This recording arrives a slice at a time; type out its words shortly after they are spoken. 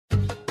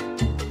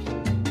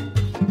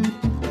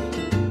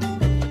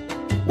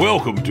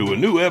Welcome to a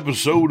new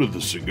episode of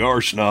the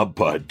Cigar Snob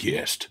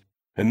Podcast.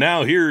 And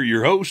now here are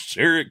your hosts,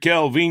 Eric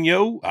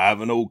Calvino,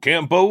 Ivan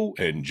Ocampo,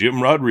 and Jim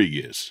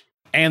Rodriguez.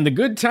 And the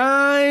good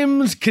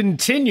times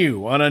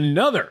continue on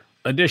another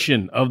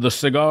edition of the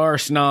Cigar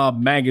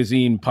Snob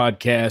Magazine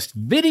Podcast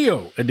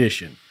video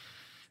edition.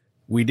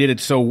 We did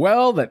it so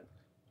well that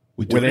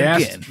they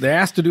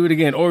asked to do it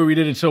again, or we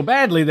did it so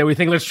badly that we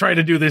think, let's try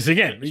to do this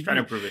again. Let's try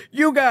to improve it.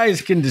 You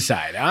guys can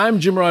decide.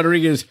 I'm Jim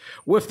Rodriguez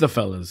with the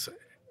fellas.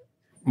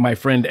 My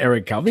friend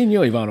Eric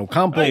Calvino, Ivan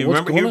Ocampo.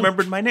 You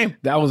remembered my name.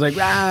 I was like,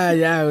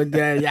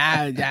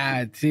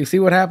 yeah. See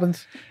what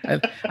happens? I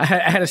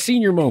had a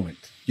senior moment.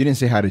 You didn't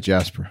say hi to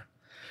Jasper.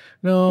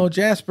 No,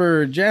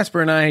 Jasper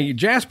and I.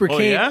 Jasper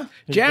came. Yeah?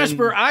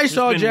 I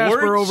saw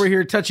Jasper over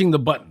here touching the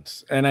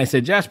buttons, and I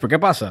said, Jasper, ¿qué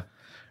pasa?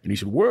 And he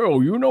said,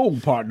 well, you know,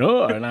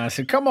 partner. And I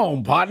said, come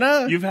on,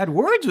 partner. You've had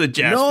words with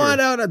Jasper.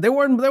 No. There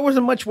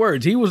wasn't much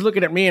words. He was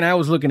looking at me and I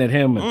was looking at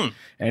him.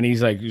 And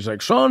he's like,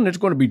 son, it's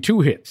going to be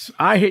 2 hits.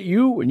 I hit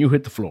you and you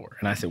hit the floor.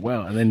 And I said,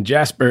 well, and then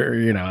Jasper,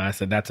 I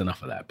said, that's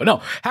enough of that. But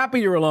no, happy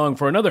you're along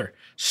for another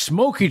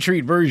smoky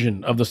treat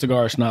version of the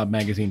Cigar Snob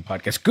Magazine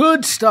Podcast.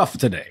 Good stuff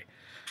today.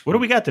 What do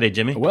we got today,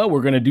 Jimmy? Well,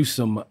 we're going to do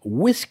some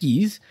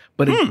whiskeys,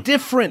 but a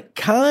different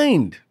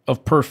kind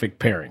of perfect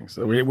pairings.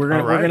 We're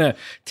going to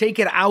take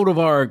it out of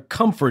our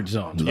comfort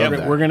zones.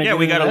 Yeah,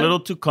 we got a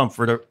little too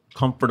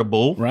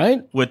comfortable,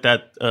 right, with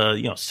that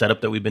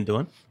setup that we've been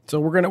doing. So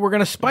we're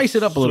gonna spice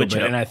it up a little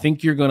bit, and I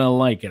think you're gonna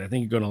like it.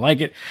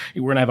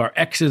 We're gonna have our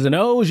X's and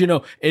O's.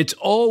 It's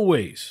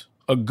always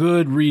a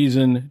good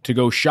reason to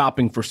go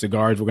shopping for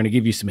cigars. We're going to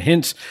give you some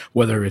hints,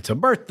 whether it's a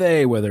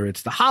birthday, whether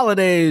it's the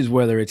holidays,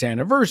 whether it's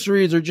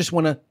anniversaries, or just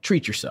want to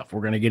treat yourself.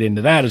 We're going to get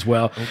into that as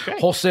well. Okay.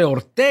 Jose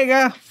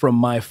Ortega from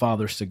My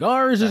Father's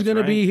Cigars is going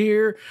to be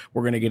here.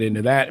 We're going to get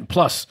into that.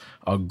 Plus,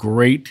 a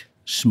great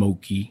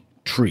smoky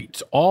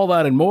treats. All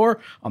that and more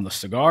on the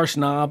Cigar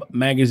Snob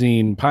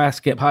Magazine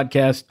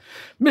podcast.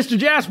 Mr.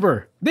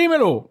 Jasper,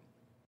 dímelo.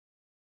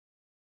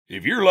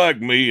 If you're like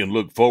me and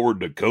look forward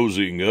to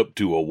cozying up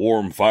to a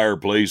warm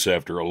fireplace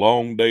after a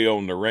long day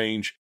on the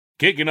range,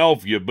 kicking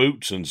off your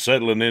boots and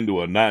settling into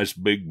a nice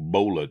big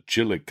bowl of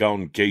chili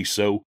con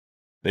queso,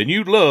 then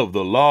you'd love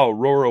the La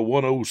Aurora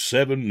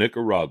 107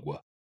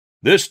 Nicaragua.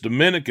 This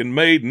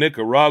Dominican-made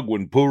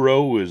Nicaraguan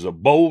puro is a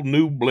bold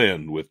new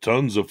blend with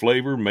tons of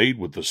flavor made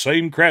with the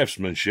same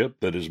craftsmanship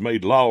that has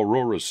made La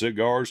Aurora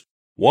cigars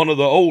one of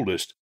the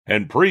oldest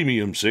and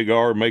premium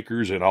cigar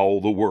makers in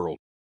all the world.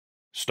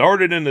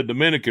 Started in the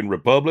Dominican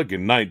Republic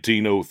in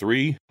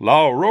 1903,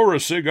 La Aurora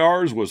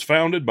Cigars was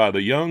founded by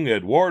the young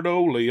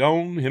Eduardo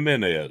Leon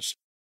Jimenez,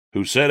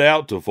 who set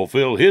out to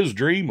fulfill his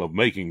dream of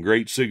making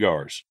great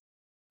cigars.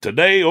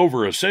 Today,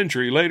 over a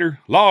century later,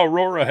 La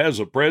Aurora has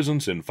a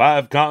presence in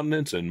 5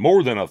 continents and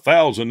more than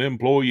 1,000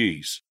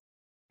 employees.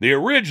 The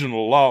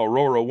original La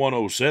Aurora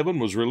 107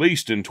 was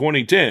released in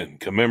 2010,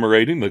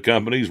 commemorating the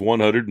company's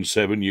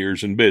 107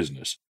 years in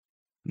business.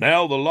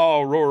 Now the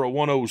La Aurora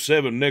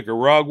 107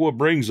 Nicaragua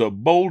brings a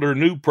bolder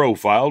new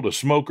profile to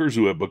smokers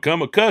who have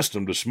become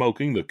accustomed to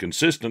smoking the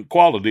consistent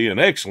quality and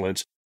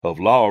excellence of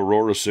La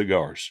Aurora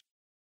cigars.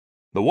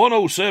 The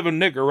 107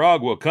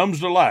 Nicaragua comes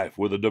to life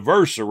with a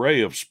diverse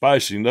array of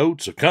spicy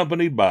notes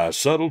accompanied by a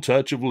subtle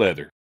touch of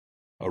leather.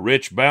 A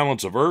rich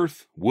balance of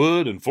earth,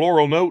 wood, and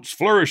floral notes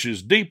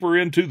flourishes deeper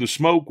into the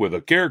smoke with a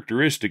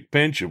characteristic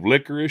pinch of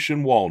licorice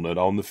and walnut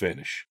on the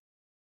finish.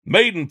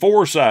 Made in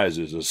 4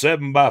 sizes, a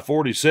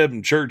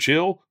 7x47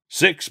 Churchill,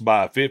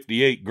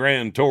 6x58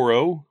 Grand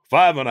Toro,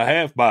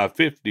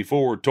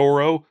 5.5x54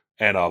 Toro,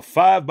 and a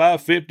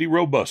 5x50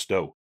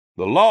 Robusto.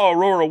 The La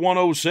Aurora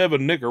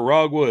 107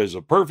 Nicaragua is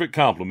a perfect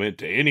complement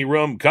to any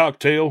rum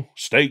cocktail,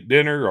 steak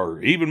dinner,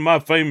 or even my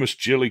famous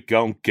chili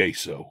con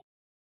queso.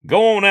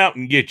 Go on out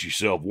and get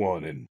yourself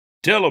one and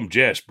tell them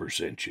Jasper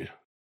sent you.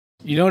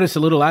 You notice a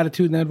little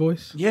attitude in that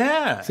voice?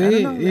 Yeah. See, I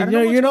don't know what's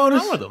going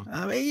on with them.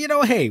 I mean,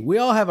 hey, we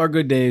all have our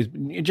good days.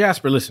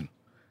 Jasper, listen.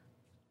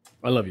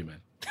 I love you, man.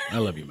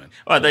 Oh,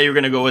 I thought you were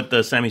going to go with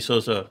the Sammy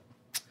Sosa.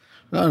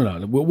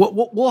 No.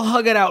 We'll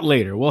hug it out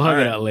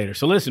later.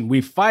 So listen,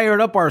 we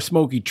fired up our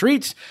smoky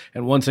treats,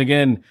 and once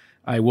again,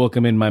 I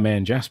welcome in my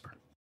man, Jasper.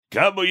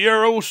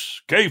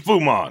 Caballeros, que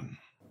fuman.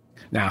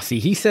 Now, see,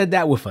 he said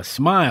that with a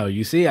smile,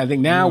 you see? I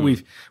think now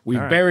we've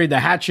buried the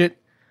hatchet.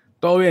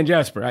 Todo bien,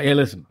 Jasper. Hey,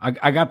 listen,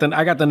 I got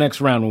the next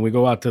round when we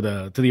go out to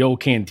the old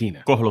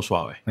cantina. Cógelo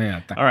suave.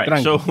 Yeah, all right,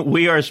 tranquilo. So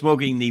we are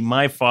smoking the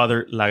My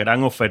Father La Gran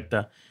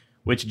Oferta,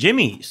 which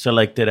Jimmy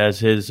selected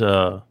as his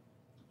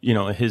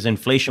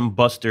inflation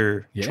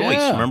buster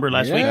choice. Remember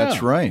last week?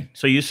 That's right.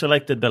 So you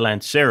selected the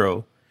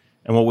Lancero,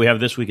 and what we have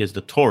this week is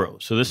the Toro.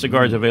 So this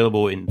cigar is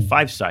available in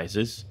 5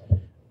 sizes: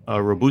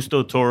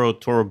 Robusto, Toro,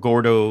 Toro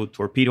Gordo,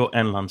 Torpedo,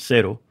 and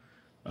Lancero.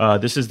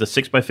 This is the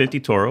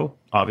 6x50 Toro,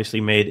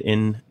 obviously made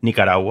in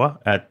Nicaragua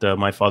at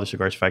My Father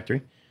Cigars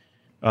factory.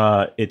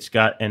 It's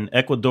got an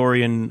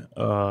Ecuadorian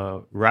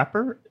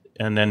wrapper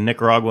and then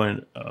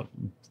Nicaraguan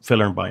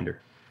filler and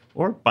binder.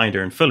 Or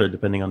binder and filler,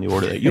 depending on the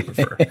order that you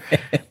prefer.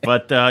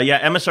 But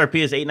MSRP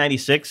is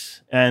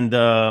 $8.96. And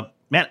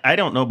man, I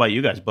don't know about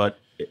you guys, but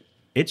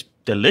it's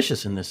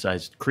delicious in this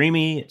size. It's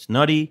creamy. It's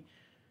nutty.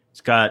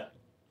 It's got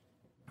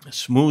a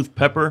smooth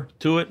pepper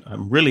to it.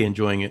 I'm really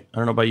enjoying it. I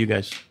don't know about you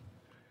guys.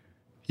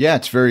 Yeah,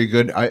 it's very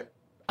good.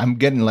 I'm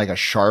getting like a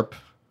sharp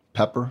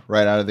pepper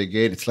right out of the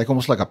gate. It's like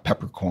almost like a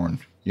peppercorn,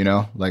 like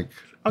I'll like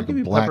give a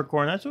you black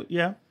peppercorn. That's what,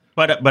 yeah.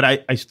 But I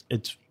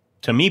it's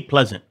to me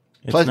pleasant.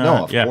 It's pleasant. not-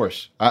 No, of yeah.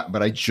 course.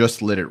 But I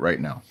just lit it right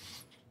now.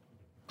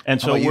 And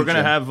so How about we're you, gonna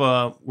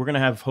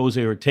Jim? have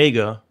Jose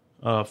Ortega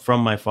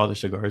from My Father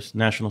Cigars,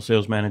 national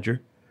sales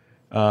manager,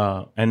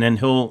 and then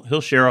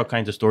he'll share all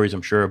kinds of stories,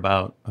 I'm sure,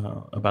 about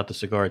the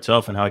cigar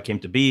itself and how it came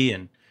to be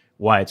and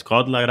why it's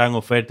called La Gran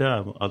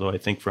Oferta. Although I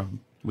think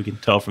we can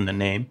tell from the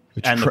name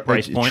and the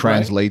price It point.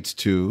 translates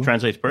to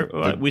Translates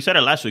we said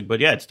it last week, but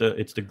yeah,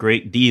 it's the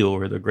great deal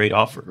or the great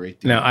offer. great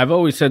deal. Now, I've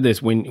always said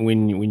this: when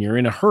you're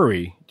in a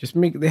hurry, just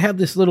they have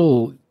this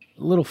little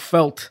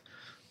felt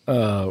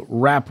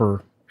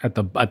wrapper at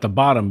the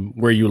bottom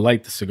where you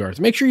light the cigars.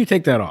 Make sure you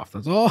take that off.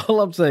 That's all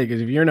I'm saying.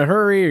 Because if you're in a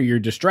hurry or you're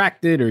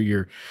distracted or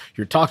you're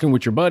talking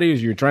with your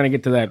buddies, you're trying to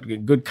get to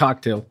that good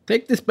cocktail,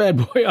 take this bad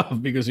boy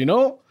off because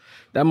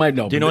that might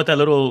know. Do you know what that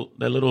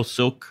little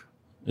silk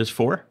is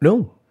for?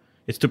 No.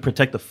 It's to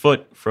protect the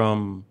foot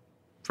from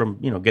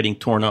getting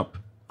torn up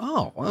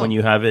Oh, wow. when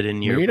you have it in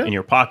There you go.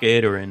 your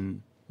pocket or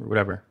in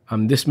whatever.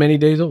 I'm this many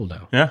days old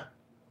now. Yeah.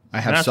 I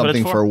have That's what it's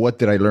something for. for what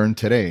did I learn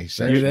today?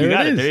 There You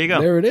got it it. is. There you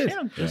go. There it is.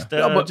 Yeah, just,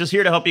 No, but- just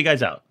here to help you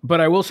guys out.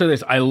 But I will say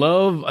this: I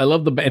love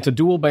the. It's a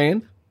dual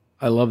band.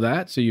 I love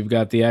that. So you've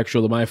got the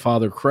actual My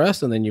Father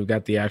crest, and then you've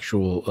got the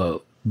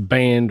actual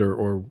band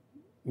or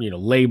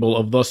label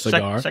of the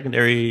cigar.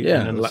 Secondary.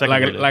 Yeah, And then the like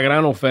secondary. a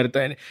Gran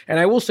Oferta. And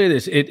I will say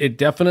this: it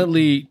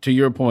definitely, to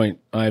your point,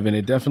 Ivan,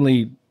 it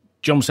definitely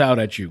jumps out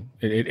at you.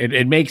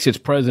 It makes its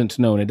presence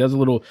known. It has a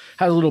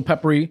little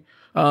peppery,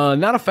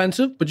 not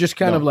offensive, but just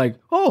kind of like,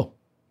 oh,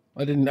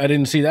 I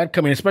didn't see that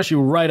coming, especially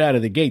right out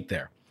of the gate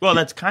there. Well,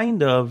 that's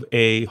kind of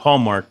a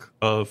hallmark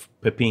of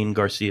Pepin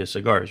Garcia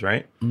cigars,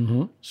 right?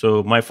 Mm-hmm.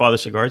 So My Father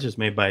Cigars is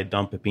made by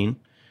Don Pepin,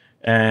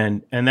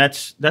 and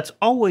that's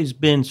always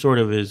been sort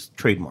of his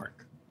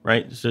trademark,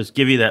 right? It's just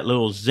give you that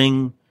little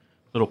zing,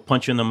 little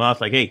punch in the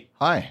mouth, like, hey,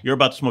 Hi. you're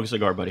about to smoke a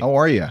cigar, buddy. How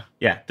are you?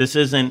 Yeah, this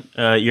isn't.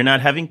 You're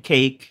not having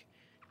cake,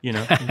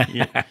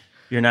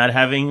 You're not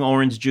having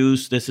orange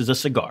juice. This is a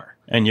cigar,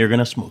 and you're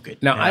gonna smoke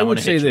it. Now, And I would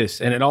wanna say hit you.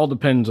 this, and it all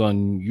depends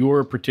on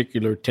your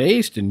particular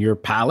taste and your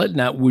palate.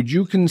 Now, would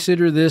you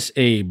consider this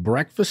a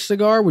breakfast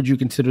cigar? Would you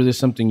consider this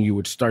something you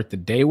would start the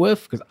day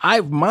with? Because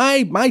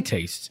my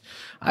tastes,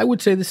 I would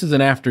say this is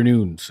an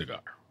afternoon cigar.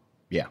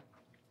 Yeah.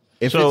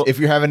 If So- if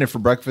you're having it for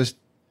breakfast,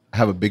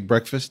 have a big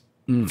breakfast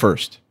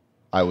first.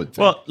 I would think.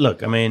 Well,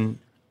 look, I mean,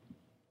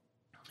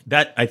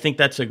 I think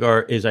that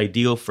cigar is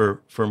ideal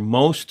for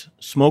most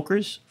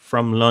smokers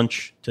from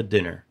lunch to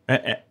dinner,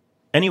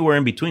 anywhere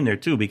in between there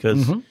too,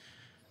 because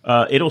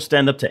it'll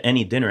stand up to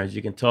any dinner, as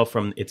you can tell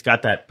from it's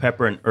got that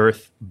pepper and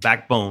earth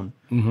backbone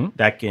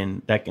that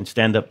can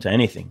stand up to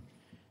anything.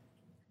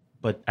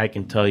 But I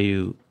can tell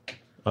you,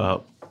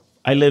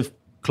 I live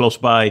close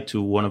by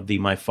to one of the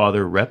My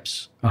Father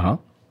reps,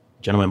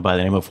 gentleman by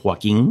the name of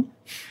Joaquin,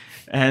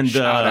 and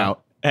Shout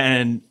out.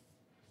 and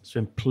there's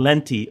been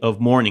plenty of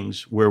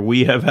mornings where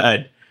we have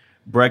had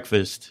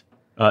breakfast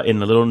in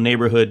the little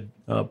neighborhood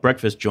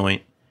breakfast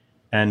joint,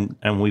 and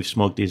we've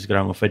smoked these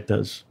Gran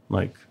Ofertas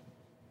like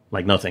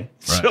nothing.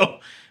 Right. So,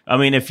 I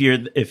mean, if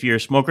you're a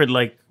smoker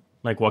like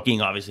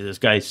Joaquin, obviously this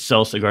guy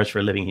sells cigars for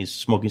a living. He's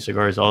smoking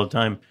cigars all the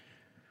time.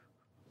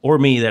 Or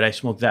me, that I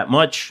smoke that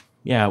much.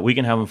 Yeah, we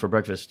can have them for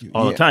breakfast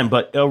all the time.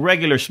 But a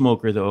regular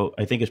smoker, though,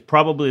 I think is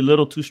probably a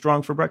little too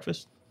strong for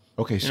breakfast.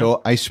 okay, so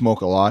I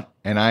smoke a lot,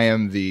 and I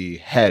am the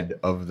head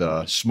of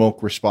the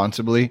smoke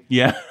responsibly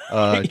Yeah.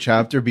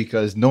 chapter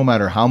because no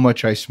matter how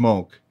much I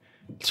smoke,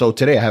 so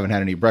today I haven't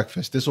had any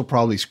breakfast. This will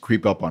probably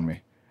creep up on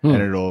me,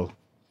 and it'll,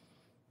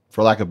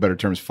 for lack of better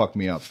terms, fuck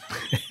me up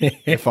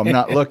if I'm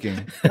not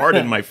looking.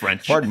 Pardon my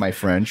French. Pardon my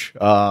French.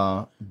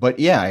 But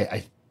yeah,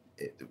 I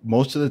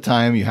most of the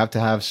time you have to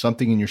have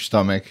something in your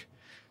stomach,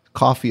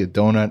 coffee, a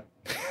donut,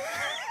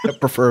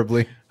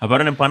 preferably. How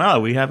about an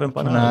empanada? We have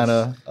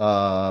empanadas.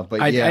 Nada.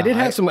 But I yeah, did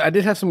have some.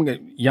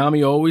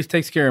 Yami always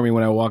takes care of me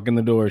when I walk in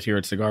the doors here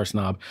at Cigar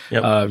Snob.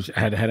 Yep.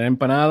 Had an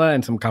empanada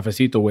and some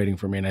cafecito waiting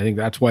for me, and I think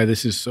that's why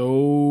this is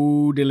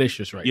so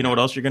delicious right You know now. what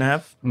else you're going to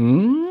have?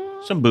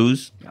 Some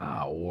booze,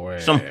 Bueno.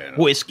 some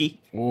whiskey.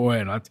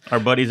 Bueno.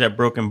 Our buddies at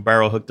Broken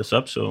Barrel hooked us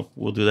up, so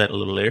we'll do that a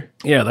little later.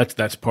 Yeah,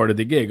 that's part of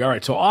the gig. All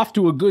right, so off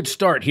to a good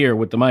start here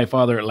with the My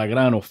Father La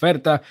Gran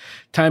Oferta.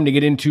 Time to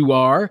get into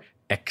our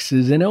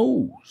X's and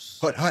O's.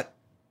 hut.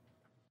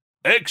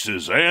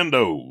 X's and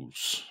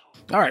O's.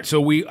 All right, so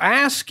we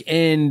ask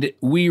and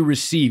we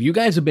receive. You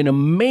guys have been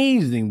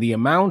amazing, the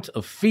amount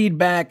of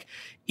feedback,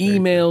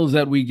 emails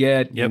that we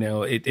get. Yep.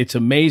 It's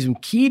amazing.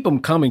 Keep them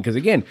coming because,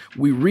 again,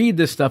 we read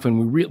this stuff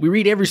and we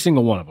read every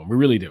single one of them. We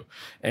really do.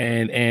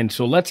 And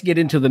so let's get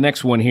into the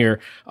next one here.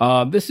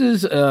 This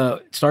is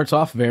starts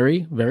off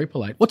very, very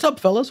polite. What's up,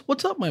 fellas?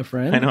 What's up, my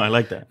friend? I know, I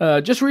like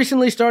that. Just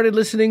recently started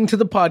listening to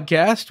the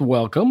podcast.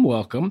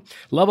 Welcome.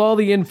 Love all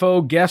the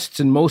info, guests,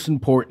 and most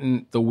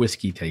important, the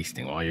whiskey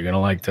tasting. Well, you're going to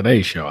like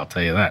today's show, I'll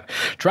tell you that.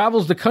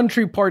 Travels the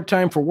country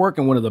part-time for work,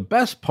 and one of the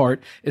best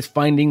part is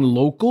finding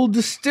local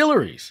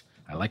distilleries.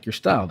 I like your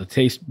style to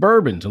taste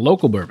bourbons,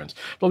 local bourbons.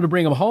 Love to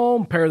bring them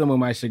home, pair them with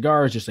my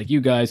cigars, just like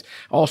you guys.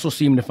 Also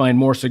seem to find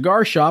more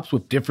cigar shops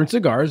with different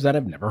cigars that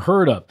I've never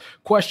heard of.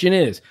 Question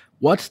is,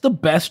 what's the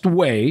best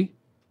way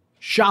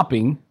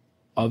shopping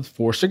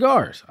for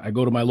cigars? I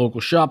go to my local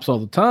shops all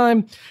the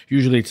time.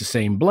 Usually it's the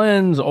same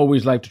blends.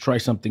 Always like to try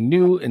something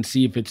new and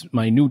see if it's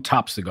my new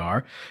top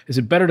cigar. Is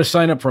it better to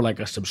sign up for like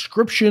a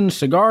subscription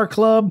cigar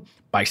club,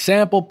 buy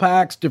sample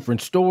packs,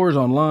 different stores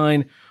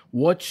online?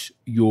 What's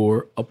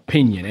your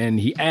opinion? And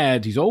he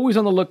adds, he's always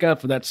on the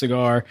lookout for that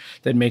cigar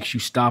that makes you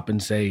stop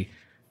and say,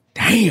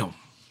 damn,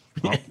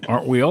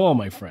 aren't we all,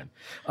 my friend?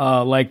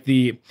 Like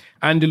the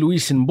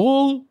Andalusian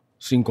Bull,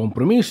 Sin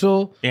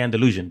Compromiso. The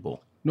Andalusian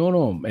Bull.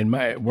 No, and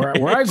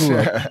where I grew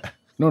up.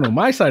 No,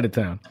 my side of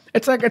town.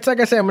 It's like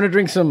I say, I'm gonna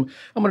drink some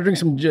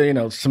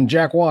some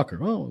Jack Walker.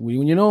 Oh,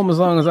 when you know him as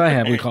long as I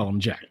have, we call him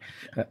Jack.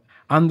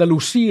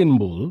 Andalusian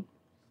Bull,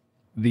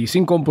 the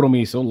Sin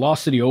Compromiso,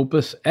 Lost City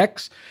Opus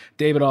X,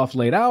 Davidoff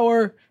Late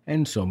Hour,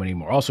 and so many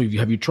more. Also,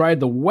 have you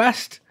tried the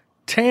West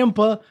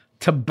Tampa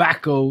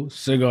tobacco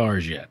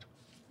cigars yet?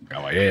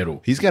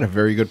 Caballero. He's got a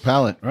very good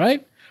palate.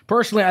 Right?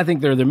 Personally, I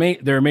think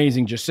they're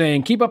amazing. Just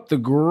saying, keep up the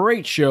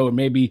great show and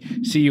maybe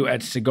see you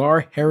at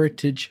Cigar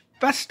Heritage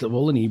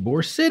Festival in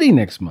Ybor City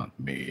next month.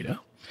 Mira.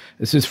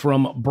 This is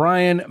from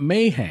Brian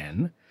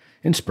Mahan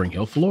in Spring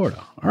Hill,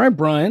 Florida. All right,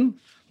 Brian.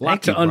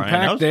 Lot to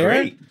unpack there.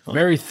 Great.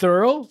 Very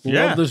thorough.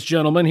 Yeah. Love this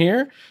gentleman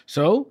here.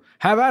 So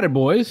have at it,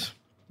 boys.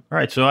 All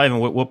right, so Ivan,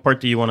 what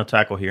part do you want to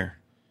tackle here?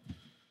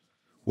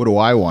 What do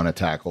I want to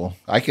tackle?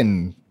 I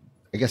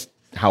guess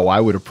how I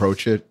would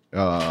approach it.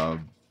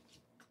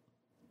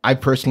 I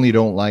personally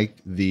don't like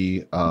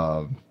the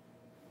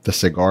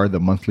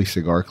monthly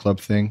cigar club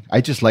thing.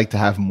 I just like to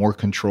have more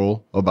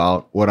control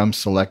about what I'm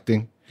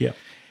selecting. Yeah.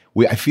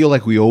 I feel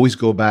like we always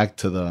go back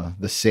to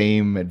the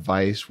same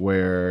advice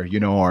where,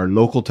 our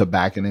local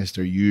tobacconists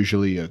are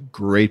usually a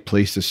great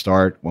place to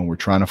start when we're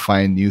trying to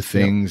find new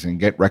things and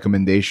get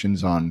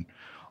recommendations on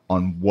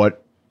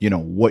what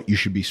you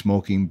should be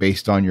smoking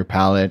based on your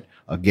palate.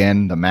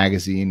 Again, the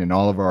magazine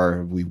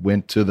and we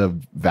went to the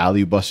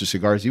Value Buster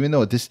cigars, even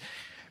though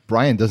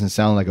Brian doesn't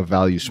sound like a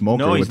value smoker.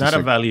 No, he's not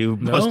a Value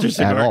Buster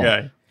cigar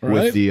guy.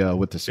 With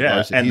the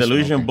cigars. Yeah,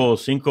 Andalusian Bull,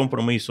 Sin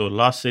Compromiso,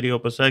 Lost City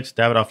Opus X,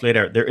 Davidoff Late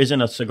Hour. There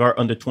isn't a cigar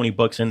under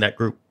 $20 in that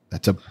group.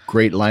 That's a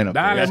great lineup.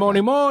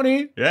 Dale,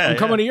 money. Yeah, I'm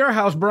coming to your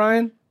house,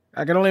 Brian.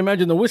 I can only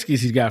imagine the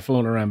whiskeys he's got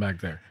floating around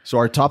back there. So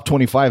our top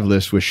 25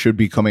 list, which should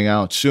be coming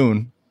out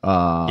soon.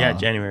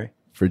 January.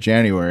 For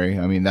January.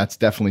 I mean, that's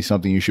definitely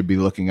something you should be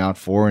looking out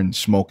for and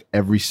smoke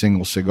every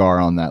single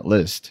cigar on that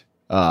list.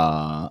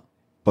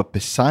 But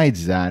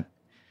besides that,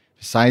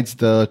 besides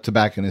the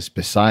tobacconists,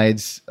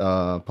 besides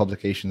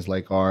publications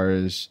like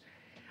ours,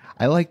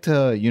 I like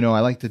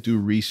to do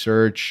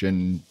research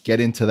and get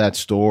into that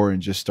store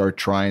and just start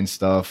trying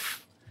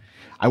stuff.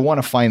 I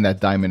want to find that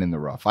diamond in the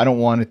rough. I don't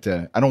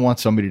want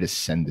somebody to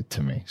send it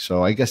to me.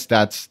 So I guess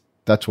that's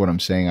what I'm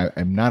saying.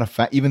 I'm not a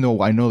fan, even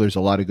though I know there's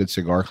a lot of good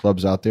cigar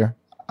clubs out there.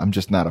 I'm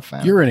just not a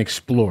fan. You're an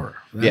explorer.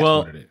 That's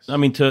what it is. I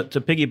mean, to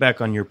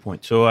piggyback on your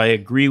point, so I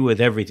agree with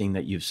everything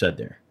that you've said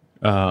there.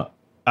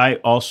 I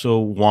also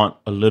want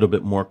a little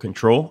bit more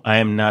control. I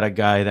am not a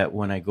guy that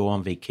when I go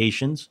on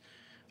vacations,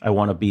 I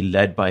want to be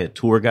led by a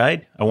tour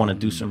guide. I want to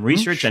do some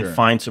research and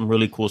find some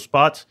really cool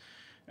spots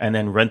and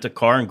then rent a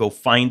car and go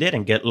find it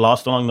and get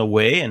lost along the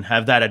way and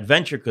have that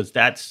adventure, because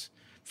that's,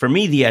 for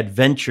me, the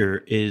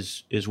adventure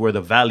is where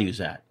the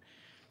value's at.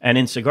 And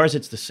in cigars,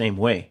 it's the same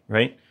way,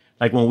 right?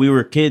 Like when we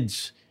were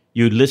kids,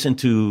 you'd listen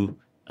to,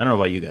 I don't know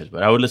about you guys,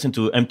 but I would listen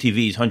to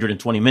MTV's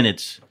 120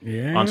 Minutes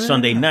on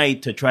Sunday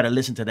night to try to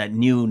listen to that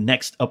new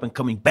next up and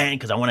coming band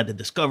because I wanted to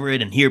discover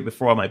it and hear it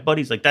before all my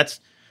buddies. Like that's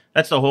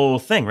the whole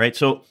thing, right?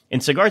 So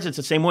in cigars, it's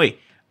the same way.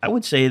 I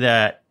would say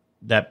that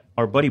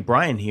our buddy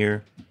Brian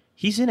here,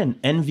 he's in an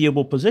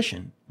enviable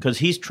position because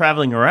he's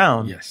traveling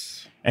around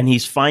and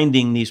he's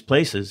finding these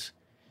places.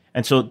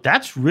 And so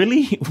that's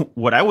really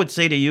what I would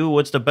say to you.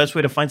 What's the best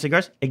way to find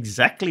cigars?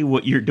 Exactly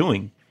what you're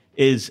doing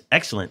is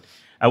excellent.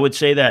 I would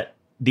say that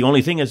the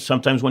only thing is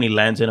sometimes when he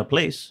lands in a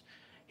place,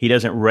 he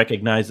doesn't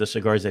recognize the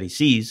cigars that he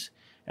sees.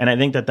 And I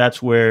think that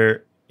that's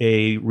where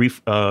a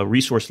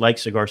resource like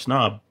Cigar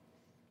Snob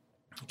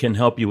can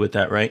help you with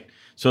that, right?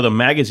 So the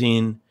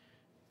magazine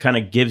kind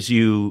of gives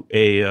you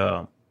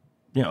a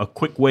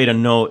quick way to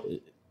know,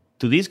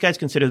 do these guys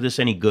consider this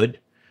any good?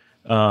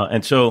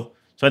 And so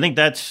I think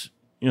that's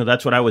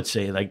what I would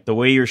say. Like the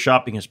way you're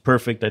shopping is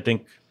perfect. I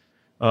think,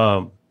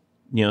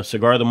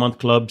 Cigar of the Month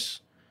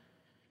clubs,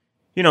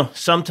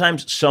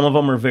 sometimes some of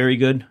them are very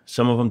good.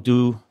 Some of them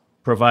do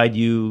provide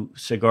you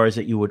cigars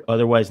that you would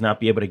otherwise not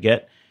be able to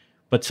get.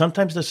 But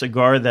sometimes the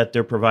cigar that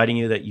they're providing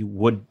you that you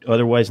would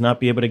otherwise not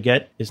be able to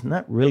get is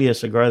not really a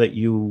cigar that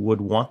you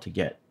would want to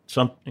get.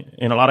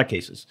 In a lot of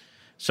cases.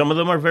 Some of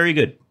them are very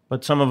good,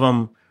 but some of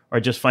them are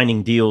just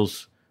finding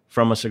deals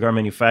from a cigar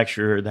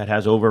manufacturer that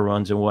has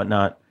overruns and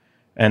whatnot,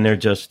 and they're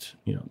just,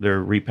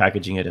 they're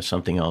repackaging it as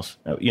something else.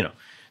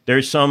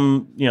 There's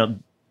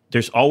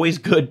there's always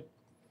good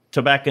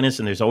tobacconists,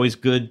 and there's always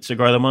good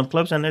Cigar of the Month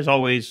clubs, and there's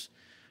always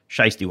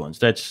shiesty ones.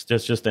 That's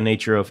just the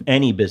nature of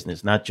any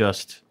business, not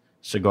just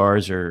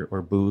cigars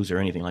or booze or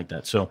anything like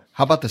that. So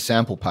how about the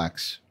sample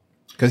packs?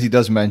 Because he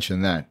does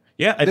mention that.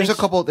 Yeah, there's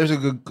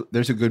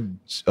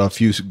a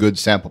few good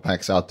sample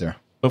packs out there.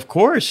 Of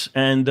course,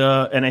 and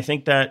I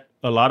think that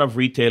a lot of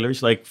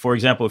retailers, like for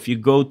example, if you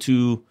go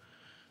to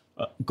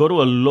a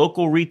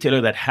local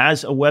retailer that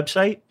has a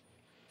website,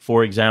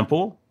 for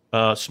example,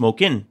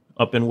 Smoke Inn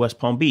up in West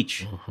Palm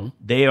Beach,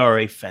 they are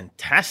a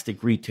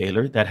fantastic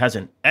retailer that has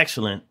an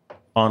excellent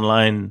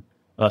online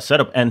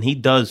setup, and he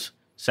does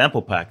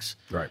sample packs,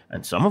 right?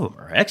 And some of them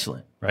are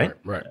excellent, right?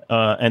 Right.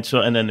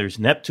 And then there's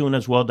Neptune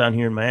as well down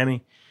here in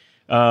Miami.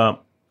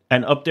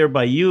 And up there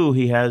by you,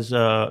 he has,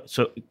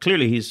 so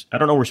clearly I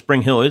don't know where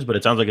Spring Hill is, but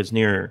it sounds like it's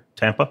near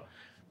Tampa.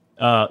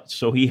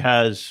 So he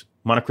has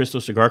Monte Cristo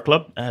Cigar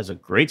Club, that has a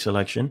great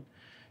selection,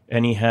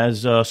 and he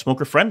has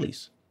Smoker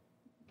Friendlies.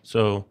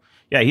 So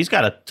yeah, he's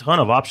got a ton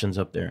of options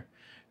up there.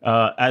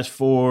 As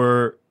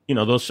for,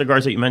 those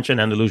cigars that you mentioned,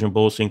 Andalusian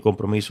Bull, Sin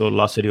Compromiso,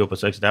 La Serie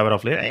Opus X,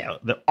 Davidoff,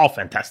 they're all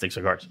fantastic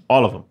cigars,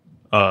 all of them.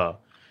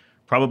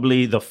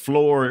 Probably the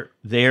floor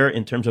there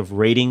in terms of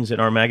ratings in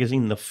our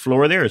magazine, the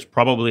floor there is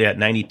probably at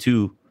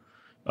 92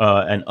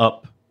 and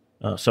up.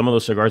 Some of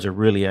those cigars are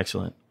really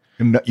excellent.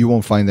 And you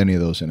won't find any of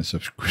those in a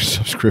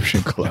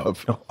subscription club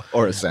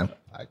or a sample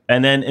pack.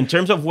 And then in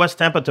terms of West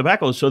Tampa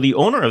Tobacco, so the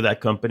owner of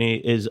that company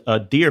is a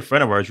dear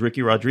friend of ours,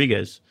 Ricky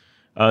Rodriguez.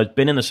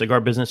 Been in the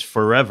cigar business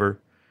forever.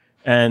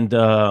 And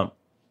so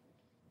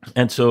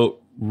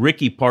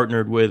Ricky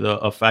partnered with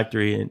a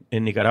factory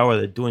in Nicaragua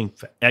that's doing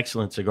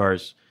excellent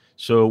cigars.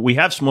 So we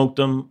have smoked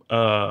them,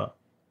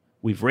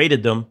 we've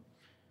rated them,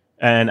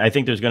 and I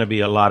think there's going to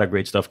be a lot of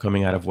great stuff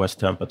coming out of West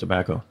Tampa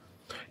Tobacco.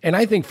 And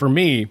I think for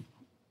me,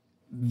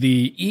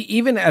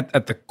 even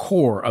at the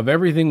core of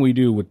everything we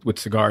do with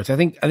cigars, I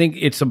think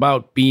it's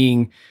about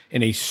being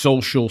in a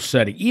social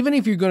setting. Even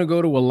if you're going to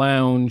go to a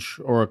lounge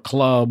or a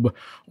club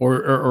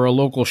or a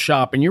local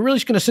shop and you're really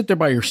just going to sit there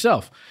by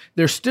yourself,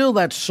 there's still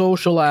that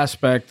social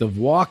aspect of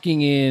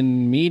walking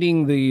in,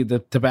 meeting the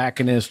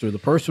tobacconist or the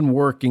person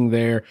working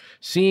there,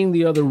 seeing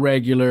the other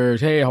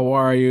regulars. Hey, how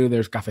are you?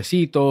 There's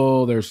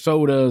cafecito, there's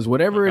sodas,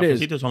 whatever it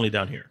is. Cafecito's only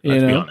down here,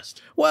 let's be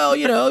honest. Well,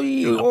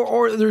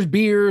 or there's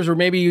beers, or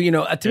maybe,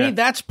 to me,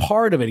 that's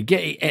part of it.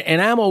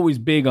 And I'm always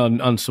big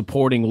on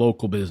supporting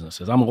local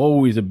businesses. I'm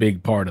always a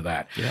big part of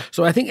that. Yeah.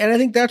 So I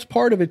think that's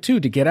part of it too,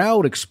 to get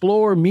out,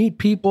 explore, meet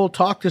people,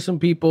 talk to some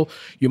people.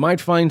 You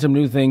might find some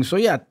new things. So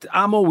yeah,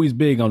 I'm always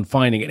big on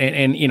finding it.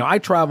 And I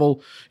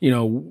travel,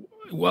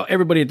 well,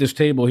 everybody at this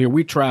table here,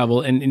 we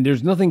travel, and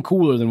there's nothing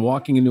cooler than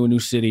walking into a new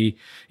city,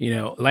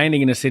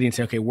 landing in a city and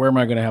say, okay, where am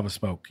I going to have a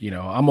smoke?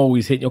 I'm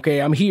always hitting,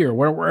 okay, I'm here.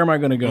 Where am I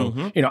going to go?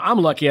 Mm-hmm. I'm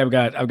lucky I've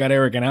got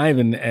Eric and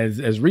Ivan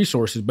as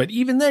resources. But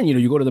even then,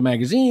 you go to the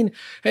magazine.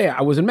 Hey,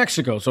 I was in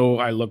Mexico, so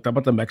I looked up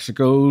at the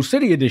Mexico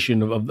City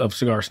edition of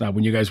Cigar Snob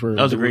when you guys were.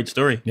 That was a great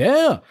story.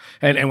 Yeah.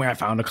 And I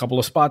found a couple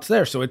of spots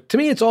there. So to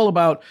me, it's all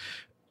about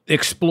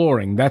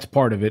exploring. That's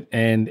part of it,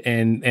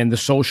 and the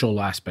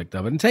social aspect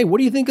of it. And say, what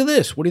do you think of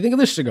this? What do you think of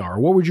this cigar?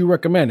 What would you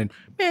recommend?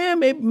 And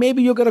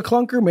maybe you'll get a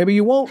clunker, maybe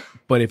you won't.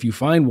 But if you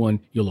find one,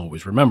 you'll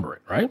always remember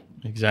it, right?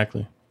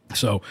 Exactly.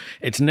 So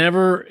it's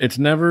never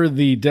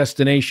the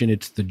destination;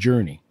 it's the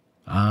journey.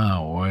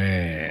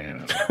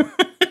 Well.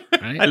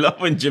 Right? I love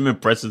when Jim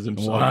impresses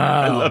himself.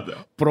 Wow. I love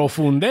that.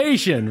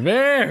 Profundation.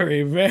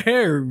 Very,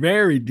 very,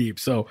 very deep.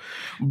 So,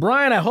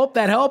 Brian, I hope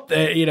that helped.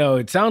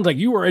 It sounds like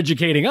you were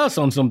educating us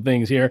on some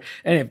things here.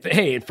 And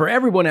for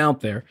everyone out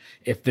there,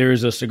 if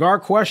there's a cigar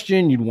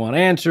question you'd want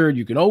answered,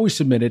 you can always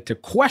submit it to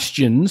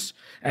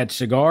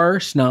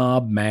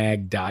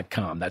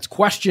questions@cigarsnobmag.com. That's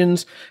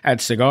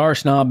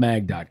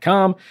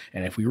questions@cigarsnobmag.com.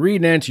 And if we read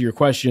and answer your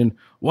question,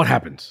 what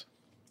happens?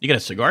 You get a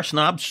Cigar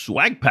Snob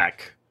swag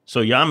pack.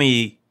 So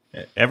Yami,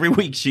 every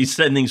week she's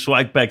sending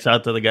swag packs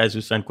out to the guys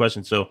who send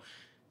questions. So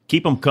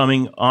keep them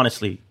coming.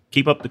 Honestly,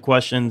 keep up the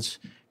questions.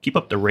 Keep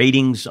up the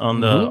ratings on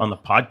the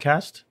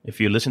podcast.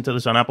 If you listen to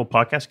this on Apple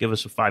Podcasts, give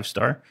us a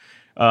 5-star.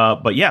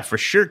 But yeah, for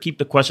sure, keep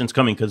the questions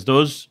coming, because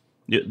those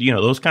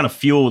kind of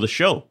fuel the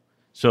show.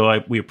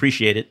 So we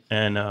appreciate it.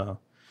 And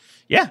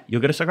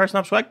you'll get a Cigar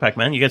Snob swag pack,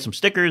 man. You get some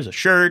stickers, a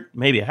shirt,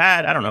 maybe a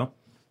hat. I don't know,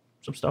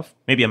 some stuff.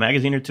 Maybe a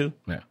magazine or two.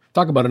 Yeah.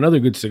 Talk about another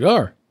good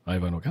cigar,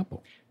 Ivan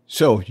Ocampo.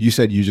 So you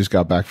said you just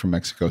got back from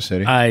Mexico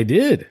City. I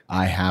did.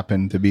 I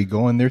happen to be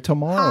going there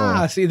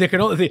tomorrow. See, they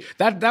can only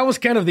that was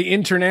kind of the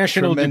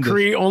international Tremendous.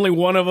 decree. Only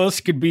one of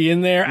us could be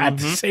in there at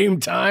the same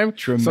time.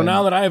 Tremendous. So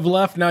now that I've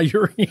left, now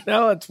you're,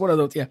 it's one of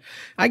those. Yeah,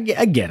 I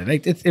get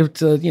it.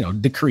 It's a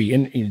decree,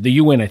 and the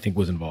UN I think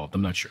was involved.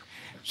 I'm not sure.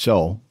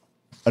 So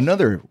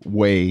another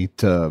way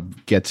to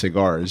get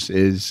cigars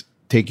is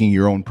taking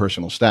your own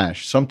personal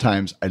stash.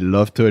 Sometimes I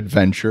love to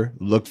adventure,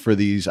 look for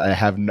these.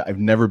 I've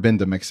never been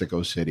to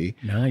Mexico City.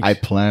 Nice. I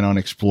plan on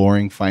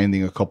exploring,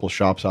 finding a couple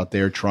shops out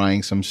there,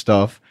 trying some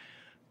stuff.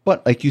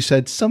 But like you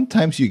said,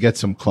 sometimes you get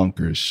some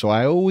clunkers. So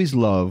I always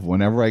love,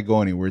 whenever I go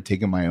anywhere,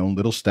 taking my own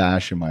little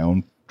stash and my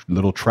own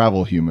little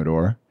travel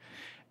humidor.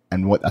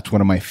 And that's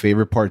one of my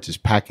favorite parts is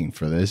packing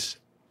for this.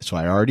 So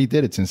I already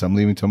did it since I'm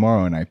leaving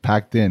tomorrow, and I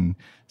packed in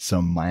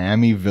some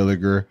Miami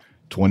Villiger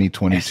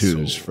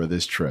 2022s for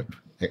this trip.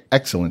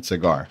 Excellent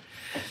cigar.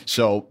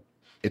 So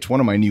it's one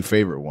of my new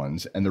favorite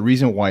ones. And the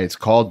reason why it's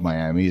called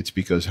Miami, it's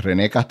because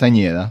René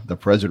Castañeda, the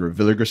president of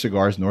Villiger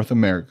Cigars North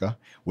America,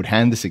 would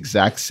hand this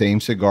exact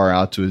same cigar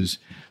out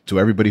to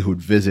everybody who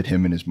would visit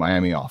him in his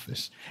Miami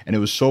office. And it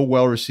was so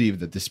well received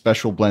that this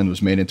special blend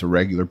was made into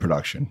regular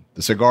production.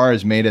 The cigar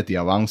is made at the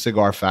Avant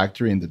Cigar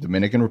Factory in the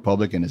Dominican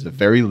Republic and is a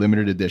very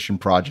limited edition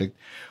project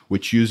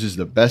which uses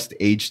the best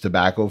aged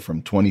tobacco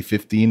from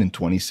 2015 and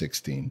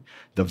 2016.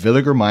 The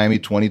Villiger Miami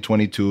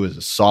 2022 is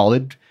a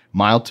solid,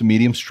 mild to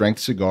medium strength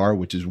cigar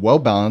which is well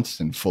balanced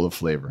and full of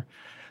flavor.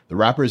 The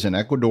wrapper is an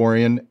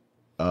Ecuadorian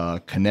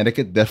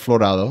Connecticut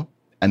Desflorado,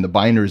 and the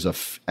binders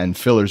and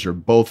fillers are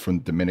both from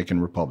the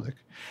Dominican Republic.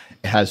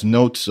 It has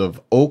notes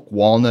of oak,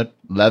 walnut,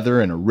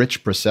 leather, and a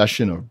rich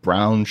procession of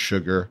brown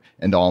sugar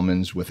and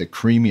almonds with a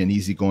creamy and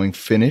easygoing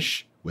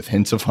finish with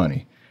hints of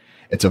honey.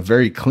 It's a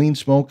very clean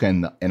smoke,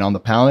 and on the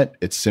palate,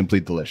 it's simply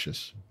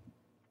delicious.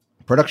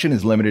 Production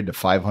is limited to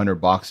 500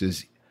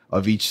 boxes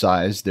of each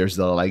size. There's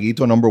the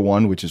Laguito number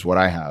 1, which is what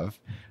I have,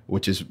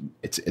 which is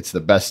it's the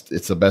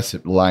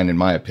best line in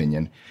my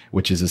opinion,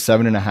 which is a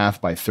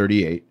 7.5 by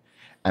 38,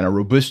 and a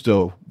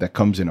Robusto that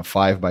comes in a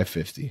 5 by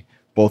 50.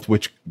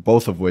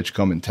 Both of which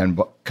come in 10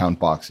 count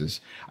boxes.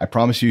 I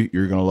promise you,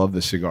 you're going to love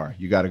this cigar.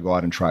 You got to go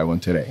out and try one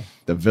today.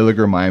 The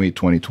Villiger Miami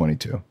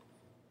 2022.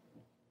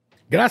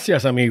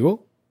 Gracias,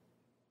 amigo.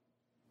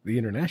 The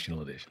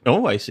international edition.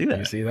 Oh, I see that.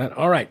 You see that?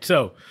 All right.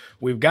 So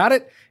we've got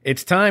it.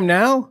 It's time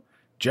now.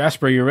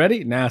 Jasper, you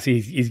ready? Now,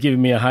 see, he's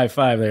giving me a high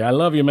five there. I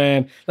love you,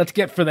 man. Let's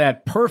get for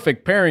that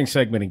perfect pairing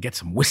segment and get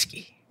some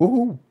whiskey.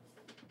 Woohoo.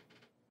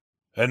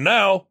 And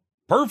now,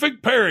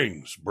 Perfect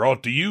Pairings,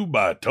 brought to you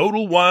by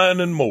Total Wine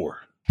and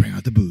More. Bring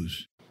out the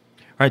booze.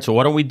 All right, so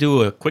why don't we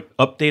do a quick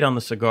update on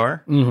the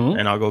cigar,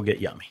 and I'll go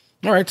get Yami.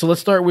 All right, so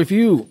let's start with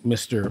you,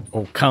 Mr.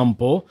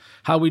 Ocampo.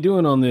 How we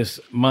doing on this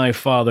My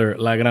Father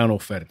La Gran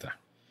Oferta?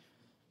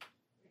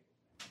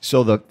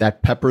 So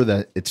that pepper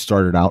that it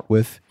started out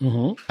with,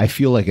 I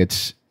feel like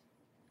it's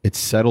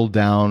settled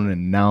down,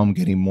 and now I'm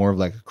getting more of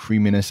like a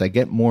creaminess. I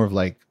get more of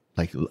like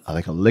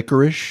a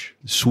licorice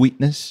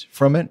sweetness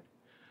from it.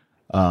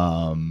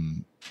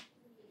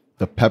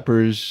 The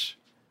peppers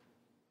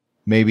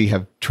maybe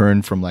have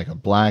turned from like a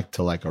black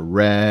to like a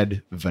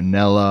red,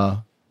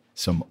 vanilla,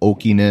 some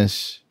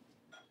oakiness.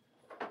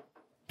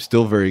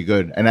 Still very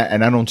good, and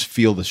I don't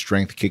feel the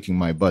strength kicking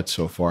my butt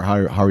so far.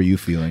 How are you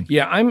feeling?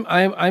 Yeah,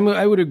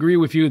 I would agree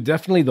with you.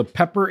 Definitely, the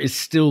pepper is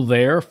still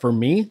there for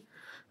me.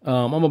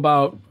 I'm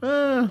about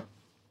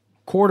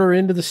quarter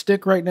into the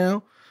stick right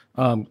now.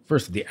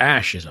 First, the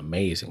ash is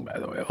amazing, by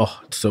the way. Oh,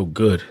 it's so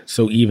good,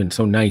 so even,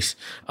 so nice.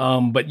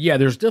 But yeah,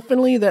 there's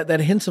definitely that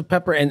hints of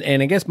pepper,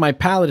 and I guess my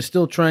palate is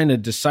still trying to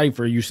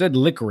decipher. You said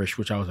licorice,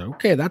 which I was like,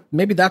 okay,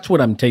 maybe that's what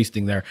I'm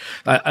tasting there.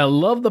 I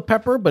love the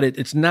pepper, but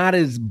it's not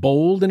as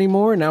bold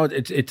anymore. Now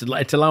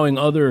it's allowing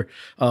other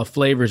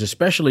flavors,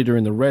 especially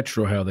during the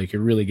retro, how they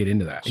could really get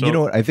into that. So, you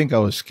know what? I think I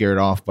was scared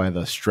off by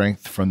the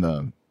strength from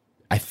the.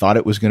 I thought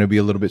it was going to be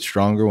a little bit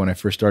stronger when I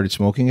first started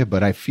smoking it,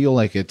 but I feel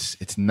like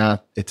it's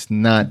not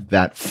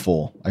that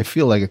full. I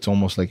feel like it's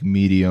almost like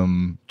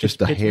medium,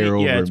 just a hair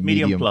over it's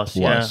medium plus.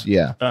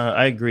 Yeah.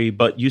 I agree.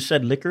 But you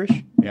said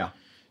licorice? Yeah.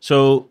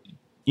 So,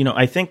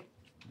 I think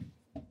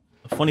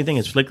the funny thing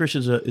is licorice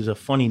is a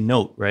funny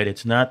note, right?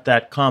 It's not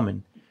that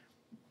common,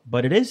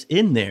 but it is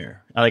in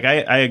there. Like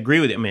I agree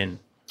with it. I mean,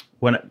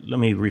 let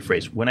me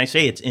rephrase. When I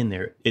say it's in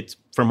there, it's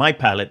for my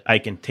palate, I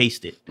can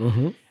taste it,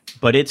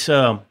 but it's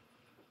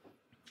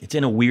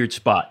in a weird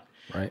spot.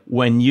 Right.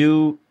 When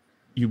you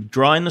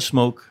draw in the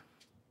smoke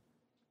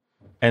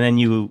and then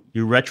you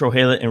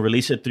retrohale it and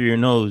release it through your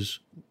nose,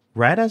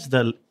 right as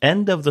the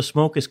end of the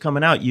smoke is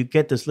coming out, you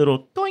get this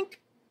little doink.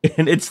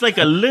 And it's like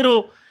a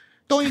little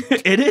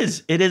doink. It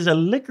is a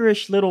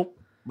licorice little,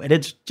 and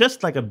it's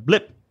just like a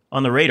blip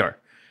on the radar.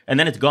 And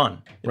then it's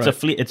gone.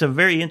 It's it's a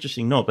very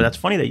interesting note. But that's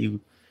funny that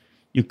you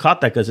caught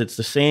that, because it's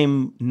the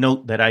same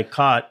note that I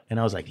caught, and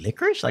I was like,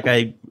 licorice? Like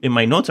in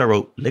my notes I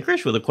wrote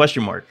licorice with a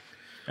question mark.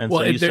 And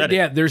Well, so you said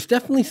it. there's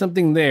definitely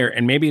something there,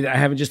 and maybe I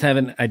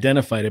haven't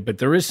identified it, but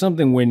there is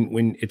something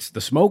when it's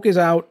the smoke is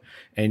out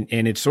and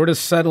it's sort of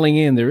settling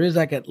in. There is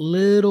like a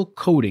little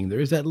coating. There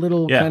is that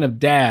little kind of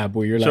dab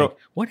where you're like,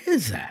 what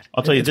is that?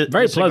 I'll tell you, It's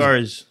very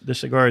pleasant. the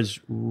cigar is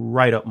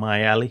right up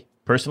my alley.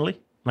 Personally,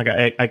 like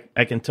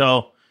I can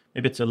tell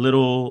maybe it's a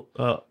little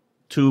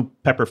too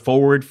pepper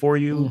forward for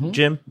you,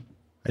 Jim.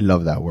 I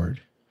love that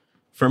word.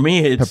 For me,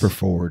 it's Pepper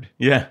forward.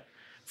 Yeah.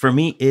 For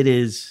me, it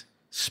is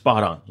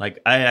spot on. Like,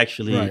 I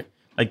actually,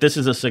 like, this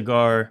is a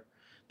cigar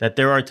that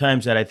there are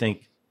times that I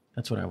think,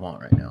 that's what I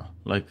want right now.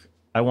 Like,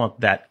 I want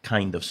that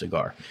kind of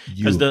cigar.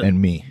 You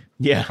and me.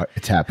 Yeah.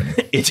 It's happening.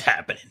 It's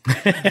happening.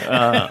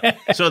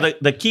 So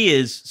the key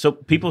is, so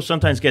people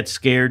sometimes get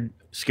scared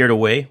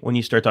away when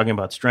you start talking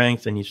about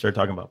strength and you start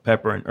talking about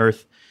pepper and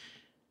earth.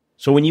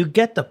 So when you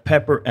get the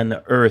pepper and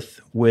the earth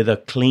with a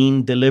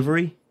clean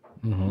delivery,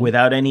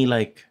 without any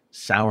like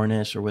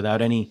sourness or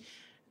without any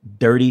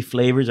dirty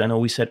flavors. I know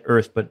we said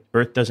earth, but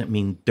earth doesn't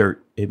mean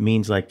dirt. It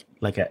means like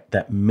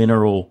that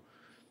mineral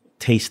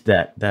taste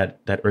that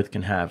earth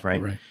can have,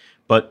 right?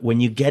 But when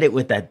you get it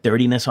with that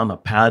dirtiness on the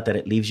palate, that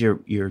it leaves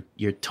your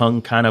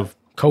tongue kind of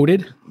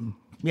Coated?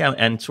 yeah,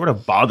 and sort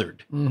of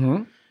bothered.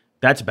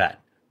 That's bad.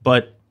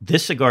 But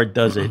this cigar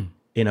does it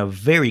in a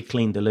very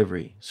clean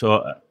delivery.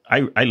 So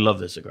I love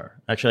this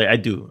cigar. Actually, I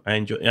do. I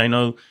enjoy. I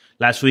know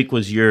last week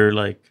was your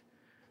like,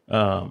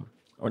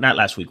 or not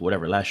last week,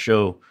 whatever. Last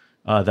show,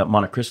 that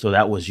Monte Cristo,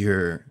 that was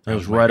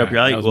right up your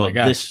alley. Well,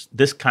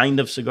 this kind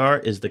of cigar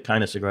is the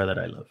kind of cigar that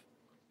I love.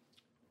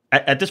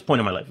 At this point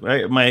in my life,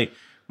 right?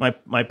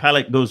 My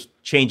palate goes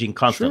changing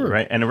constantly,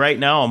 right? And right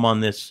now I'm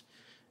on this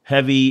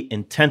heavy,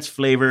 intense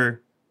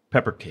flavor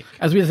pepper cake.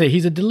 As we say,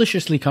 he's a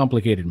deliciously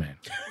complicated man.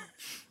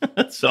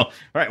 So, all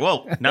right.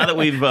 Well, now that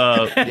we've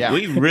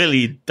we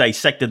really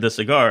dissected the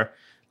cigar,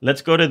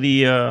 let's go to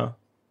the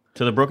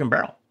Broken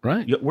Barrel.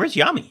 Right. Where's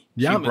Yami?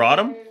 She Yami. brought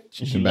him.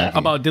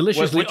 About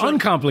deliciously Which one-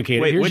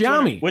 uncomplicated. Wait, Here's which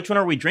one- Yami. which one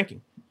are we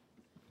drinking?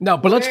 No,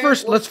 but let's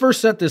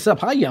first set this up.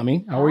 Hi,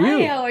 Yami. How are you?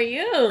 Hi, how are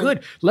you?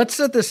 Good. Let's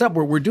set this up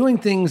where we're doing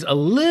things a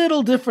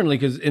little differently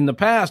because in the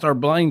past our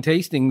blind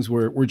tastings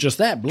were just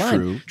that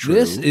blind. True.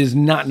 This is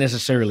not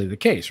necessarily the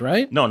case,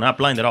 right? No, not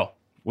blind at all.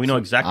 We know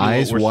exactly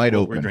Eyes wide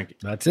what we're open. drinking.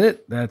 That's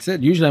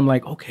it. Usually I'm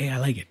like, okay, I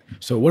like it.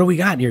 So what do we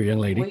got here, young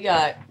lady? We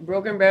got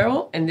Broken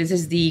Barrel, and this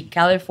is the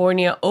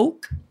California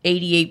Oak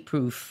 88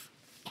 proof.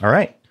 All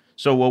right.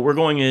 So what we're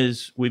going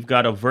is we've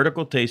got a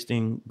vertical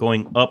tasting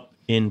going up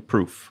in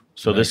proof.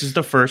 So this is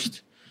the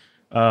first.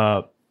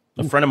 A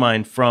friend of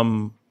mine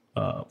from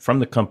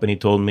the company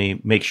told me,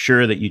 make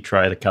sure that you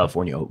try the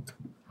California Oak.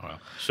 Wow.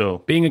 So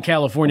Being a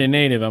California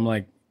native, I'm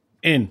like,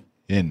 I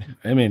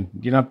mean,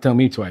 you don't have to tell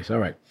me twice. All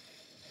right.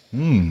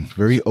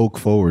 Very oak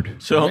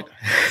forward. So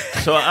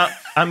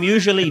I'm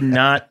usually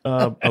not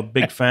a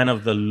big fan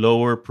of the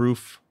lower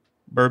proof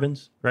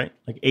bourbons, right?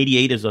 Like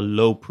 88 is a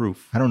low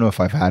proof. I don't know if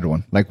I've had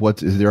one. Like,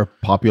 is there a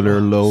popular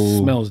low?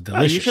 Smells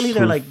delicious. Usually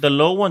they're like the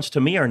low ones to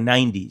me are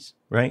 90s,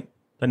 right?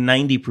 The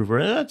 90 proof.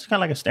 That's kind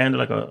of like a standard,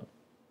 like a.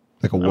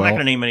 Like a I'm not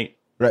gonna name any.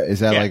 Right?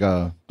 Is that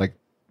Yeah. like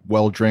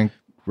well drink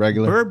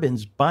regular?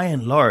 Bourbons by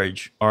and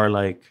large are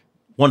like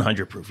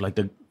 100 proof, like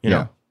the you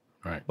know.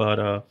 Right.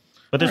 But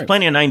there's Right.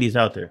 plenty of 90s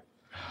out there.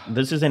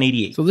 This is an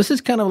 88 So this is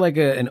kind of like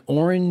an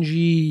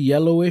orangey,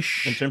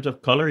 yellowish. in terms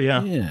of color.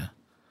 Yeah. Yeah.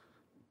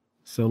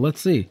 So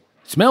let's see.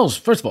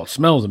 First of all, it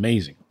smells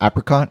amazing.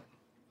 Apricot,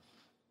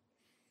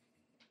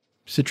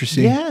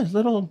 citrusy. Yeah, it's a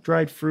little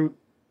dried fruit,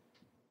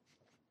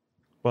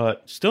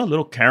 but still a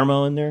little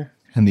caramel in there.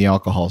 And the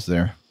alcohol's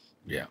there.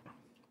 Yeah.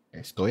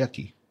 Estoy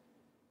aquí.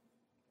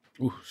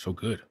 Ooh, so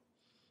good.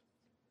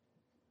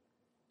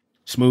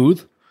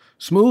 Smooth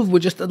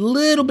with just a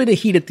little bit of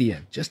heat at the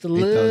end. Just a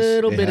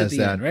little It bit at has the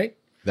that- end, right?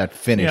 That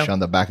finish Yeah. on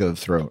the back of the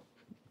throat.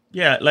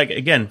 Yeah, like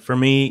again, for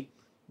me,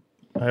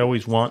 I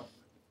always want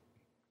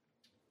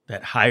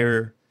that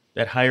higher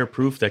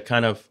proof that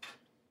kind of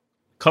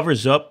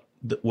covers up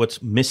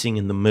what's missing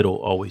in the middle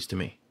always to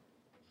me.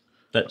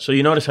 So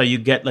you notice how you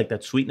get like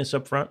that sweetness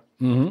up front,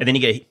 and then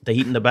you get the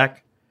heat in the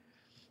back,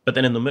 but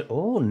then in the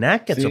middle,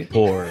 Nat gets a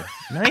pour.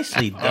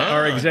 Nicely done.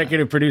 Our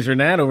executive producer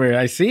Nat over here.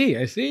 I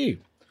see.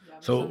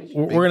 So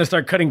we're going to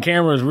start cutting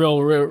cameras real,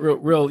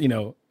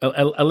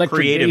 electric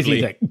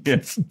Creatively.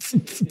 daisy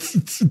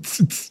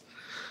tech.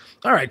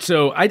 All right,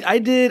 so I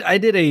did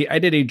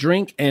a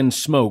drink and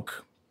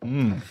smoke,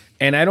 and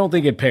I don't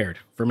think it paired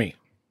for me.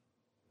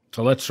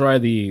 So let's try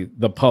the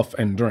puff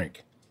and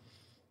drink.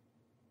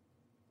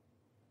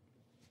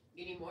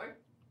 You need more?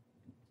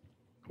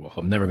 Well,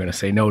 I'm never going to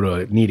say no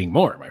to needing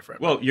more, my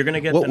friend. Well, you're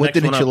gonna get What the next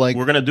didn't one you up. like?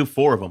 We're gonna do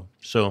 4 of them.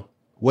 So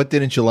What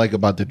didn't you like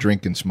about the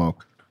drink and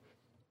smoke?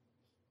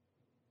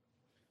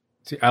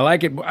 See, I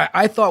like it.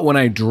 I thought when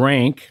I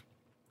drank,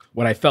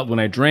 what I felt when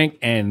I drank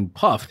and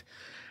puffed,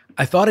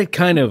 I thought it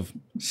kind of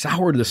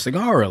soured the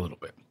cigar a little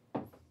bit.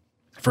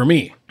 For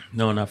me.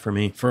 no, not for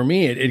me. For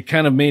me, it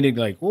kind of made it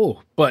like,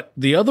 oh. But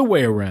the other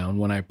way around,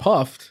 when I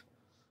puffed,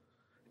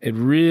 it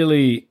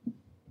really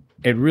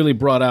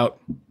brought out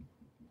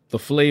the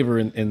flavor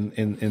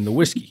in the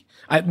whiskey.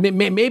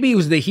 Maybe it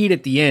was the heat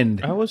at the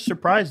end. I was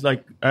surprised.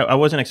 Like I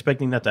wasn't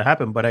expecting that to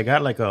happen, but I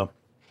got like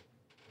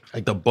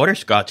the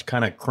butterscotch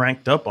kind of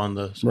cranked up on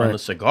the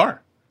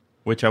cigar,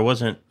 which I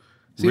wasn't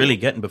really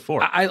getting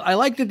before. I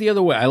liked it the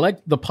other way. I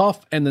liked the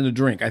puff and then the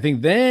drink. I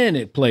think then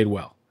it played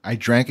well. I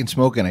drank and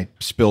smoked, and I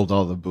spilled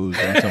all the booze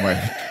onto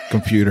my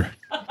computer.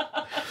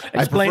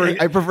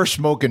 I prefer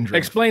smoke and drink.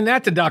 Explain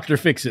that to Dr.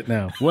 Fix-It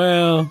now.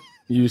 Well,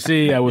 you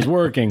see, I was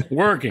working.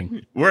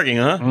 Working,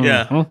 huh?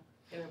 Yeah. Can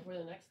I pour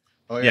the next?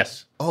 Oh, yeah.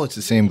 Yes. Oh, it's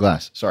the same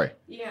glass. Sorry.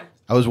 Yeah.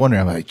 I was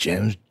wondering. I'm like,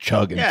 Jim's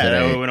chugging Yeah,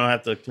 today. we don't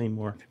have to clean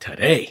more.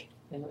 Today.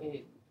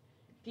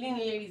 Cleaning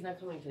lady's not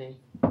coming today.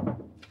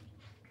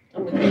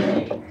 I'm the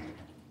cleaning lady.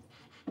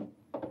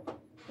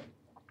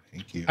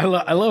 Thank you. I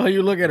love how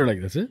you look at her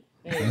like, that's it?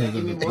 Hey,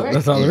 give me more.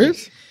 That's all there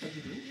is?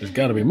 There's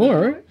got to be more,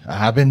 right?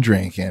 I've been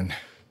drinking.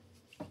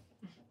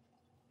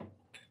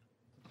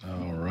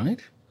 All right.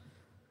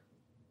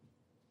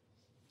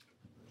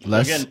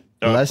 Less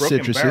Broken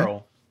citrusy.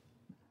 Barrel.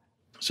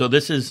 So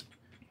this is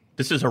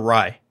a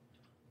rye.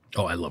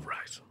 Oh, I love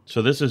rice.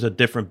 So this is a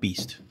different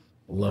beast,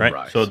 Love right?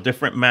 rice. So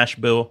different mash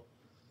bill.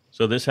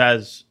 So this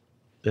has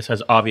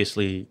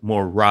obviously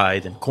more rye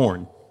than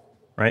corn,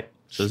 right?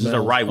 So this is a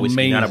Smells rye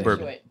whiskey, not a amazing.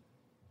 bourbon.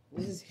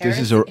 This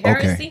is okay.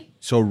 Okay.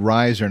 So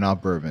ryes are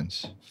not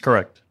bourbons.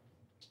 Correct.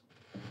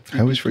 I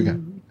always forget.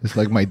 It's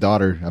like my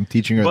daughter. I'm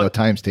teaching her the But-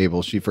 times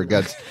table. She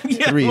forgets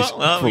Yeah, threes from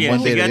one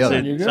she day to gets the other.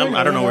 it.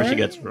 I don't know where she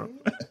gets it from.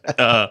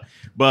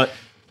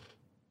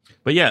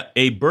 But yeah,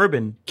 a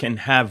bourbon can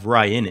have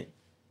rye in it,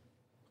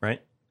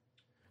 right?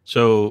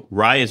 So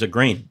rye is a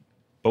grain,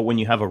 but when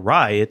you have a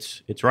rye,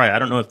 it's rye. I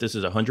don't know if this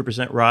is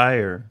 100% rye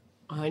or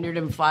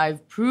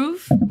 105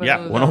 proof. But yeah,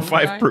 of the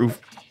 105 rye-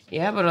 proof.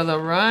 Yeah, but of the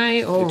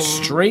rye,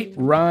 Straight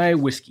rye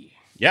whiskey.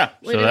 Yeah,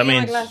 Wait, so I that need my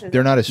means glasses.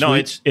 They're not as sweet. no,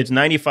 it's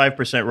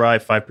 95% rye,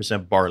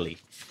 5% barley.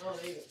 Oh,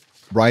 there you go.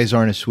 Ryes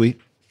aren't as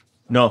sweet.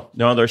 No,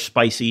 they're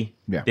spicy.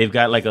 Yeah. They've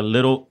got like a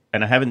little,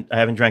 and I haven't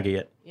drank it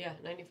yet. Yeah,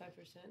 95%.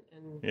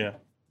 And Yeah.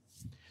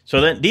 So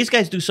then these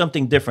guys do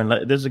something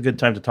different. This is a good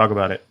time to talk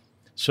about it.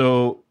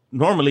 So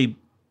normally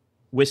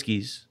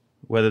whiskeys,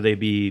 whether they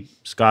be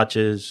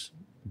scotches,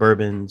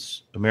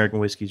 bourbons, American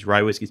whiskeys,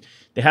 rye whiskeys,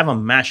 they have a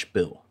mash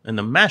bill. And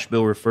the mash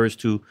bill refers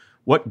to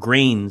what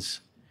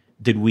grains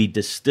did we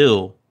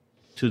distill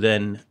to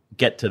then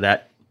get to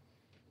that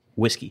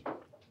whiskey.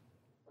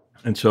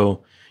 And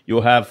so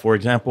you'll have, for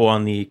example,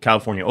 on the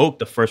California Oak,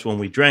 the first one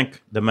we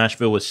drank, the mash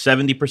bill was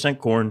 70%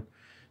 corn,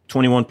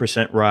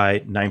 21% rye,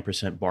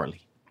 9%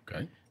 barley.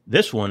 Okay.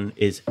 This one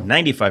is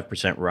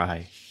 95%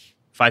 rye,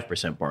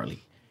 5% barley.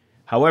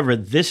 However,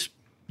 this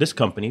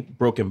company,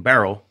 Broken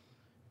Barrel,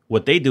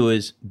 what they do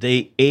is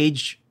they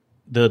age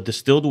the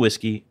distilled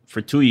whiskey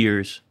for 2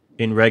 years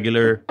in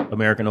regular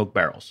American oak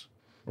barrels,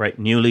 right?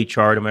 Newly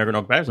charred American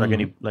oak barrels, like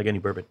any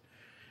bourbon.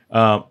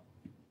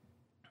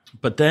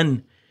 But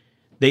then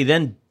they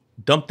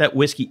dump that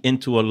whiskey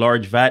into a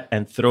large vat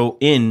and throw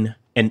in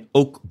an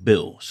oak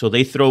bill. So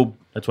they throw,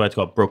 that's why it's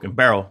called Broken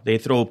Barrel. They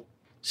throw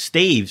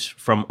staves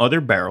from other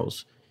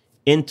barrels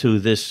into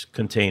this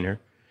container,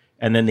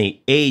 and then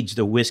they age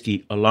the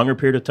whiskey a longer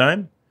period of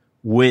time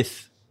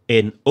with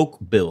an oak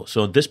bill.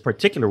 So this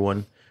particular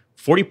one,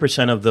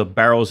 40% of the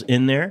barrels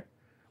in there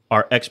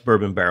are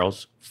ex-bourbon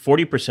barrels,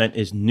 40%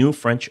 is new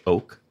French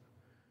oak,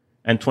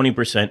 and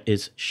 20%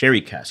 is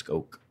sherry cask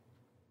oak.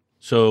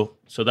 So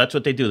that's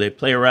what they do. They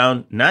play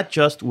around not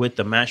just with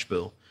the mash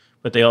bill,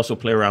 but they also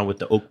play around with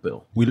the oak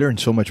bill. We learned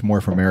so much more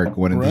from Eric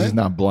when this is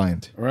not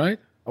blind. Right?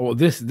 Oh,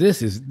 this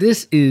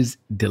is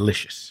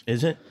delicious.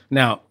 Is it?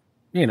 Now,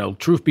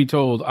 truth be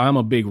told, I'm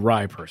a big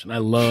rye person. I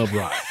love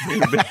rye.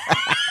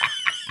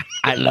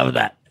 I love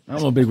that.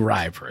 I'm a big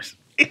rye person.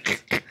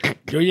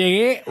 Yo,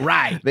 yeah,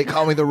 rye. They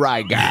call me the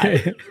rye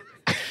guy.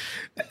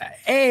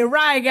 Hey,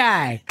 rye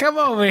guy, come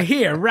over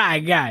here, rye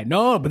guy.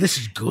 No, but this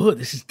is good.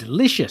 This is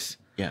delicious.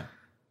 Yeah.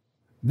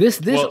 This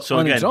So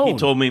on again, its own. he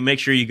told me, make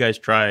sure you guys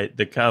try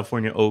the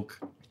California Oak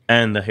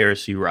and the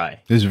Heresy Rye.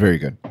 This is very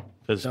good.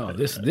 Because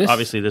this-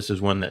 obviously this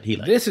is one that he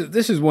likes.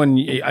 This is when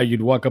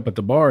you'd walk up at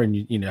the bar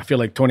and I feel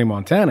like Tony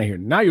Montana here.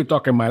 Now you're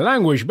talking my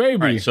language,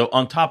 baby. Right, so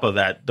on top of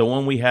that, the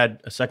one we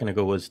had a second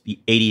ago was the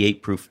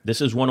 88 proof.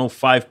 This is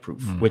 105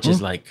 proof, which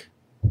is like,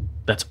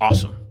 that's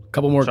awesome.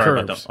 Couple more Sorry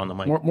about curves on the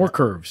mic. More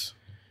curves.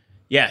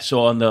 Yeah,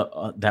 so on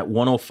the that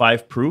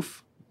 105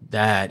 proof,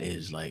 that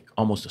is like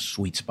almost a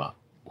sweet spot.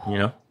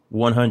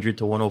 100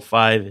 to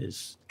 105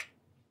 is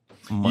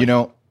money.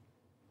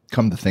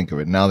 Come to think of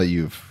it, now that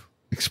you've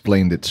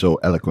explained it so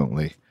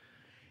eloquently,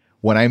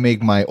 when I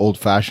make my old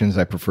fashions,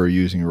 I prefer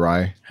using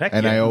rye. Heck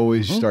and yeah. I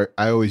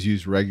always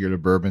use regular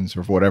bourbons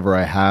or whatever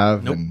I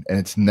have, and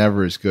it's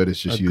never as good as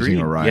just using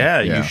a rye.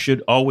 Yeah, you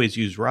should always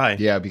use rye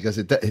Yeah, because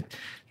it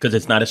because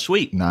it's not as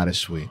sweet. not as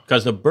sweet.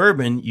 Because the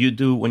bourbon you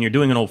do when you're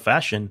doing an old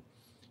fashioned,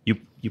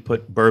 you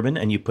put bourbon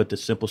and you put the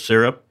simple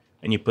syrup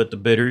and you put the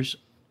bitters,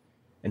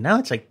 and now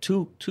it's like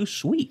too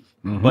sweet.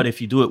 But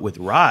if you do it with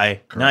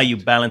rye, now you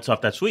balance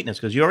off that sweetness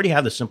because you already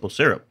have the simple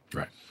syrup.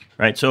 Right.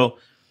 Right. So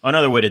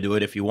another way to do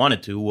it, if you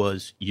wanted to,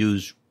 was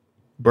use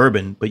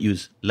bourbon, but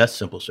use less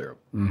simple syrup.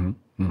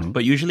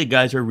 But usually,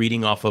 guys are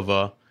reading off of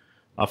a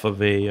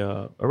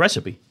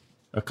recipe,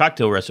 a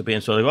cocktail recipe,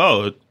 and so like,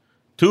 oh,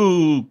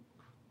 2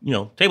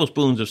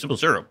 tablespoons of simple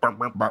syrup,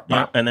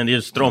 and then they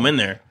just throw them in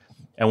there.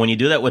 And when you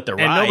do that with the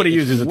rye, And nobody it's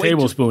uses a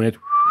tablespoon. It's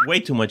way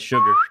too much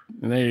sugar.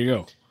 and there you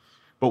go.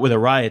 But with a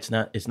rye, it's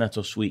not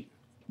so sweet.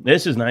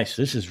 This is nice.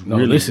 This is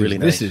really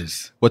nice. This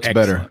is What's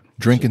excellent. better,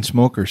 drink and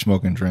smoke or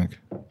smoke and drink?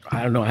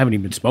 I don't know. I haven't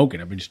even been smoking.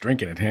 I've been just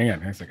drinking it. Hang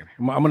on a second.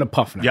 I'm going to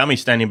puff now.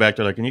 Yami's standing back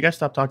there like, can you guys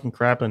stop talking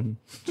crap and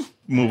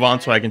move on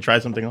so I can try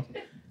something else?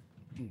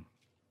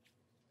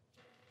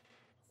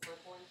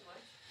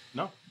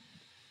 No.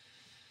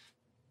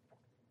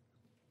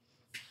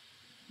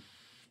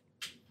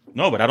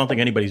 No, but I don't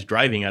think anybody's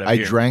driving out of I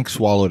here. drank,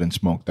 swallowed, and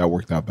smoked. That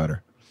worked out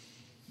better.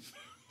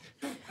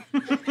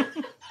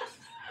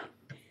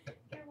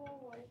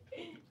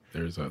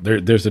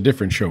 There's a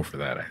different show for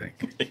that, I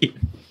think.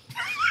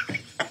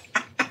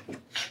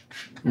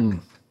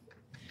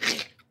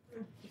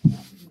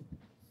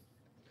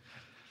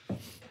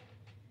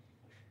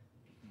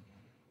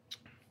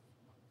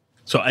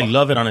 So I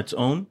love it on its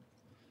own.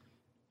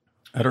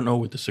 I don't know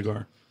with the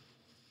cigar.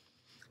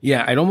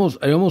 Yeah, I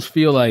almost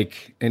feel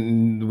like,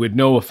 and with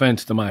no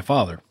offense to my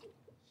father,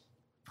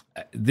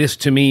 this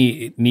to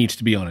me it needs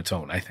to be on its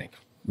own. I think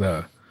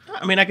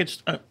I mean, I could.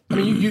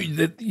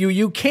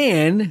 you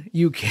can.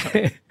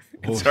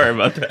 Sorry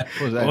about that.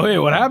 What was that? Wait,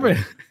 what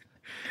happened?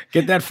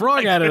 Get that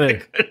frog out of there.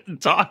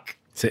 Couldn't talk.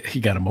 He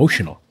got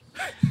emotional.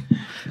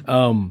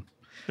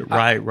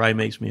 Rye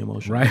makes me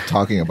emotional. Right.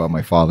 Talking about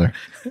my father.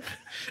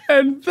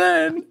 And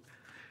then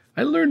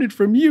I learned it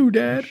from you,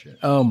 Dad.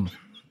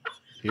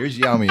 Here's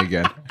Yami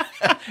again.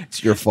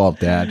 It's your fault,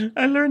 Dad.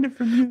 I learned it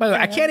from you. By the way,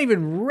 I can't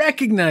even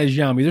recognize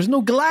Yami. There's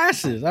no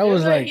glasses. I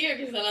was like,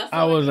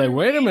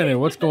 wait a minute,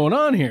 what's going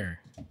on here?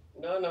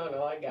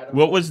 No, I got him.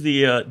 What was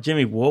the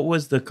Jimmy? What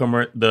was the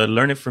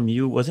learn it from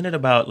you? Wasn't it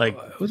about like?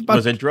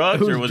 Was it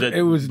drugs or was it?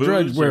 It was booze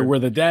drugs or- where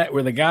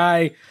the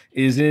guy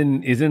is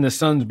in the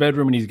son's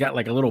bedroom and he's got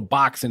like a little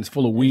box and it's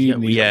full of weed.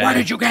 And he's like, where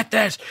did you get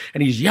this?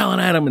 And he's yelling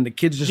at him and the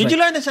kid's just Did like, you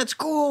learn this at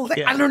school? like,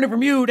 I learned it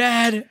from you,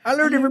 Dad. I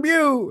learned it from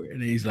you.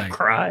 And he's like,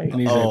 Cry. And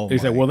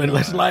he's like, well, then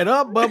let's light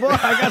up, Bubba.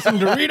 I got some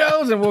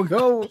Doritos and we'll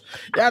go.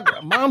 Yeah,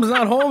 mom's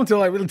not home until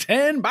like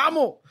 10.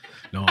 Vamos.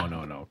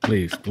 No.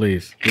 Please.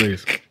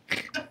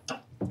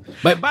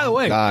 But by the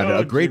way, God,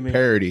 a great Jimmy.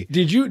 parody.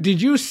 did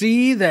you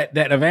see that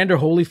Evander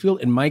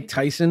Holyfield and Mike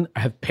Tyson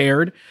have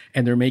paired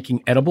and they're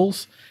making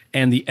edibles,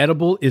 and the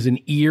edible is an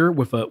ear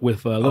with a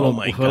little, Oh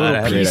my with a God, little I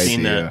haven't Great piece seen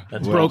idea. that.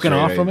 That's Well, broken great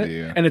off from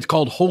idea. it, and it's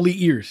called Holy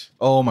Ears.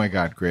 Oh my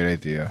God, great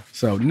idea.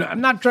 So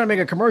I'm not trying to make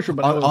a commercial,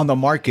 but On the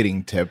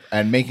marketing tip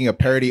and making a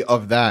parody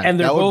of that. and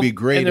they're That both, would be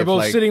great. And they're if, both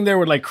like, sitting there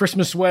with like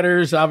Christmas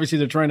sweaters. Obviously,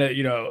 they're trying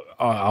to,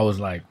 I was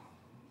like,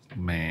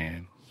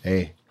 man,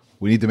 hey,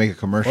 we need to make a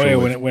commercial. boy,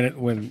 with-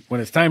 when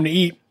it's time to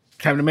eat,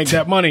 time to make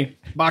that money.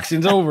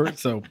 Boxing's over.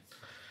 So,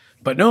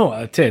 but no,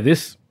 I tell you,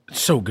 this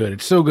it's so good.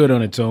 It's so good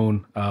on its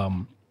own.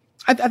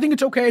 I think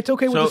it's okay. It's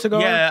okay with the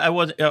cigar. Yeah,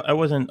 I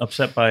wasn't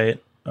upset by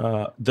it.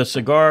 The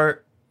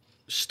cigar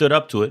stood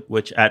up to it,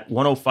 which at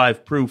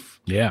 105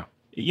 proof, Yeah.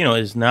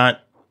 is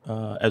not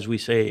as we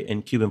say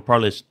in Cuban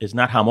parlance, is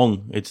not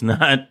jamon.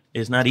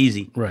 It's not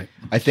easy. Right.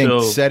 I think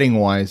So- setting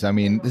wise, I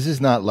mean, this is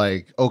not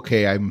like,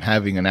 okay, I'm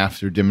having an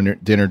after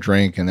dinner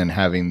drink and then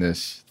having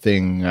this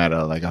thing at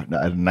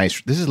a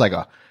nice, this is like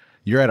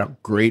you're at a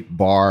great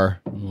bar,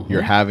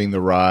 you're having the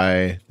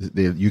rye,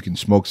 you can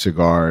smoke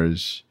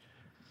cigars.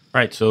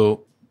 Right.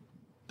 So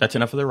that's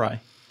enough of the rye.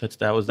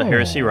 That was the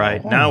heresy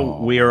rye. Now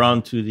we are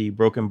on to the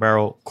Broken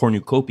Barrel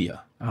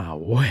Cornucopia. Oh,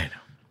 bueno.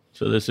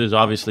 So this is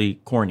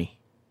obviously corny.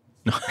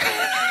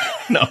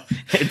 No,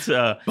 it's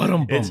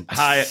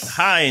it's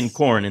high in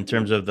corn in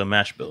terms of the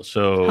mash bill.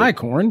 So Hi,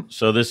 corn.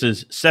 So this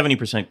is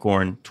 70%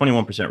 corn,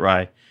 21%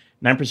 rye,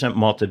 9%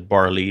 malted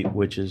barley,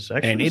 which is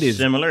actually And it is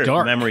similar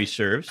dark. if memory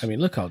serves. I mean,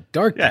 look how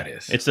dark yeah, that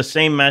is. it's the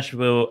same mash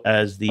bill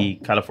as the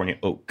California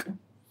oak.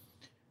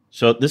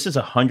 So this is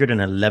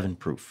 111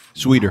 proof.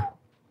 Sweeter.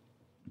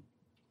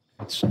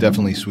 It's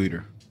definitely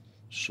sweeter.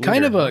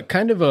 kind of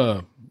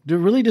a. It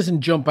really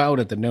doesn't jump out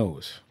at the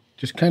nose.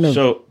 Just kind of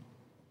So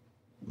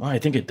well, I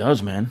think it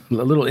does, man. a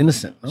little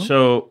innocent. No?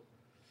 So,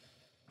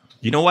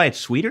 you know why it's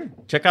sweeter?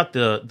 Check out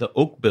the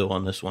oak bill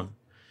on this one.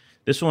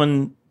 This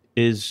one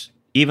is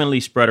evenly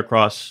spread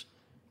across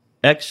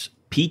X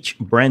peach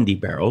brandy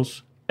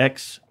barrels,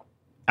 X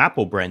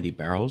apple brandy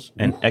barrels,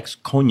 and X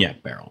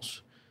cognac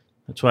barrels.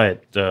 That's why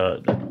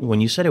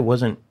when you said it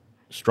wasn't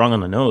strong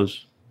on the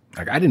nose,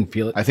 Like I didn't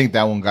feel it. I think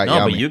that one got no,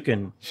 Yami. but you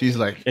can. She's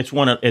like, It's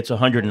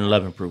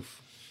 111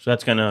 proof, so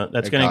that's gonna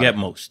got get it.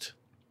 most.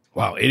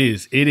 Wow, it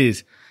is. It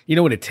is. You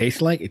know what it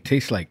tastes like? It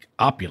tastes like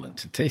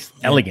opulence. It tastes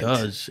elegant.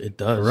 It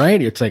does.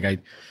 Right? It's like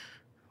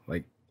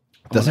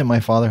doesn't my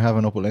father have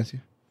an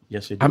Opulencia?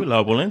 Yes, it do.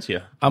 La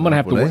Valencia. I'm gonna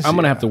have to. I'm gonna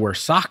Valencia. have to wear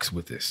socks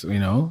with this. You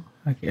know,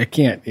 I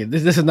can't.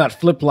 This is not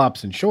flip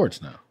flops and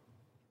shorts now.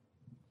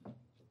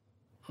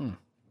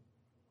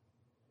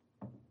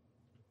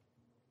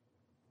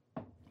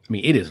 I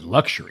mean, it is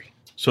luxury.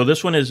 So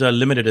this one is a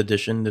limited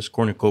edition, this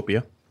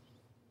cornucopia.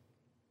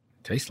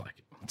 Tastes like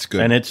it. It's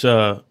good. And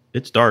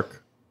it's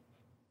dark.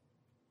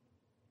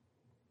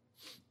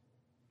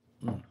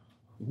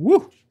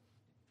 Woo.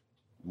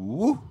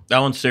 Woo. That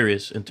one's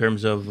serious in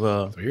terms of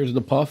So here's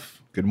the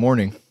puff. Good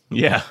morning.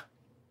 yeah.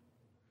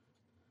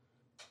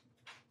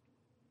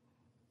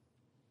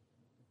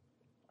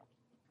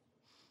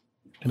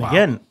 And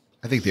again,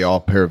 I think they all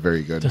pair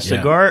very good. the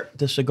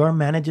cigar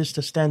manages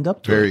to stand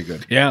up to Very it.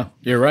 good. Yeah,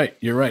 you're right.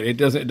 You're right. It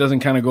doesn't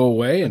kind of go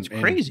away. It's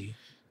crazy.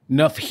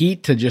 Enough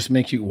heat to just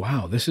make you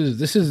wow. This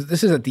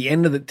is at the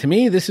end of the. To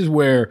me, this is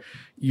where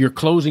you're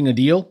closing a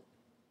deal.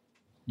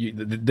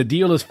 The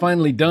deal is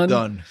finally done.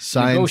 Done.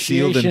 Signed,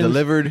 sealed, and Negotiations.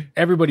 delivered.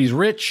 Everybody's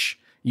rich.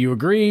 You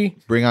agree.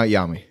 Bring out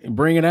Yami.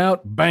 Bring it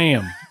out.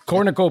 Bam.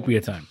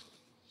 Cornucopia time.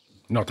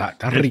 No, está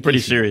It's pretty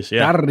riquísimo. serious,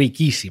 yeah. Está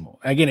riquísimo.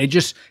 Again,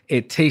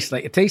 it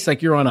tastes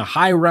like you're on a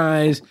high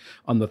rise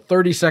on the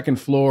 32nd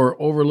floor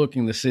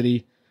overlooking the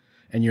city,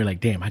 and you're like,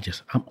 damn,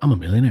 I'm a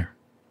millionaire.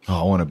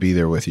 Oh, I want to be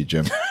there with you,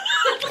 Jim.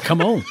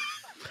 Come on.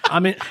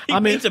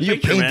 Paints a You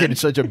picture, painted man.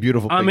 such a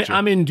beautiful picture.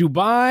 I'm in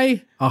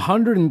Dubai,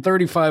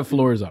 135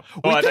 floors up.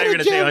 Oh, I thought you were going did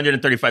to say it, Jim.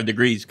 135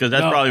 degrees because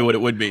that's probably what it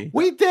would be.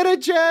 We did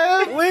it,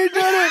 Jim. We did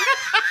it.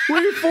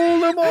 We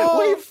fooled them all.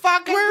 We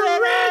fucking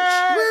did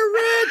it. We're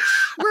rich.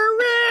 We're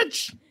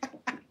rich.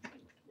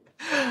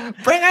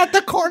 Bring out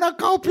the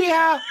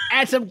cornucopia.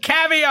 Add some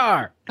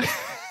caviar.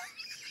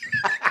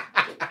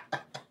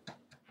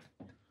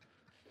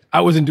 I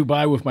was in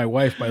Dubai with my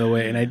wife, by the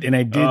way, and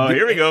I did. Oh,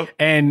 here we go.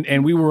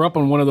 And we were up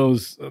on one of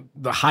those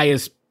the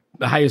highest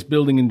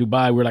building in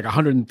Dubai. We're like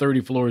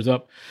 130 floors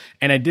up,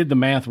 and I did the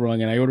math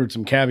wrong, and I ordered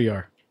some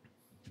caviar.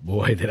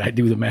 Boy, did I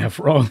do the math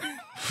wrong!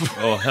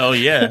 Oh, hell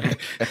yeah.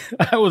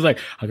 I was like,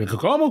 I go,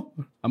 "Como?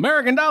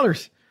 American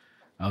dollars."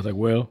 I was like,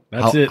 "Well,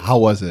 that's it." How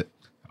was it?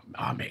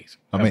 Amazing.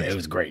 Amazing. It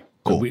was great.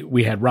 Cool.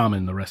 We had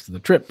ramen the rest of the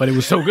trip, but it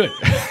was so good.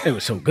 It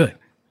was so good.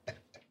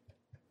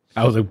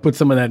 I was like, put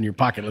some of that in your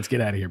pocket. Let's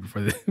get out of here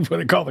before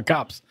they call the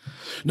cops.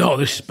 No,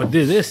 this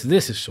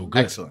is so good.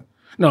 Excellent.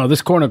 No,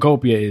 this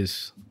cornucopia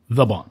is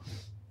the bomb.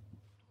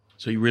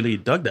 So you really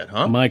dug that,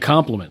 huh? My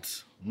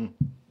compliments.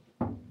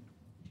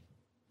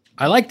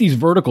 I like these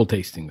vertical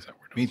tastings that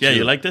we're doing. Me too. Yeah,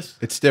 you like this?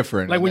 It's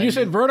different. Like when you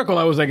said vertical,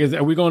 I was like,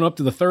 are we going up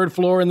to the 3rd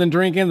floor and then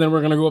drinking? Then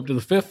we're going to go up to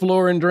the 5th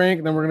floor and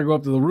drink. Then we're going to go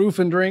up to the roof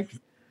and drink.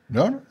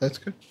 No, that's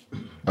good.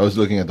 I was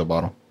looking at the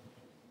bottle.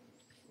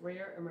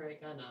 Rare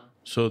Americana.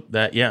 So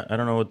that, yeah, I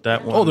don't know what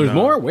that one. Oh, there's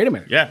more? Wait a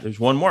minute. Yeah, there's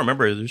one more.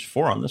 Remember, there's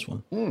 4 on this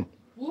one.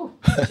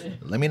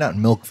 Let me not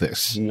milk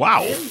this.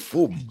 Wow.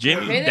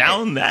 Jimmy, Minute.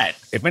 down that.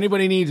 If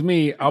anybody needs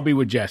me, I'll be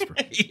with Jasper.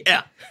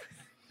 Yeah.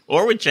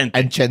 Or with Chente.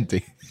 And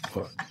Chente.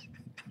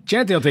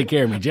 Chante will take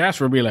care of me.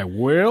 Jasper will be like,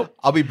 well,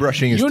 I'll be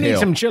brushing his you need tail.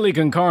 some chili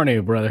con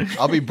carne, brother.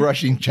 I'll be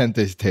brushing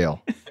Chente's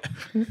tail.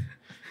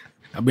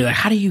 I'll be like,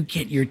 how do you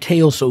get your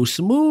tail so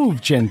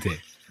smooth, Chente?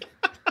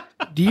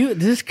 Is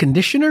this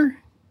conditioner?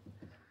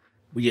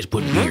 We just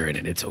put beer in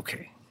it. It's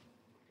okay.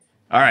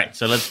 All right,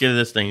 so let's give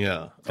this thing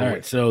All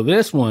right, so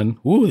this one,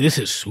 this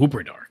is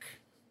super dark.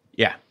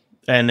 Yeah.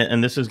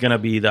 And this is going to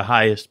be the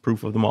highest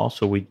proof of them all.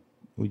 So we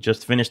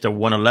just finished a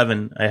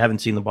 111. I haven't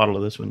seen the bottle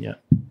of this one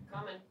yet.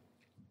 Coming.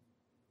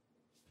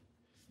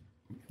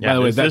 Yeah, By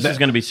the way, this is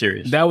going to be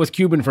serious. That was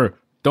Cuban for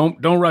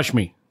don't rush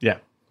me. Yeah.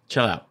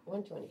 Chill out.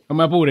 120. I'm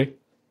apure.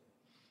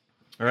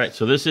 All right,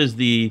 so this is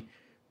the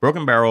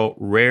Broken Barrel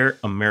Rare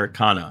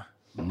Americana.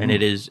 And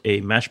it is a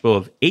mash bill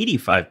of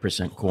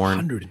 85% corn,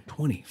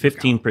 120.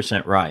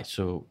 15% rye.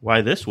 So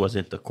why this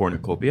wasn't the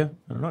cornucopia?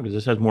 I don't know, because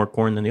this has more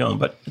corn than the other one,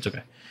 but it's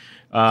okay.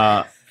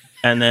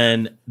 And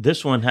then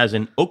this one has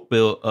an oak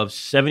bill of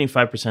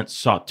 75%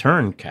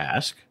 Sauterne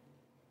cask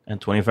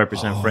and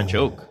 25% French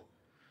oak.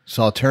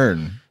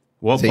 Sauterne.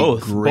 Well, It's a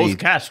both great-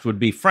 casks would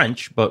be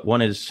French, but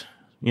one is,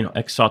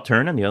 ex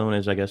Sauterne, and the other one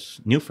is, I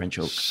guess, new French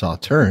oak.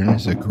 Sauterne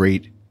is a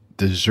great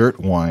dessert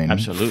wine,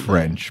 Absolutely.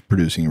 French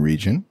producing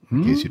region.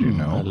 In case you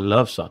didn't I know,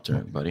 love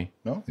Sauterne, buddy.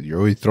 no, you're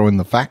always throwing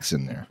the facts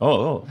in there.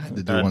 Oh,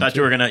 to do I one thought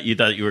too. you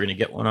thought you were gonna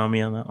get one on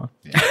me on that one.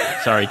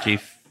 Sorry,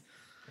 Chief.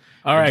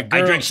 All right,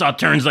 I drink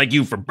Sauternes like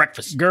you for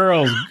breakfast.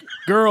 girls,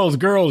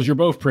 you're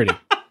both pretty.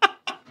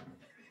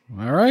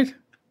 All right.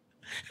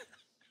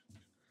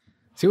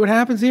 See what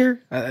happens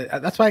here?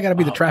 That's why I got to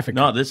be the traffic.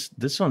 No, this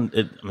one.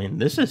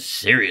 This is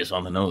serious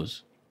on the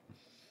nose.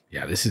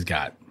 Yeah, this has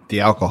got. The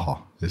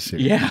alcohol is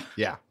serious. Yeah,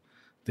 Yeah.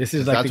 This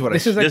is That's like what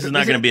this I- is like this is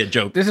not gonna be a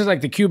joke. This is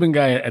like the Cuban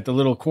guy at the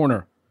little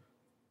corner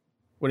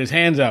with his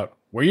hands out.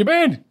 Where you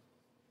been?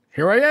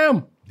 Here I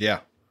am. Yeah.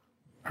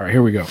 All right,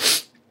 here we go.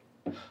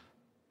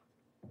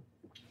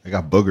 I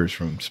got boogers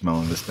from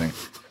smelling this thing.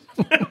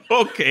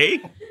 Okay.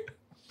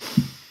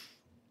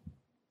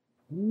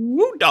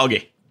 Woo,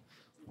 doggy.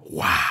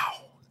 Wow.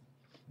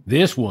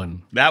 This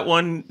one. That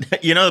one.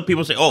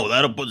 People say, "Oh,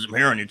 that'll put some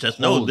hair on your chest."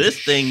 No, Holy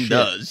this thing shit.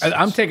 does.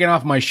 I'm taking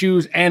off my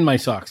shoes and my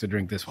socks to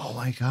drink this one. Oh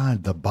my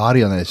God. The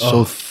body on that is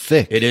so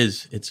thick. It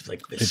is. It's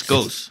like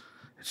viscose.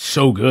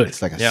 So good.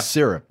 It's like a Yeah.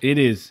 syrup. It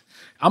is.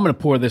 I'm going to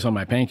pour this on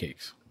my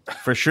pancakes.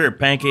 For sure.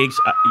 Pancakes,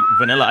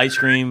 vanilla ice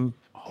cream.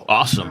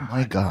 Awesome.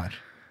 My God.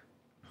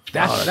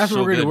 That's that's what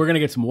so we're gonna do. good. We're gonna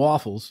get some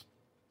waffles.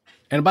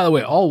 And by the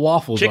way, all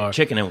waffles are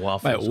Chicken and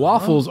waffles. Right,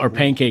 waffles are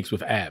pancakes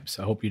with abs.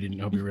 I hope you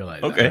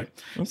realized Okay. that.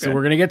 Right? So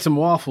we're gonna get some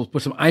waffles,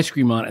 put some ice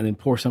cream on it, and then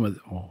pour some of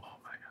oh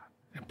my god.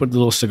 And put the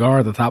little cigar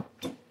at the top.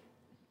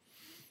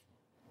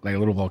 Like a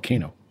little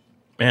volcano.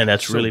 Man,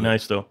 that's really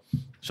nice though.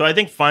 So I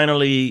think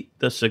finally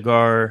the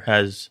cigar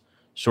has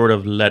sort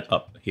of let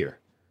up here.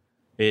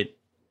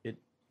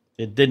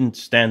 It didn't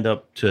stand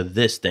up to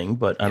this thing,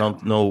 but I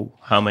don't know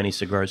how many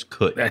cigars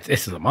could.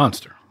 This is a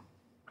monster.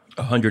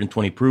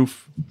 120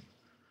 proof.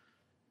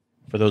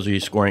 For those of you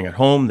scoring at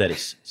home, that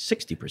is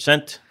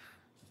 60%.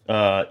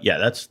 Yeah,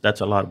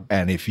 that's a lot.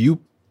 And if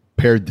you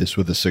paired this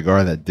with a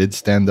cigar that did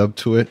stand up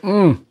to it,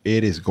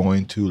 it is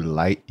going to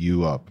light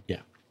you up.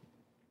 Yeah.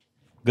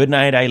 Good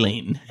night,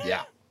 Eileen.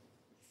 Yeah.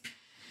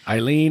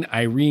 Eileen,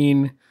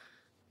 Irene,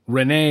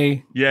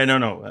 Renee. Yeah,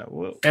 no.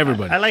 Well,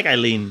 Everybody. I like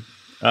Eileen.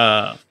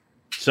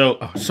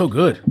 So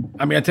good.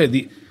 I mean, I tell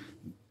you,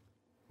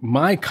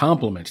 my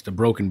compliments to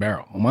Broken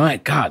Barrel. My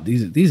God,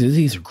 these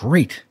are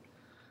great.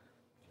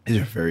 These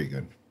are very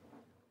good.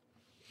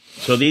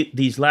 So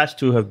these last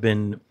two have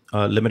been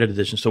limited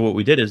edition. So what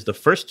we did is the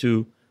first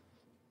two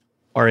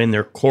are in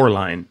their core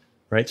line,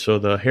 right? So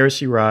the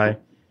Heresy Rye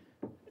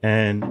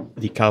and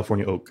the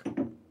California Oak.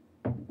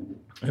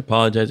 I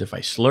apologize if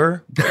I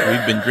slur.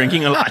 We've been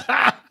drinking a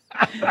lot.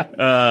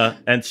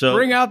 And so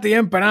Bring out the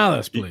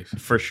empanadas, please.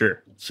 for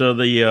sure. So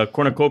the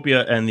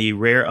Cornucopia and the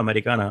Rare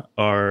Americana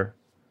are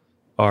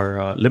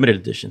limited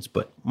editions,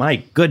 but my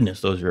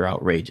goodness, those are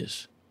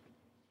outrageous.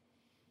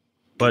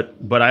 But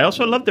I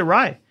also love the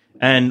rye,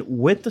 and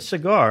with the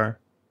cigar,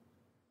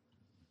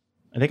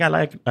 I think I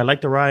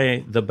like the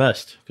rye the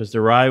best because the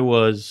rye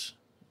was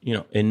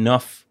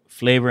enough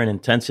flavor and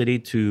intensity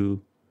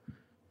to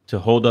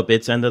hold up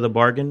its end of the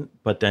bargain,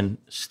 but then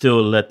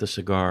still let the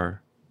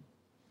cigar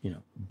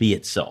be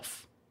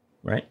itself,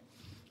 right?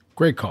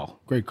 Great call.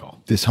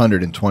 This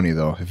 120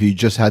 though, if you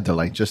just had to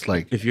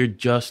If you're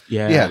just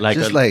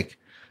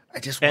I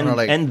just want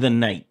to end the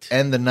night.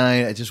 end the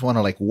night. I just want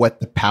to wet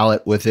the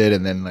palate with it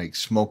and then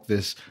smoke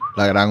this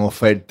La Gran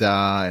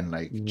Oferta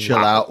and chill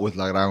out with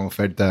La Gran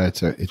Oferta.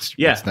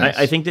 It's nice.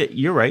 I think that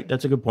you're right.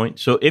 That's a good point.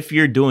 So if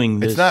you're doing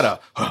this, it's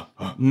not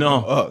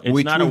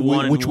it's not a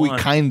one which we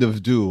kind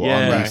of do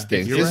Yeah, on these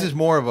things. you're This right. is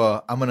more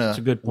of I'm gonna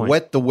a good point.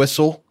 wet the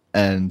whistle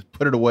and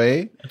put it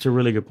away, that's a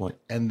really good point.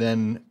 and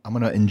then I'm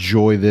gonna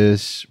enjoy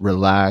this,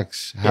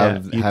 relax,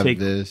 have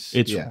this.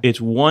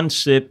 It's one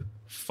sip,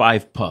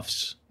 5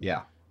 puffs.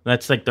 Yeah.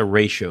 That's like the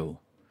ratio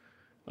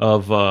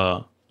of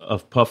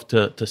puff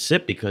to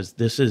sip because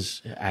this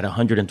is at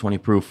 120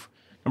 proof.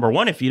 Number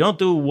one, if you don't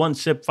do 1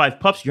 sip, 5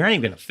 puffs, you're not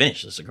even going to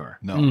finish the cigar.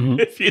 No.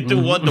 If you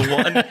do 1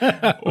 to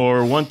 1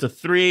 or 1 to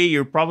 3,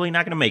 you're probably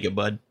not going to make it,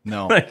 bud.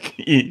 No.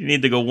 You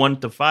need to go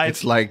 1 to 5.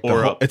 It's like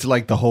up. it's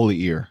like the holy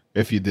ear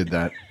if you did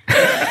that.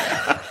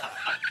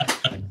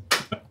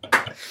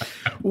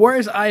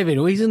 Where's Ivan?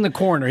 Well, he's in the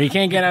corner. He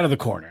can't get out of the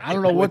corner. I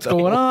don't know what's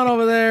going on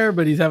over there,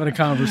 but he's having a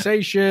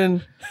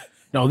conversation.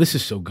 No, this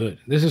is so good.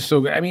 This is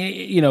so good. I mean,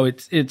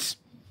 it's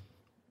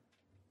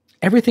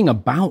everything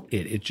about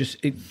it. It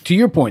just, to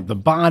your point, the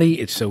body,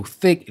 it's so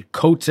thick, it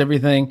coats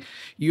everything.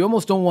 You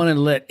almost don't want to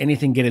let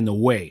anything get in the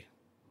way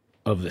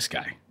of this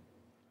guy.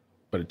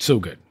 But it's so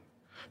good.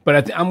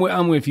 But I'm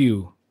with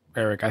you,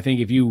 Eric. I think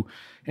if you,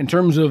 in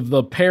terms of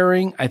the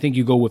pairing, I think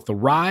you go with the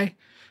rye.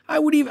 I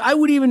would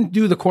even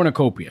do the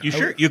cornucopia. You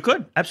sure? You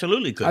could.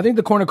 Absolutely could. I think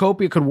the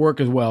cornucopia could work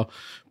as well.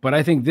 But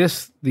I think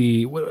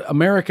the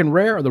American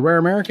Rare, or the Rare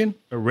American?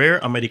 A Rare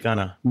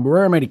Americana.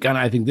 Rare Americana,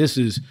 I think this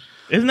is...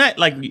 Isn't that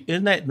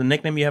the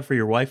nickname you have for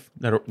your wife?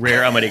 That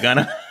Rare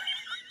Americana?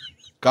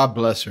 God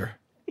bless her.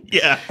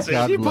 Yeah. So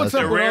God she bless puts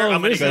a her. Rare Well,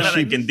 Americana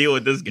she- that can deal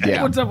with this guy.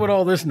 Yeah. What's up with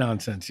all this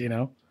nonsense,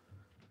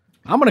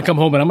 I'm going to come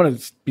home and I'm going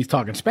to be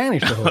talking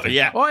Spanish the whole time.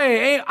 Yeah. Oye,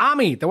 hey,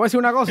 Ami, te voy a decir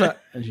una cosa.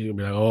 And she's going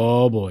to be like,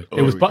 oh, boy.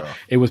 Here we go.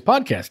 It was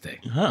podcast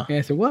day. Huh.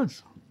 Yes, it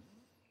was.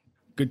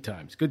 Good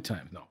times.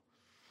 No.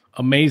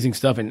 Amazing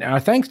stuff. And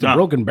thanks to No.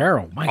 Broken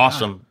Barrel. My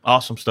God.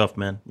 Awesome stuff,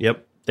 man.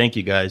 Yep. Thank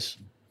you, guys.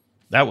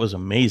 That was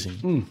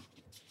amazing.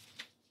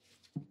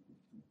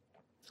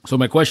 So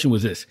my question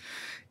was this.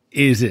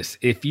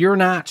 If you're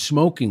not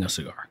smoking a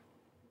cigar,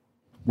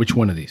 which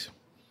one of these?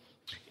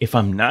 If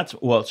I'm not,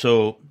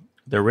 so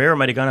the Rare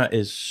Americana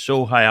is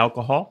so high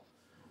alcohol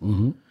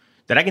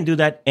that I can do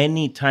that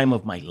any time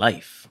of my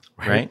life,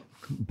 right?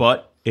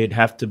 But it'd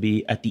have to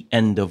be at the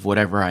end of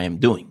whatever I am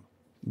doing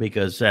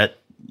because that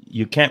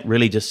you can't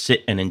really just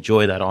sit and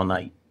enjoy that all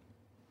night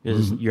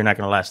because you're not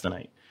going to last the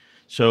night.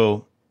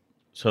 So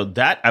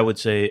that I would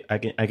say I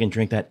can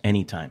drink that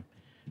anytime.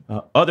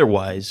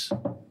 Otherwise,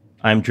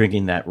 I'm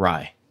drinking that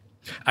rye.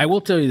 I will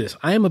tell you this.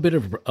 I am a bit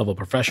of a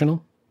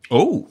professional.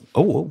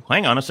 Oh,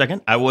 hang on a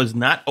second. I was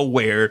not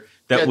aware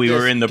that Get we were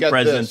this, in the get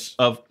presence this.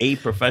 of a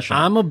professional.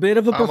 I'm a bit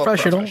of a I'm a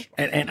professional.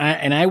 professional.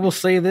 And I will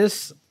say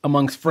this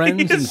amongst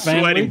friends and He's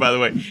family. sweating, by the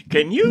way.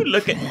 Can you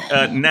look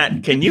at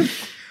Nat? Can you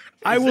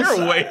Is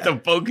there a way to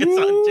focus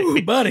on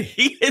Jimmy? Buddy?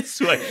 He is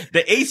sweating.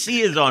 The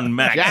AC is on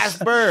max.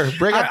 Jasper,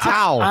 bring a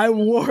towel. I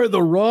wore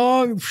the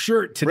wrong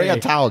shirt today. Bring a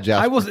towel,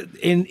 Jasper. I was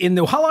in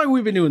the. How long have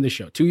we been doing this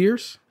show? 2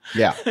 years.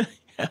 Yeah.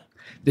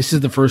 This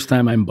is the first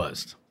time I'm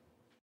buzzed.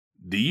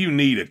 Do you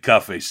need a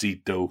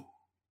cafecito?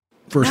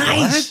 First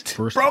Nice. time.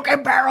 First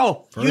Broken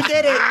barrel. You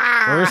did it.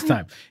 First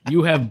time.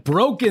 You have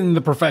broken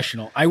the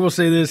professional. I will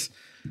say this.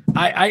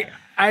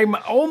 I'm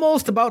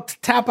almost about to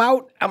tap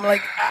out. I'm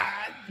like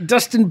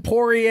Dustin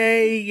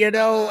Poirier,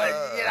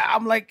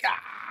 I'm like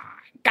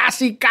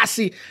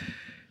Gassi.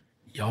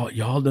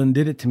 Y'all done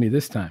did it to me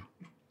this time.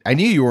 I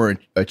knew you were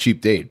a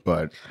cheap date,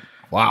 but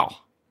wow.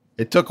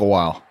 It took a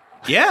while.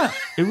 Yeah,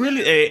 it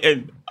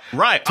really.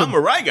 Right, I'm a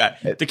right guy.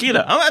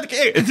 Tequila. I'm at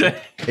the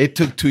It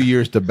took 2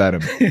 years to bet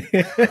him.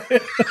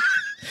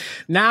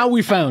 Now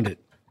we found it.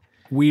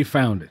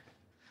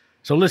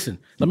 So listen,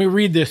 let me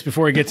read this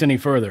before it gets any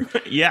further.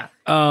 Yeah.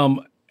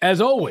 As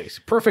always,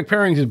 Perfect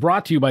Pairings is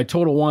brought to you by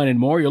Total Wine and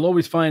More. You'll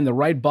always find the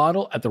right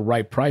bottle at the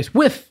right price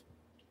with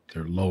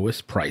their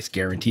lowest price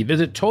guarantee.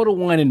 Visit Total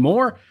Wine and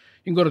More.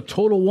 You can go to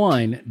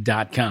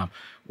TotalWine.com.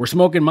 We're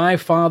smoking my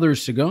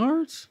father's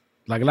cigars,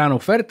 La Gran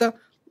Oferta.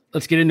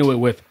 Let's get into it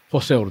with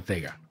Jose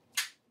Ortega.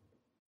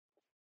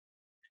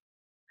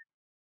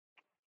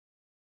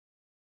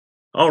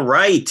 All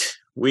right.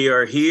 We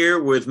are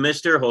here with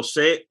Mr.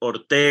 Jose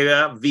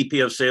Ortega,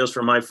 VP of Sales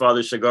for My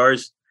Father's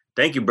Cigars.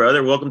 Thank you,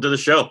 brother. Welcome to the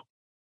show.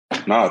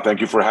 No,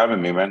 thank you for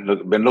having me, man.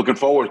 Been looking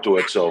forward to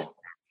it. So,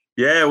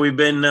 yeah, we've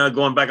been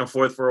going back and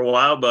forth for a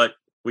while, but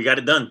we got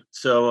it done.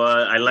 So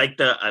I like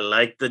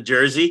the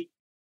jersey.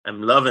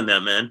 I'm loving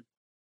that, man.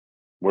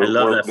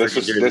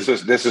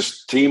 This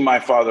is Team My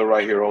Father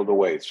right here all the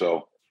way.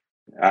 So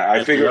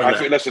I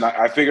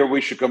figure we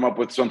should come up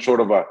with some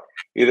sort of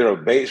either a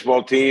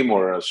baseball team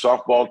or a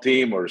softball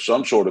team or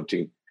some sort of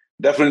team.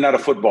 Definitely not a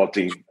football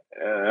team.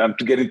 I'm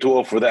getting too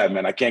old for that,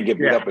 man. I can't get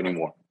beat up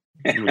anymore.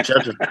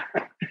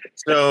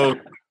 So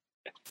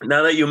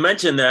now that you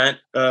mentioned that,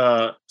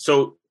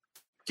 so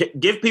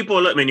give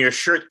people, I mean, your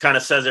shirt kind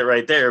of says it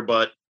right there,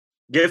 but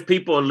give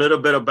people a little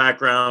bit of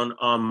background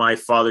on My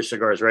Father's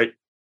Cigars, right?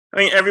 I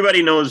mean,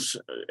 everybody knows,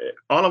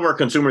 all of our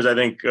consumers, I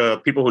think,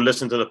 people who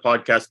listen to the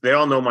podcast, they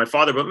all know my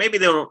father, but maybe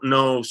they don't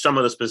know some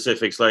of the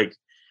specifics, like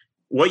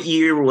what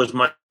year was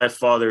my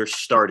father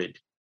started?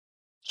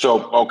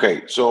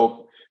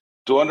 So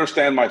to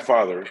understand my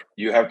father,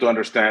 you have to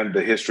understand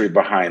the history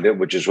behind it,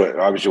 which is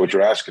obviously what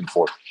you're asking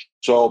for.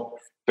 So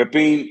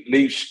Pepin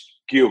leaves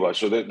Cuba.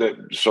 So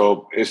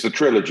it's the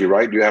trilogy,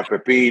 right? You have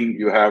Pepin,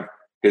 you have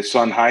his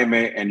son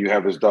Jaime, and you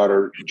have his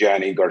daughter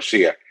Janny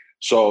Garcia.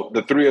 So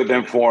the three of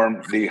them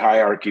form the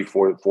hierarchy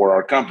for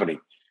our company.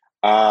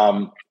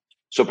 So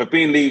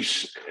Pepin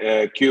leaves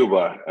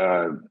Cuba.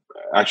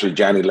 Actually,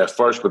 Janny left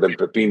first, but then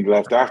Pepin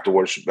left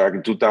afterwards back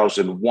in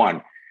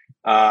 2001.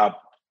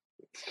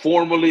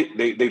 Formally,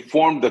 they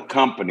formed the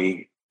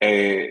company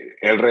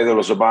El Rey de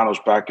los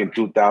Habanos back in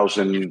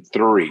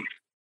 2003.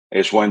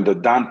 It's when the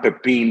Don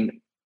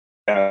Pepin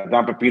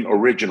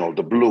original,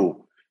 the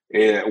blue,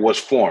 was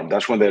formed.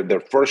 That's when their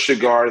first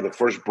cigar, the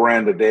first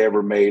brand that they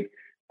ever made.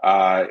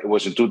 It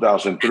was in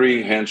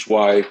 2003, hence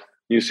why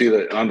you see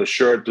that on the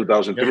shirt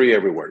 2003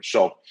 everywhere.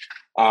 So,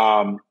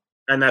 and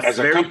that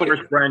very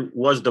first brand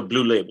was the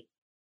Blue Label.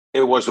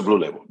 It was the Blue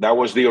Label. That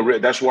was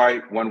that's why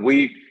when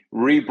we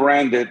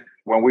rebranded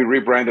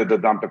the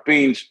Don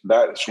Pepins,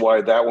 that's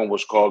why that one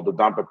was called the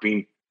Don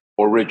Pepin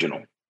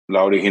Original,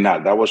 La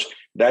Original.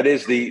 That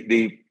is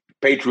the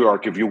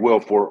patriarch, if you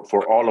will,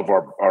 for all of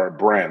our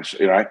brands.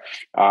 Right?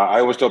 I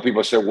always tell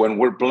people, I say when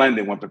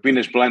Pepin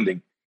is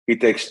blending, he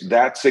takes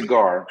that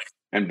cigar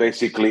and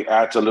basically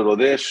adds a little of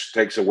this,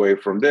 takes away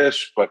from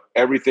this, but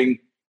everything,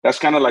 that's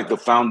kind of like the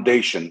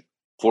foundation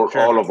for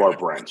all of our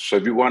brands. So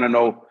if you want to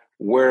know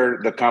where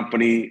the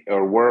company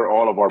or where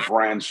all of our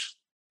brands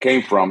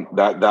came from,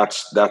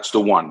 that's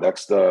the one.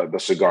 That's the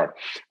cigar.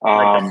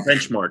 Like the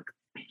benchmark.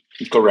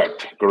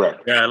 Correct.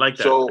 Yeah, I like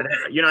that. So,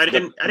 I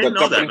didn't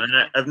know that,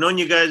 man. I've known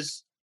you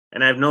guys,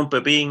 and I've known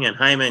Pepin and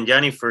Jaime and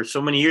Janny for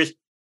so many years.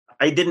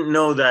 I didn't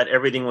know that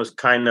everything was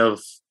kind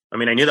of, I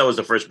mean, I knew that was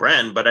the first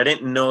brand, but I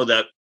didn't know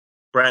that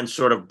brands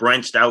sort of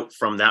branched out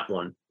from that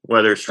one,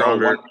 whether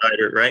stronger,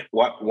 lighter, right?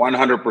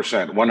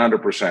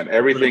 100%.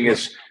 Everything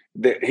is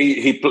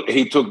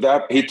he took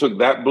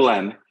that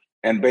blend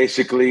and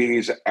basically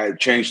he's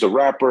changed the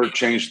wrapper,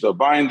 changed the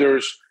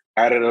binders,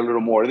 added a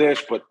little more of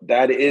this, but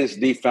that is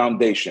the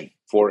foundation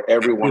for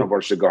every one of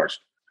our cigars.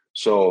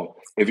 So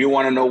if you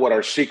want to know what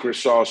our secret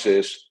sauce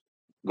is,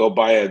 go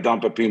buy a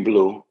Don Pepin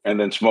Blue and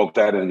then smoke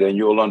that, and then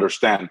you'll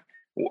understand.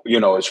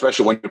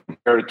 Especially when you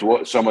compare it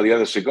to some of the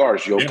other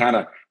cigars, you'll kind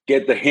of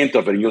get the hint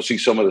of it, and you'll see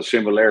some of the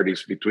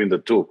similarities between the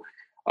two.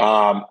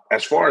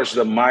 As far as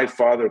the My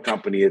Father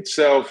company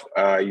itself,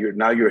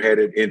 you're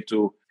headed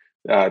into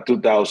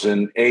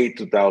 2008,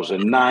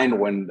 2009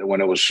 when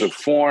it was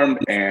formed,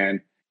 and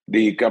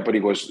the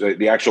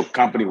actual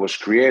company was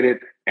created,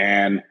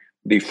 and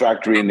the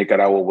factory in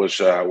Nicaragua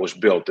was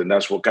built, and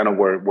that's what kind of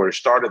where it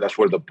started. That's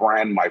where the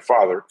brand My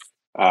Father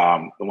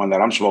The one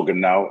that I'm smoking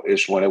now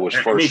is when it was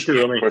Me first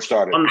too. I mean, first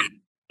started.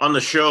 on the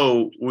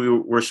show, we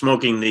were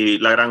smoking the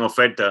La Gran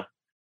Oferta,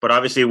 but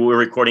obviously we were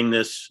recording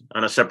this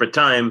on a separate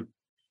time,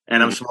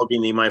 and I'm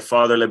smoking the My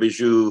Father Le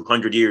Bijou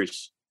 100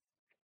 Years.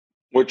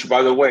 Which,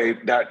 by the way,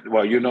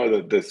 you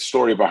know the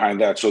story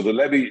behind that. So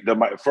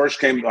first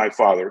came My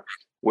Father,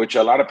 which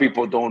a lot of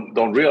people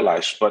don't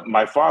realize, but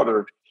My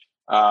Father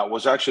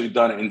was actually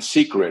done in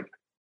secret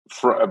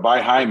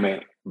by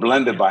Jaime,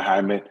 blended by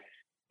Jaime,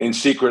 in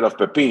secret of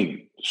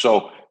Pepin.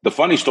 So the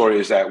funny story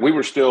is that we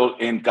were still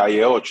in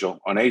Calle Ocho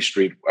on A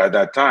Street at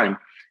that time,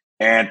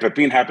 and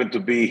Pepin happened to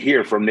be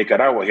here from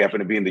Nicaragua. He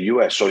happened to be in the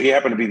U.S., so he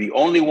happened to be the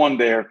only one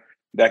there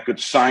that could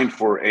sign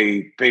for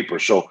a paper.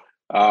 So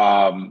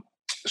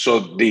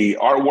the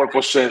artwork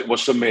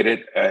was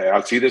submitted.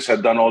 Alcides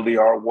had done all the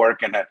artwork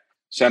and had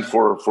sent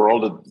for all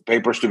the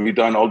papers to be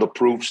done, all the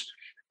proofs.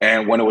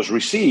 And when it was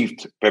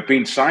received,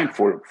 Pepin signed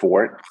for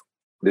it,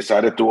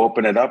 decided to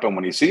open it up. And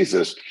when he sees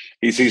this,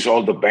 he sees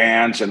all the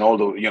bands and all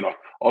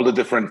the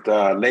different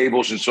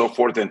labels and so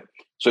forth. And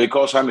so he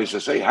calls Jaime. He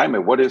says, "Hey, Jaime,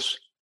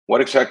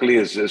 what exactly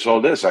is all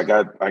this? I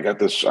got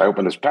this. I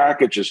opened this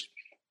package."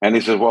 And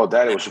he says, "Well,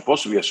 Dad, it was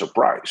supposed to be a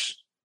surprise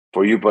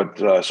for you, but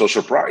so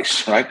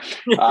surprise, right?"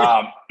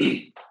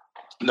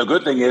 The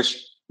good thing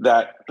is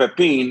that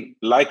Pepin,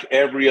 like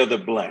every other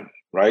blend,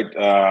 right?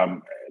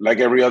 Like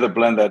every other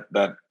blend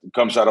that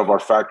comes out of our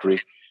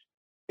factory,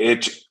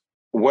 it's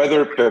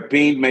whether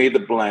Pepin made the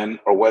blend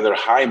or whether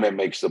Jaime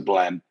makes the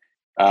blend,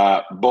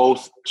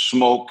 both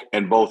smoke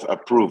and both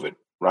approve it,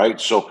 right?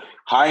 So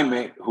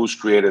Jaime, who's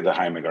created the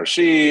Jaime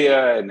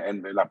Garcia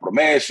and La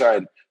Promesa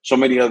and so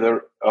many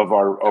other of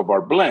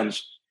our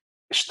blends,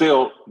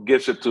 still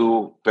gives it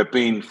to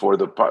Pepin for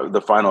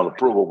the final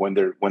approval when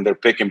they're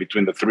picking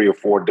between the 3 or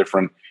 4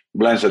 different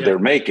blends that they're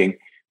making.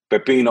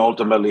 Pepin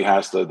ultimately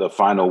has the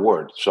final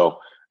word. So,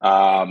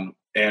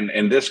 and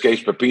in this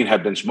case, Pepin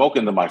had been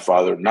smoking to My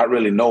Father, not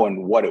really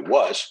knowing what it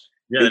was.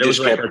 Yeah, it was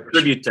like a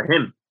tribute to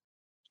him.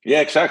 Yeah,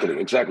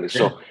 exactly.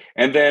 So,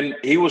 and then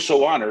he was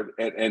so honored,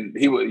 and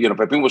he was,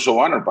 Pepin was so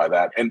honored by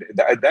that. And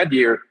that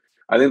year,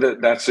 I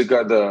think that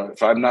cigar,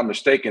 if I'm not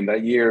mistaken,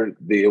 that year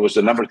it was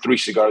the number 3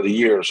 cigar of the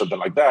year or something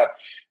like that.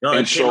 No,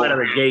 and it came out of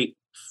the gate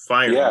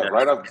firing. Yeah,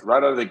 right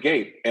out of the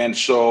gate. And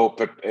so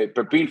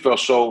Pepin felt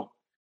so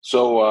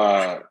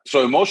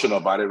emotional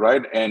about it,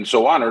 right? And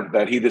so honored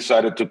that he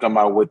decided to come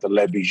out with the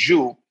Le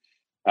Bijou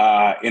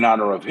in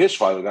honor of his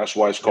father. That's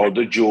why it's called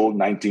the Jewel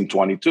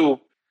 1922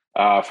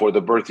 for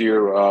the birth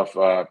year of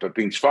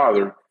Pepin's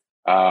father.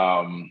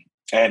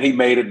 And he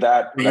made it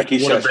that, like he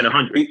says,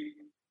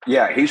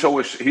 he's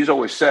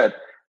always said,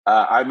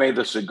 I made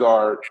the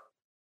cigar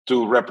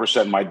to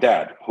represent my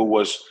dad, who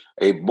was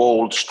a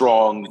bold,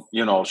 strong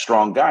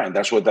guy. And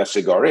that's what that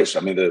cigar is.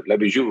 I mean, the Le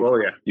Bijou,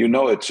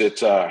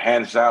 it's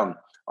hands down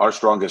our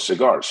strongest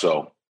cigar.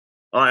 So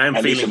I'm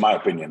at least feeling, in my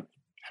opinion.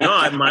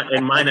 No,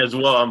 in mine as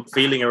well. I'm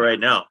feeling it right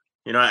now.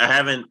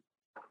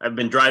 I've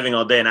been driving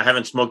all day and I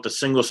haven't smoked a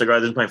single cigar.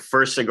 This is my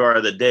first cigar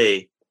of the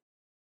day.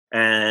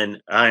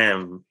 And I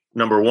am,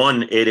 number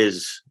one, it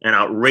is an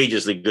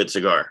outrageously good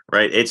cigar,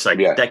 right? It's like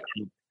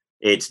decadent,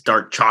 it's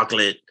dark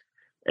chocolate,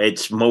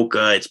 it's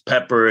mocha, it's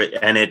pepper,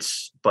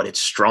 but it's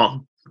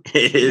strong.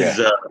 It is,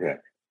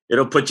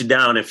 it'll put you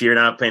down if you're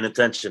not paying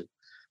attention.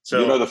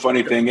 So the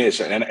funny thing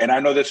is, and I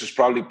know this is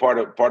probably part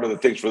of the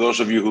things for those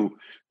of you who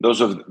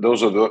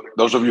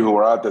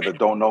are out there that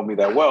don't know me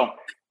that well.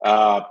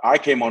 I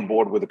came on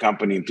board with the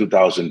company in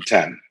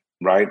 2010,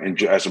 right?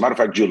 And as a matter of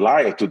fact,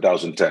 July of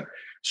 2010.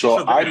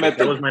 So I met.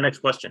 That was my next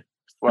question.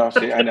 Well,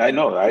 see, I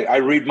know. I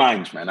read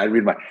minds, man. I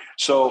read minds.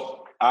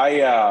 So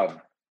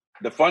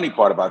the funny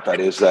part about that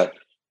is that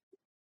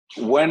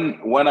when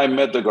I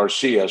met the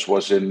Garcias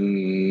was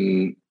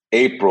in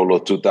April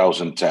of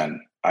 2010.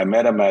 I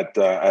met him at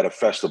a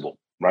festival,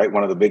 right?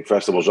 One of the big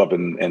festivals up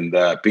in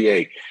the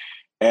PA.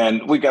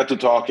 And we got to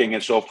talking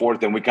and so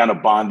forth, and we kind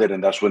of bonded,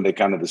 and that's when they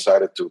kind of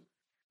decided to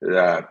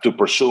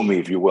pursue me,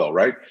 if you will,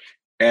 right?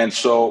 And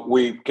so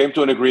we came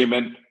to an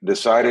agreement,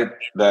 decided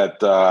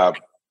that I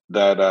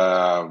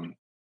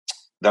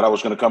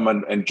was going to come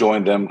and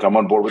join them, come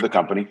on board with the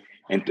company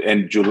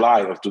in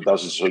July of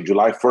 2000. So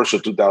July 1st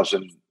of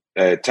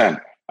 2010,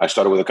 I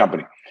started with the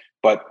company.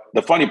 But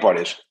the funny part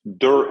is,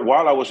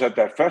 while I was at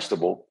that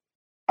festival,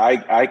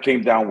 I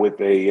came down with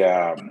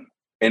an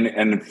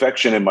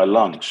infection in my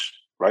lungs,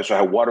 right? So I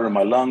had water in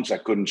my lungs. I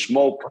couldn't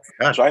smoke.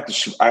 So I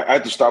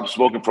had to stop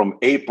smoking from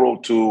April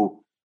to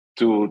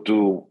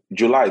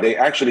July. They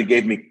actually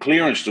gave me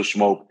clearance to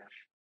smoke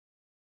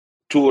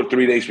 2 or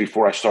 3 days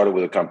before I started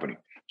with the company.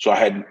 So I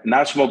had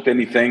not smoked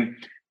anything.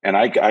 And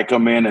I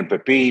come in and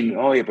Pepin,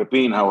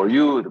 Pepin, how are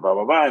you? Blah,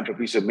 blah, blah. And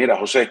Pepin said, Mira,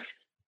 Jose,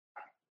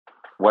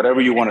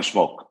 whatever you want to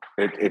smoke.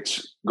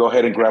 It's go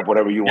ahead and grab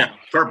whatever you want.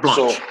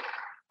 So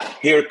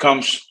here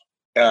comes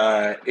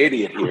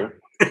idiot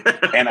here,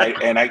 and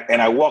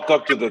I walk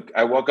up to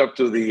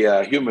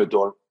the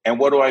humidor, and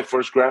what do I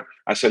first grab?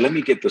 I said, let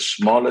me get the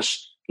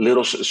smallest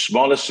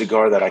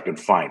cigar that I can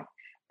find.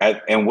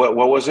 And what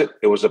was it?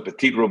 It was a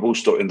Petit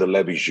Robusto in the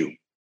Le Bijou.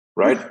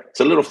 right? It's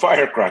a little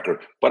firecracker.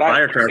 But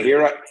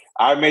Firecracker.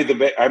 I made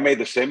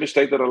the same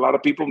mistake that a lot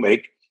of people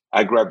make.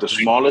 I grabbed the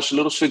smallest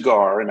little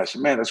cigar and I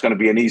said, man, that's going to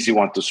be an easy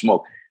one to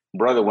smoke.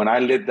 Brother, when I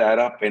lit that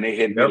up and it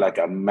hit me like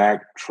a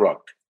Mack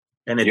truck.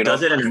 And it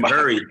does it in a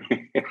hurry.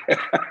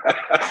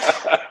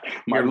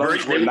 Your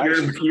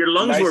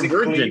lungs were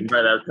virgin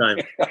by that time.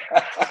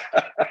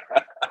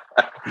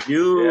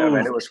 Yeah,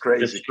 man, it was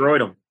crazy. Destroyed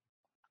them.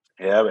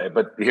 Yeah, man,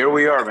 but here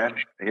we are, man.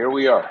 Here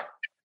we are.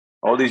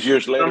 All these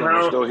years later,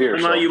 we're still here.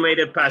 Somehow you made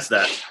it past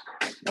that.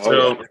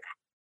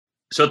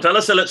 So tell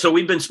us a little. So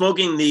we've been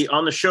smoking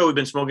on the show. We've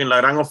been smoking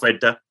La Gran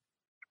Oferta,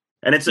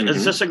 and it's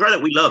a cigar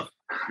that we love.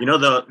 You know,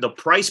 the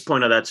price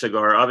point of that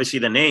cigar. Obviously,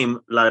 the name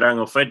La Gran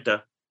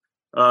Oferta.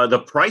 The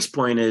price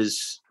point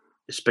is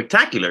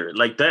spectacular.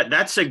 Like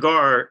that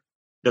cigar,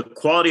 the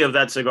quality of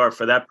that cigar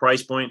for that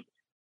price point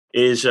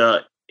is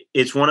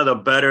it's one of the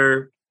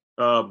better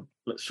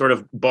sort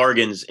of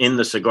bargains in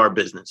the cigar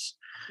business.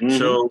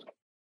 So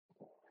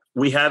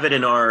we have it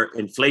in our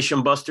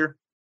Inflation Buster,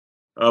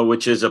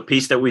 which is a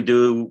piece that we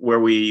do where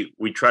we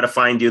try to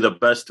find you the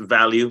best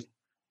value.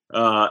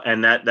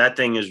 And that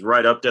thing is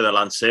right up there. The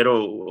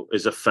Lancero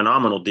is a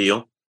phenomenal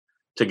deal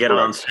to get a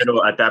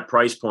Lancero at that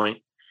price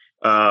point.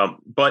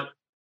 But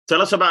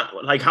tell us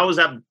about, like, how was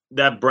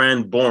that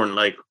brand born?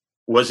 Like,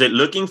 were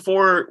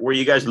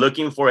you guys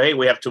looking for, hey,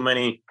 we have too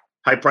many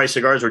high price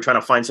cigars, we're trying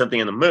to find something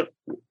in the middle?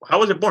 How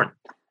was it born?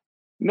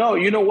 No,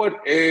 you know what?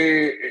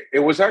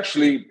 It was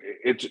actually,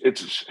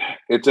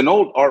 it's an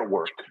old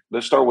artwork.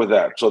 Let's start with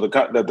that. So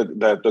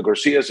the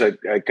Garcias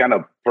I kind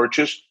of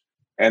purchased,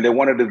 and they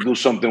wanted to do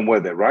something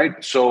with it, right?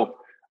 So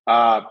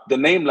the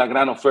name La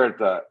Gran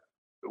Oferta,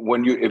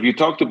 if you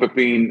talk to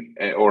Pepin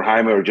or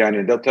Jaime or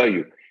Gianni, they'll tell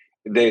you,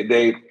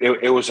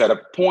 it was at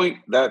a point,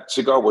 that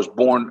cigar was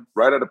born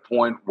right at a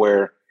point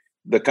where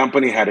the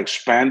company had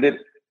expanded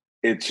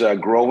its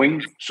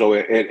growing. So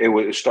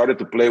it started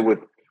to play with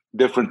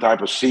different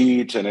type of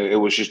seeds, and it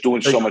was just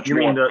doing so much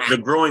more. You mean the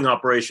growing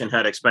operation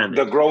had expanded?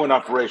 The growing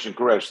operation,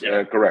 correct.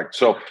 Yeah. Correct.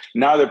 So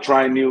now they're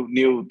trying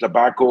new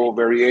tobacco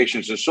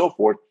variations and so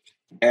forth.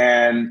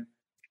 And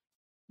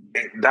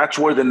that's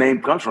where the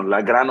name comes from,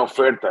 La Gran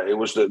Oferta. It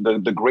was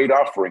the great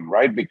offering,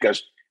 right?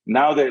 Because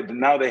now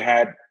they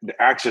had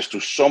access to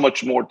so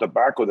much more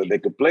tobacco that they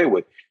could play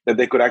with, that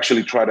they could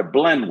actually try to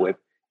blend with.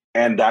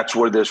 And that's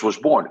where this was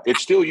born.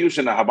 It's still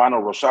using a Habano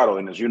Rosado.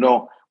 And as you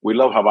know, we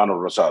love Habano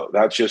Rosado.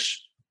 That's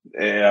just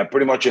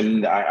pretty much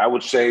I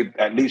would say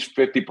at least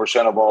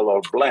 50% of all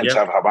our blends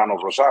have Habano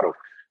Rosado.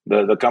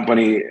 The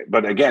company,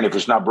 but again, if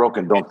it's not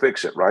broken, don't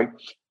fix it, right?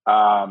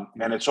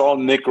 And it's all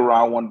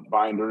Nicaraguan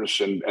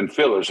binders and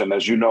fillers. And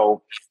as you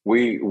know,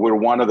 we're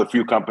one of the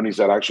few companies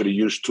that actually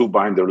use 2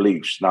 binder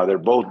leaves. Now, they're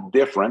both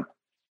different,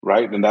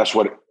 right? And that's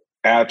what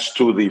adds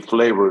to the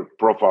flavor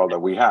profile that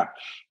we have.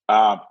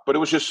 But it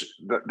was just,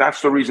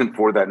 that's the reason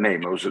for that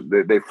name. It was,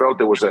 they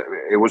felt it was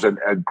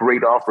a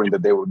great offering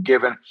that they were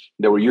given.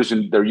 They're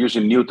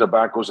using new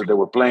tobaccos that they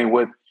were playing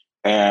with,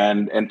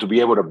 and to be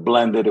able to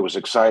blend it, it was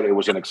exciting. It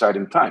was an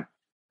exciting time.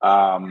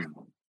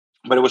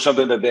 But it was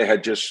something that they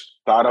had just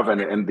thought of,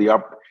 and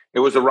it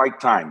was the right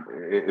time,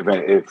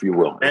 if you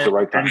will. It was the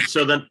right time. And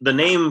so the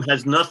name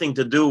has nothing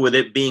to do with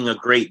it being a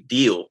great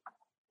deal.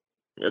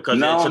 Because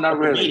it's not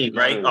really meeting,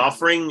 right? Really.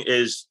 Offering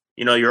is,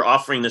 you're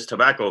offering this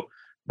tobacco,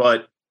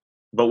 but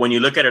when you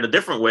look at it a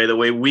different way, the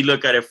way we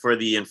look at it for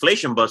the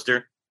Inflation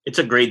Buster, it's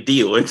a great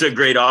deal. It's a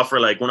great offer,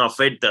 like una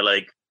oferta,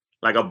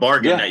 like a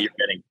bargain that you're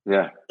getting.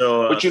 Yeah.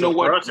 So, but you know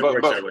what? Us, it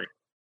works that way.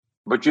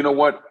 But you know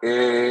what?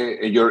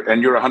 You're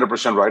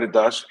 100% right. It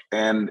does,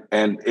 and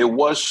it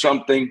was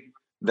something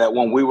that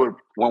when we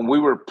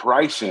were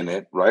pricing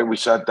it, right? We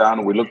sat down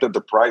and we looked at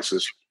the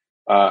prices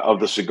of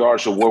the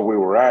cigars, so where we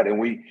were at, and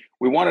we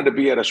wanted to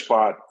be at a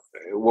spot,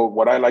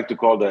 what I like to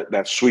call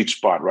that sweet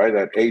spot, right?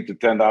 That $8 to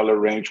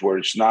 $10 range where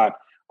it's not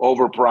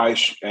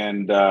overpriced,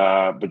 and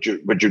but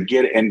you're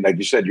getting, and like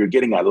you said, you're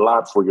getting a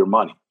lot for your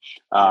money.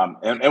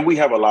 And we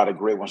have a lot of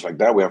great ones like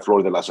that. We have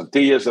Flor de las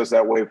Antillas that's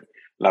that way.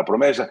 La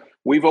Promesa.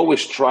 We've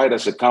always tried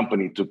as a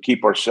company to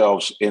keep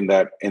ourselves in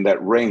that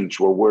range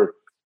where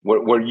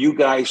you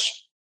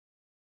guys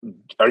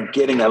are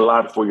getting a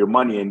lot for your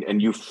money,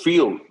 and you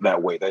feel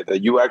that way,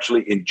 that you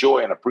actually enjoy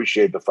and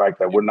appreciate the fact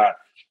that we're not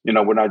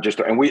just,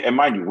 and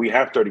mind you, we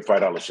have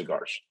 $35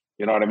 cigars.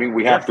 You know what I mean?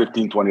 We have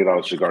 $15,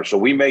 $20 cigars. So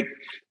we make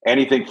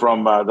anything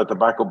from the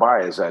tobacco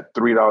bias at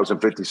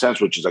 $3.50,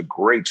 which is a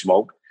great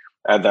smoke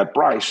at that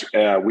price.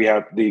 We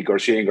have the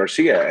Garcia and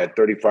Garcia at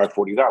 $35,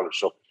 $40.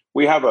 So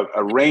we have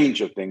a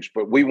range of things,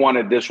 but we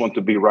wanted this one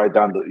to be right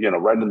down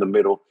right in the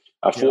middle,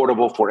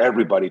 affordable for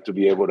everybody to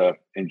be able to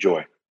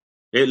enjoy.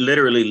 It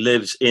literally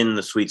lives in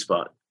the sweet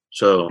spot.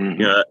 So,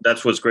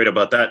 that's what's great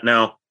about that.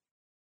 Now,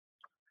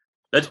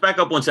 let's back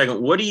up 1 second.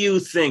 What do you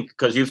think?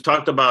 Because you've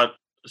talked about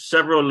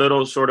several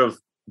little sort of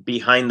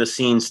behind the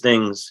scenes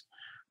things,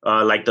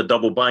 like the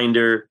double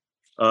binder.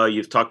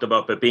 You've talked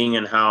about Pepin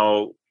and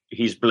how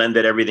he's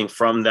blended everything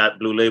from that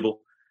blue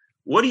label.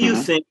 What do you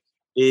think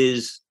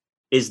is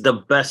the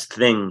best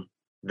thing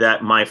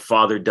that my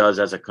father does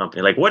as a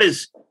company? Like, what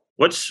is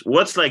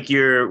What's like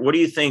what do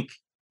you think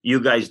you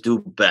guys do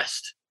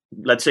best?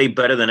 Let's say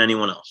better than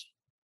anyone else.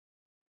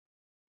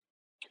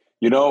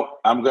 You know,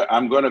 I'm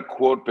going to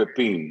quote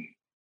Pepin.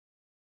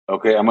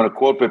 Okay, I'm going to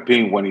quote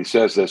Pepin when he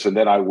says this, and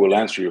then I will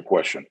answer your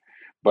question.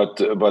 But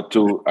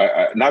to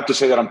not to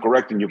say that I'm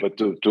correcting you, but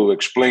to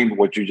explain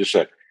what you just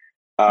said.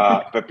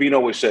 Pepin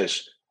always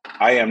says,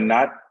 "I am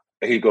not."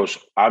 He goes,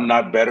 I'm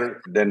not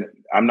better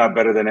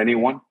than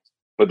anyone,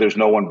 but there's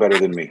no one better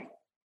than me."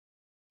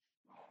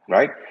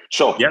 Right.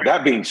 So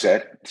that being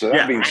said,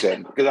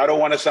 because I don't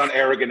want to sound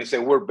arrogant and say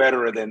we're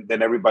better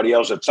than everybody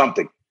else at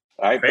something.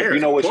 Right.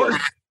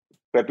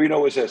 Pepin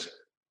always says,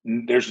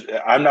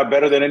 I'm not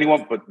better than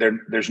anyone, but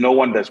there's no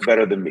one that's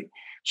better than me.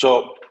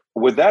 So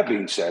with that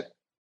being said,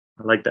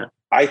 I like that.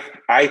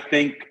 I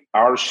think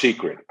our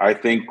secret, I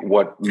think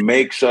what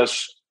makes us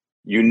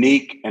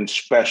unique and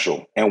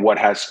special, and what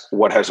has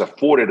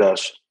afforded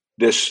us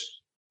this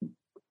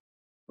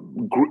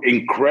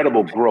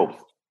incredible growth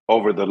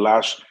over the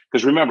last,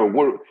 because remember,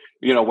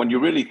 when you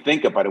really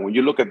think about it, when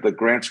you look at the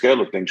grand scale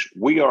of things,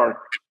 we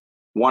are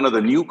one of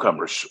the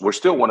newcomers. We're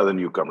still one of the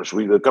newcomers.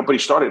 The company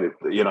started it,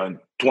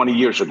 20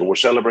 years ago. We're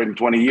celebrating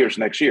 20 years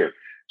next year.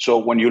 So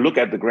when you look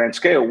at the grand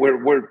scale,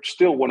 we're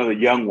still one of the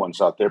young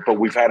ones out there, but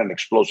we've had an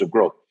explosive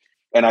growth.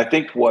 And I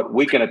think what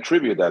we can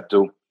attribute that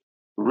to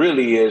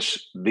really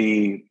is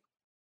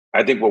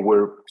I think what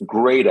we're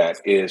great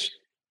at is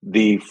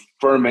the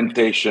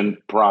fermentation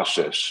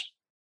process.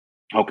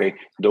 Okay.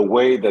 The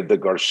way that the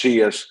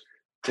Garcias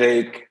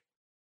take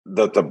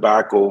the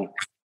tobacco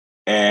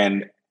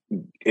and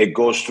it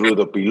goes through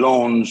the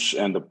pilons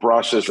and the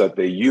process that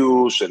they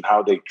use and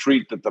how they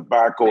treat the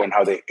tobacco and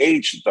how they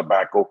age the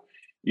tobacco,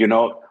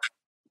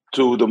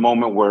 to the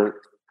moment where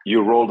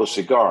you roll the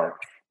cigar,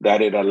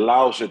 that it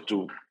allows it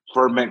to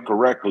ferment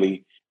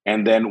correctly.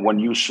 And then when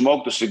you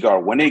smoke the cigar,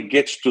 when it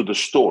gets to the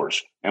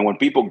stores and when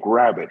people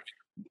grab it,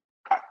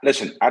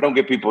 listen, I don't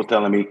get people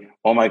telling me,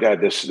 oh my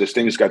God, this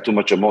thing has got too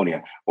much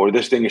ammonia, or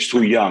this thing is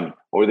too young,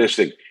 or this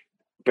thing.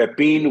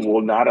 Pepin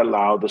will not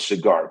allow the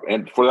cigar.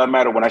 And for that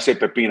matter, when I say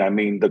Pepin, I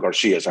mean the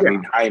Garcias, I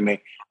mean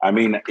Jaime, I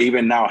mean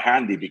even now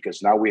Handy,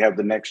 because now we have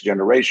the next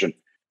generation.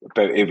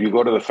 But if you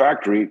go to the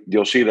factory,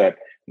 you'll see that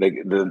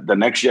the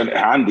next gen,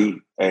 Handy,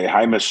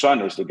 Jaime's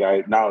son, is the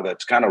guy now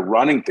that's kind of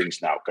running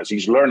things now, because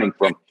he's learning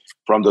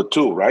from the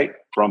two, right?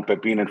 From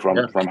Pepin and from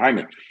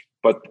Jaime.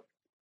 But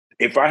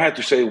if I had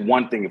to say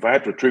one thing, if I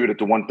had to attribute it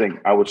to one thing,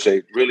 I would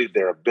say really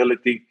their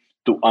ability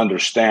to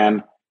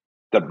understand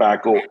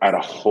tobacco at a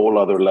whole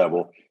other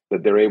level,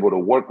 that they're able to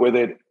work with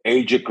it,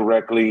 age it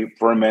correctly,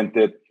 ferment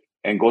it,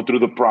 and go through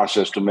the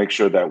process to make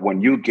sure that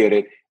when you get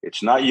it,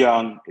 it's not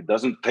young, it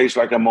doesn't taste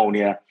like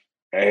ammonia.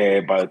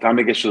 By the time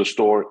it gets to the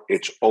store,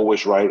 it's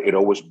always right. It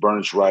always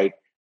burns right.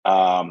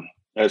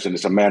 Listen,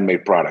 it's a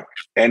man-made product.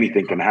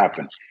 Anything can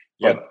happen.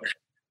 But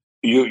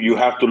you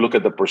have to look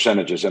at the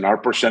percentages, and our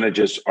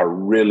percentages are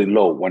really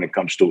low when it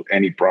comes to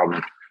any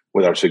problem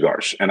with our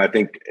cigars. And I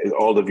think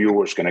all the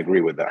viewers can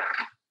agree with that.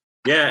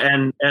 Yeah,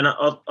 and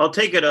I'll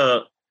take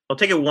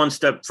it one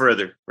step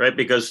further, right?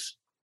 Because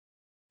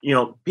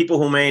people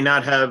who may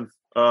not have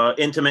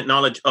intimate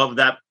knowledge of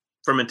that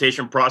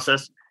fermentation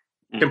process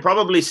can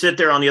probably sit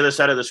there on the other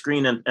side of the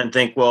screen and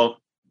think, well,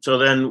 so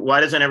then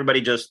why doesn't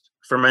everybody just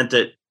ferment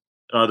it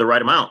the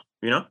right amount?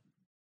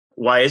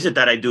 Why is it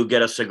that I do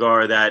get a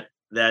cigar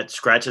that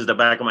scratches the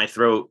back of my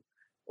throat,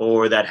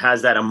 or that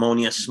has that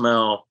ammonia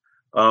smell,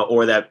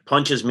 or that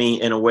punches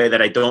me in a way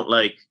that I don't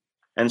like?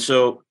 And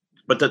so,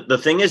 but the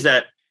thing is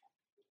that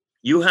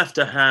you have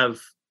to have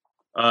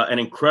an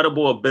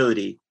incredible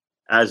ability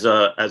as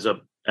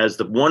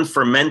the one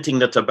fermenting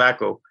the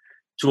tobacco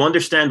to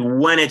understand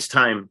when it's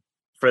time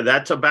for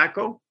that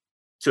tobacco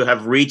to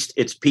have reached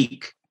its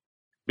peak,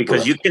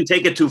 because you can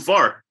take it too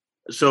far.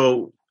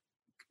 So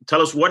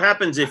tell us what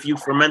happens if you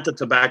ferment the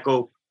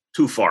tobacco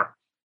too far.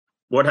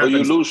 What happens?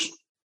 Well, you lose.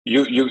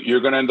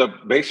 You're going to end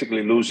up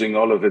basically losing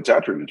all of its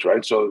attributes,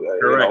 right? So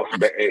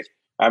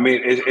I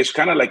mean, it's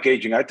kind of like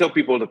aging. I tell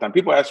people all the time.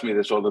 People ask me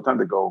this all the time.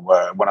 They go,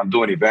 when I'm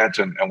doing events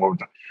and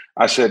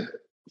I said,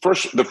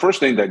 the first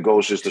thing that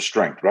goes is the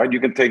strength, right? You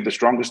can take the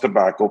strongest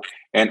tobacco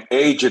and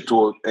age it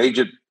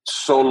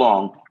so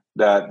long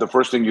that the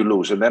first thing you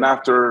lose, and then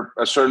after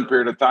a certain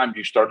period of time,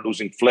 you start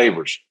losing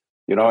flavors.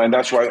 And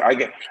that's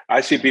why I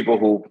see people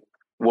who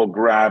will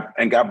grab,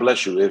 and God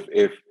bless you,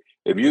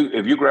 if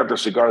you grab a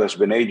cigar that's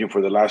been aging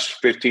for the last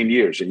 15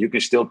 years and you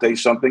can still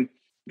taste something,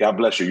 God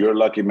bless you. You're a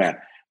lucky man.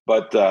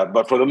 But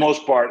for the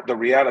most part, the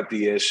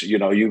reality is, you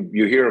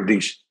hear of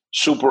these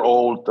super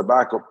old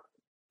tobacco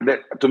that,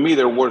 to me,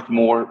 they're worth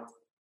more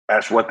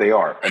as what they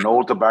are, an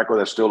old tobacco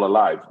that's still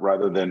alive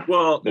rather than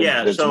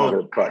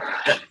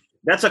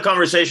that's a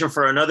conversation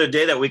for another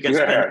day that we can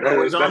spend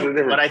hours on.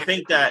 But I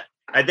think that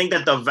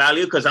the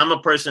value, because I'm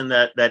a person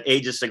that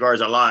ages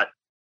cigars a lot,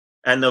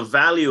 and the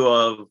value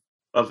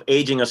of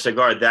aging a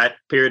cigar, that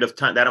period of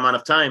time, that amount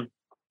of time,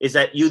 is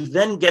that you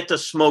then get to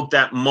smoke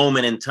that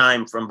moment in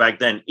time from back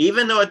then,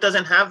 even though it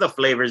doesn't have the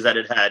flavors that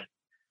it had,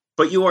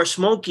 but you are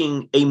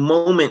smoking a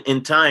moment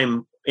in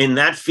time in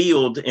that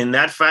field, in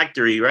that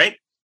factory, right?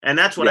 And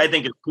that's what I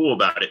think is cool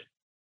about it.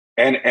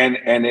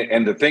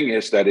 And the thing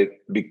is that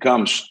it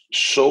becomes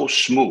so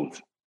smooth.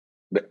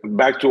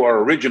 Back to our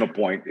original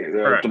point,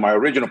 to my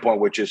original point,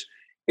 which is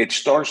it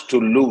starts to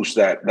lose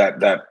that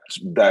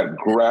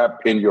grab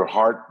in your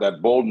heart,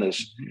 that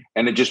boldness,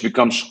 and it just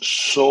becomes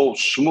so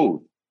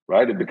smooth,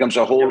 right? It becomes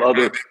a whole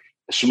other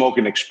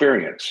smoking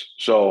experience.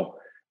 So,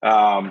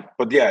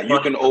 but yeah, you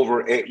can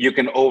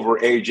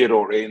overage it,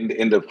 or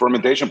in the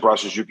fermentation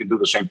process, you can do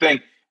the same thing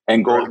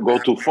and go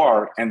too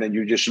far, and then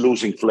you're just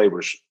losing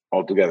flavors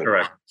altogether.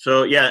 Correct.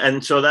 So yeah,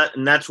 and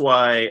that's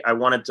why I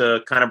wanted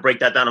to kind of break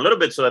that down a little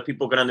bit so that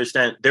people can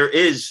understand there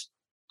is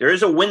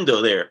a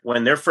window there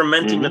when they're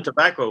fermenting the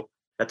tobacco.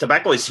 The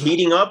tobacco is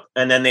heating up,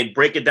 and then they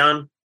break it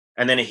down,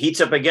 and then it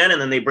heats up again,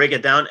 and then they break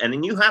it down, and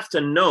then you have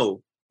to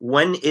know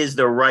when is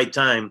the right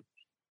time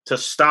to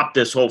stop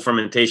this whole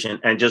fermentation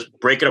and just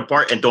break it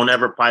apart and don't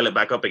ever pile it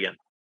back up again.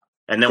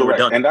 And then we're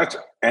done.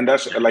 And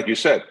that's like you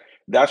said,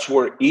 that's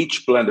where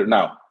each blender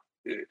now,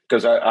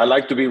 because I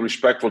like to be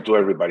respectful to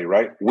everybody,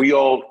 right? We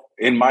all,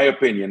 in my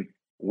opinion,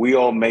 we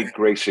all make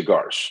great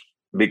cigars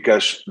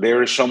because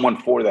there is someone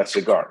for that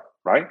cigar,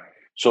 right?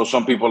 So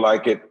some people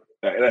like it.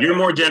 You're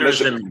more generous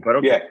than me, but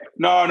okay. Yeah,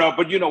 no,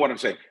 but you know what I'm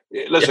saying.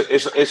 Listen,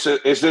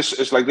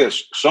 it's like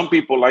this. Some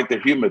people like the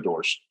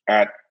humidors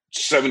at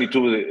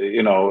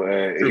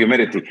 72,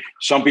 humidity.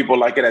 Some people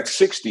like it at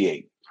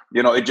 68.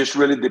 It just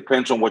really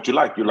depends on what you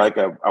like. You like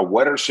a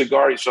wetter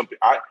cigar, something.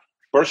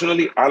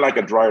 Personally, I like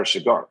a drier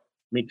cigar.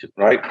 Me too.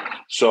 Right.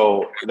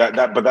 So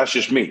but that's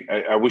just me.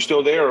 Are we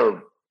still there?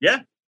 Or yeah,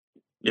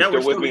 we're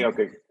still with me.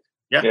 Okay.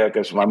 Yeah.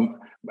 Because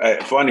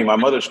my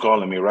mother's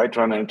calling me, right,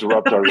 trying to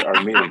interrupt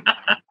our meeting.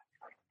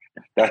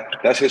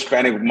 That's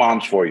Hispanic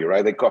moms for you,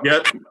 right? They call.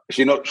 Yep.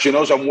 She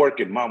knows I'm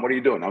working. Mom, what are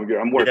you doing?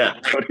 I'm working. Yeah.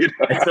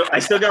 I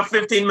still got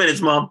 15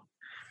 minutes, Mom.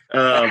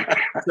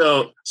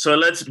 So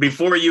let's,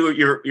 before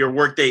your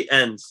workday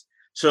ends.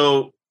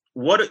 So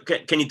what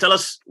can you tell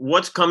us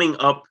what's coming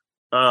up?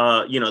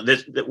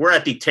 We're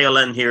at the tail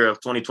end here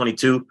of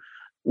 2022.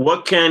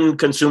 What can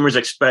consumers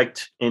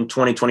expect in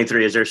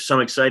 2023? Is there some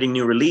exciting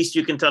new release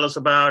you can tell us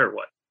about, or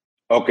what?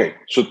 Okay,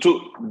 so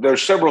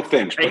there's several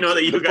things. I know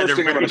that you guys are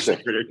very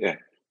secretive.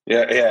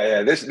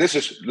 Yeah. This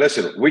is,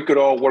 listen, we could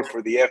all work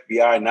for the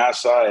FBI,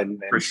 NASA,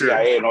 and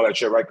CIA and all that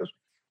shit, right? Because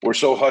we're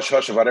so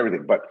hush about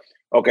everything. But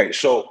okay,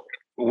 so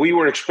we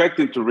were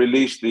expecting to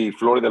release the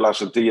Flor de las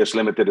Antillas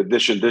limited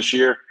edition this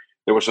year.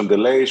 There were some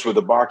delays with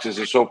the boxes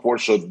and so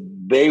forth. So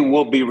they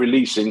will be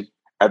releasing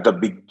at the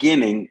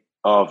beginning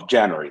of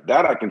January.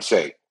 That I can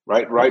say,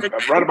 right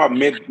about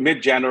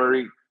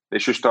mid-January, they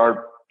should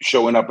start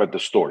showing up at the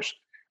stores.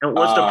 And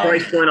what's the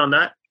price point on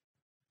that?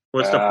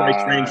 What's the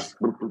price range?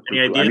 Any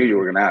idea? I knew you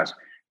were going to ask.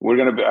 We're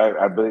going to be,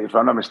 I believe, if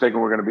I'm not mistaken,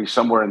 we're going to be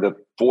somewhere in the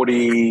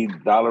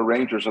 $40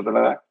 range or something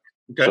like that.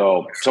 Okay.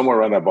 So somewhere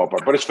around that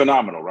ballpark. But it's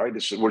phenomenal, right?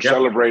 We're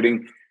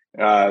celebrating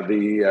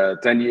the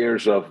 10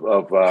 years of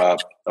Flor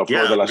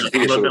de las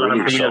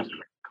Antillas.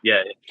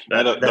 Yeah.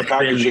 The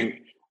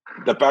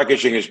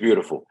packaging is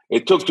beautiful.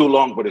 It took too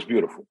long, but it's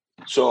beautiful.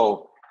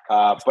 So,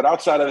 but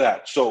outside of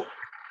that, so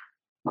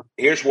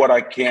here's what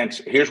I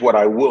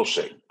will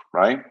say,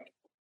 right?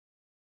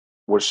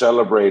 We're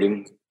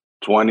celebrating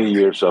 20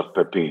 years of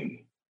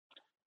Pepin.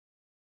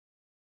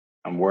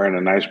 I'm wearing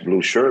a nice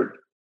blue shirt.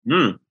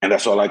 And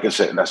that's all I can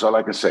say.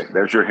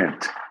 There's your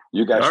hint.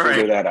 You guys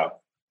figure that out.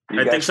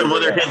 I think some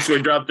other hints were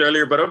dropped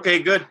earlier, but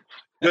okay, good.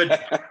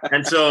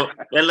 And so,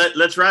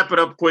 let's wrap it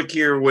up quick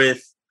here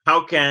with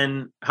how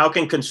can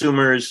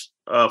consumers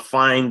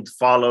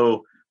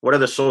follow? What are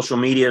the social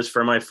medias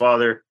for my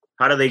father?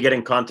 How do they get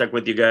in contact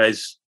with you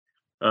guys?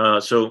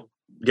 So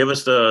give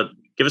us the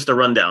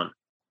rundown.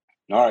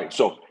 All right.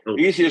 So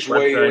easiest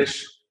way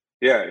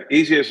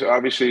easiest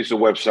obviously is the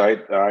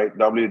website. All right,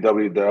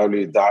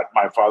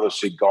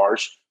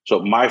 www.myfathercigars.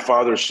 So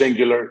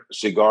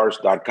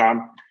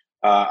myfathersingularcigars.com.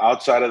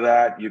 Outside of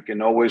that, you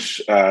can always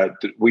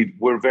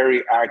we're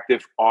very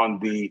active on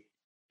the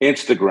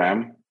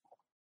Instagram.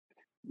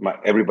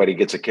 Everybody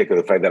gets a kick of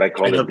the fact that I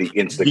call it the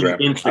Instagram.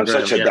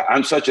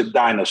 I'm such a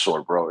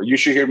dinosaur, bro. You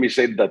should hear me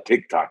say the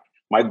TikTok.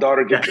 My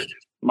daughter just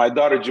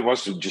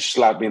wants to just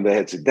slap me in the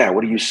head. Say, Dad,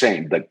 what are you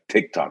saying? The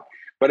TikTok.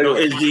 But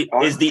anyway,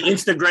 is the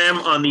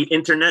Instagram on the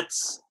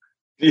internets?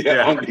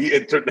 Yeah, on the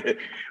internet.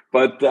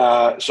 But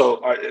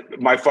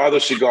My Father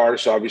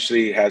Cigars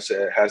obviously has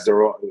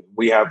their own.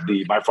 We have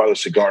the My Father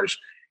Cigars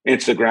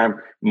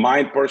Instagram.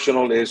 Mine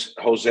personal is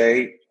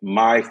Jose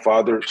My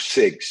Father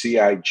Sig,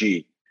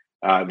 CIG.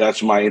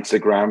 That's my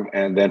Instagram,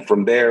 and then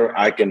from there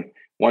I can.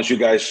 Once you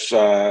guys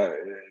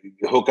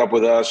hook up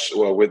with us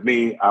or with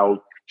me,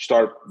 I'll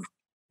start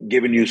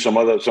giving you some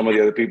of the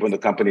other people in the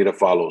company to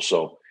follow.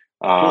 So.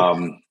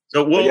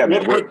 So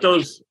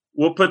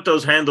we'll put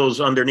those handles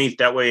underneath.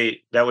 That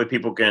way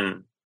people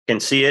can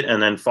see it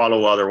and then follow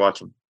while they're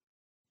watching.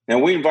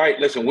 And we invite.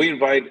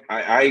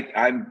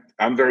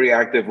 I'm very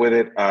active with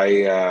it.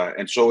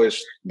 And so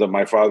is the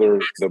My Father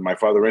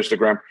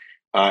Instagram.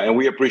 And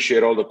we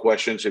appreciate all the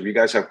questions. If you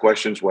guys have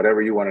questions,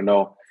 whatever you want to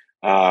know,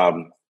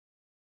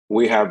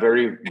 we have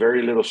very,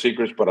 very little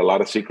secrets, but a lot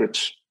of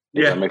secrets.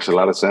 That makes a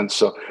lot of sense.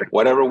 So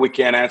whatever we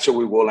can answer,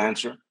 we will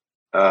answer.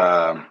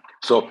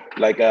 So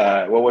like,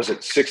 what was it?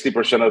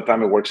 60% of the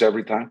time it works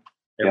every time.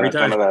 Every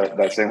time.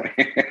 That same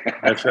way.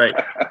 That's right.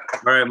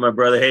 All right, my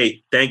brother.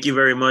 Hey, thank you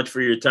very much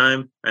for your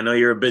time. I know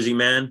you're a busy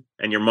man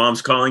and your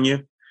mom's calling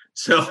you.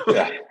 So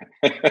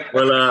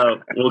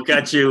we'll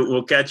catch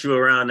you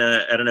around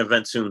at an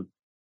event soon.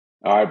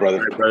 All right,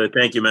 brother.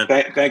 Thank you, man.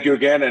 Thank you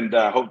again, and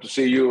hope to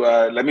see you.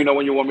 Let me know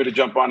when you want me to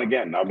jump on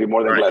again. I'll be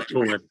more than glad to.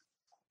 Cool, man.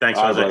 Thanks,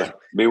 all Jose. right, brother.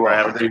 Be well.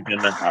 Have a good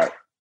weekend, man. All right.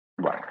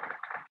 Bye.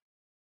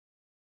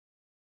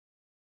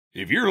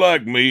 If you're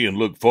like me and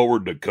look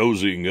forward to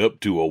cozying up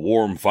to a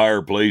warm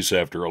fireplace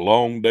after a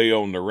long day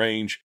on the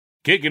range,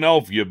 kicking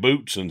off your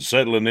boots and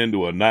settling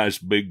into a nice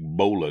big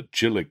bowl of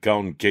chili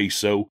con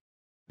queso,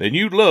 then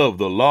you'd love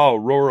the La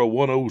Aurora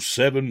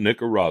 107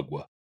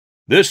 Nicaragua.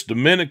 This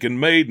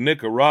Dominican-made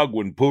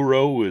Nicaraguan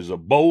puro is a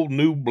bold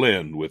new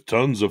blend with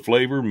tons of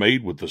flavor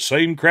made with the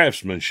same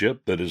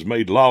craftsmanship that has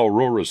made La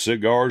Aurora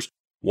cigars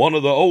one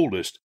of the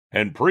oldest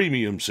and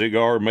premium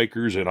cigar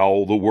makers in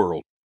all the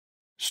world.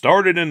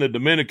 Started in the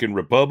Dominican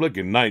Republic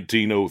in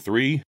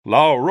 1903,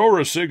 La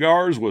Aurora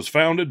Cigars was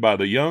founded by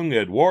the young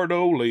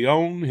Eduardo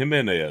Leon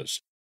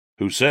Jimenez,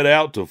 who set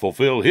out to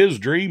fulfill his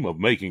dream of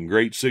making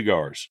great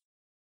cigars.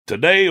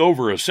 Today,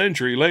 over a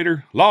century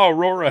later, La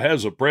Aurora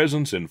has a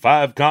presence in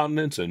 5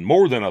 continents and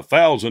more than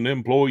 1,000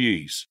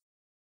 employees.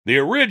 The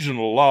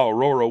original La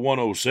Aurora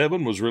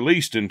 107 was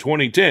released in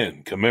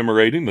 2010,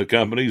 commemorating the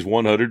company's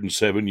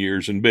 107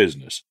 years in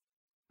business.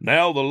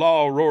 Now the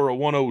La Aurora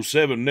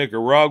 107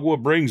 Nicaragua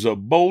brings a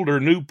bolder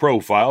new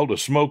profile to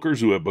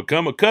smokers who have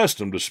become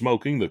accustomed to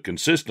smoking the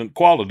consistent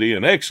quality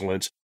and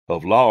excellence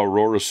of La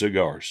Aurora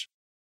cigars.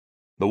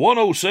 The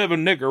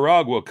 107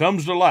 Nicaragua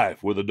comes to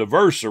life with a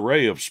diverse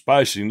array of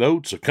spicy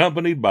notes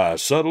accompanied by a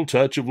subtle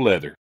touch of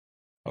leather.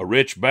 A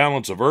rich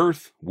balance of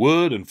earth,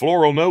 wood, and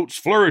floral notes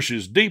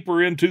flourishes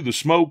deeper into the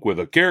smoke with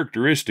a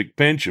characteristic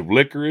pinch of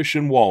licorice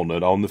and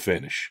walnut on the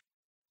finish.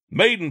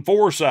 Made in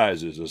 4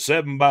 sizes, a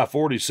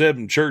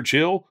 7x47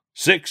 Churchill,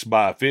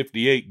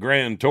 6x58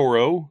 Grand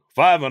Toro,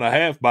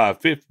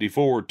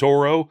 5.5x54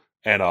 Toro,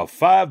 and a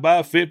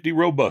 5x50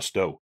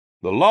 Robusto.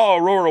 The La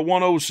Aurora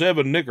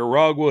 107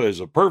 Nicaragua is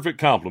a perfect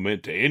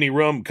complement to any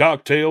rum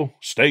cocktail,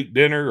 steak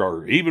dinner,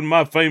 or even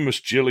my famous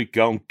chili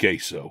con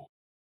queso.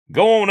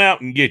 Go on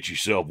out and get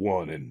yourself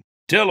one and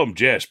tell them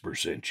Jasper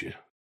sent you.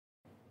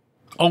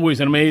 Always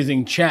an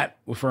amazing chat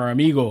with our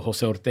amigo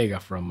Jose Ortega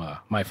from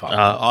My Father.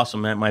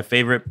 Awesome, man. My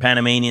favorite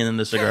Panamanian in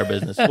the cigar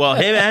business. Well,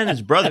 him and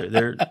his brother.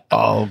 They're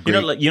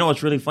Great. you know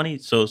what's really funny?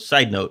 So,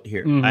 side note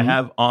here, I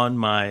have on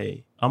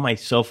my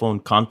cell phone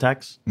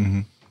contacts.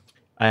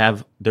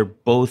 They're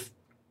both,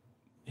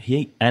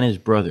 he and his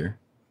brother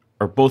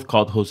are both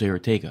called Jose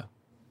Ortega.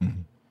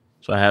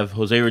 So I have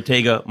Jose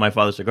Ortega, My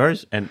Father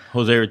Cigars, and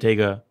Jose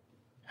Ortega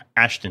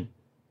Ashton,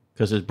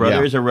 because his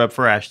brother is a rep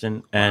for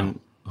Ashton, and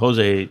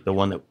Jose, the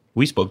one that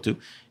we spoke to,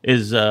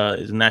 is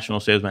a national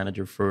sales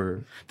manager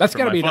for. That's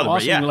got to be an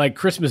awesome like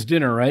Christmas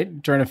dinner,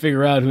 right? Trying to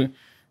figure out who.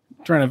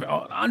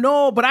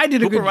 No, but I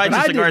did a good. Who provides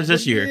the cigars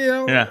this year? You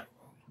know, yeah.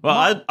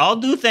 Well, I'll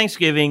do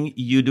Thanksgiving.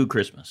 You do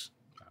Christmas.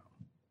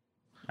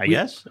 I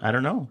guess. I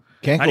don't know.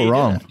 Can't go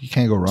wrong. You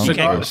can't go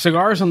wrong.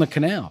 Cigars on the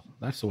canal.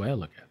 That's the way I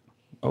look at it.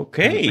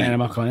 Okay.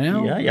 Panama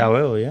Canal. Yeah.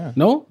 Well, yeah.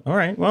 No. All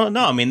right. Well,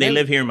 no. I mean, they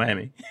live here in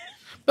Miami.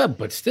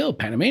 But still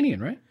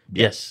Panamanian, right?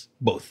 Yes,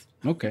 both.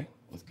 Okay,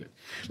 that's good.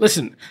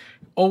 Listen,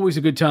 always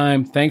a good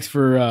time. Thanks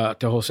to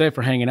Jose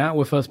for hanging out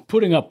with us,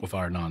 putting up with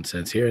our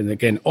nonsense here. And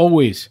again,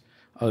 always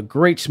a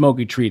great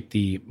smoky treat,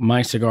 the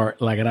My Cigar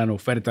La Gran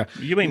Oferta.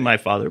 You mean My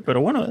Father, but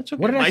that's okay.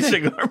 What did I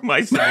say?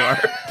 My cigar.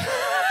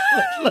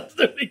 Let's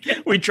do it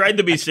again. We tried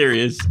to be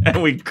serious,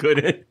 and we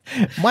couldn't.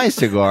 My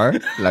Cigar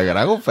La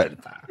Gran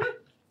Oferta.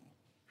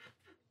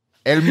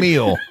 El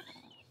mío.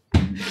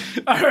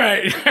 All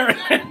right.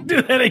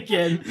 Do that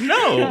again.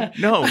 No,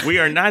 we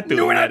are not doing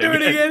that. We're not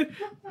doing it again.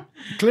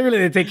 Clearly,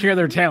 they take care of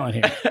their talent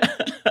here.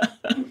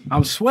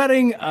 I'm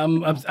sweating.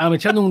 I'm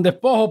echando un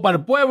despojo para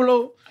el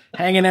pueblo,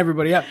 hanging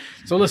everybody up.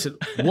 So listen,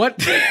 what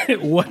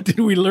did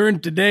we learn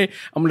today?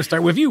 I'm going to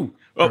start with you.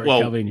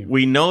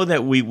 We know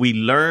that we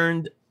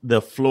learned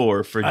the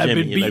floor for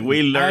Jimmy. Like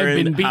we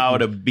learned how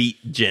to beat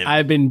Jim.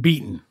 I've been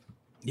beaten.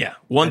 Yeah,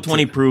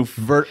 120 proof.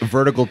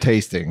 Vertical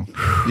tasting.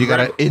 You got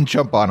to inch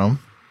up on them.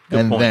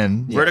 Good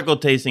point. Vertical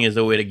tasting is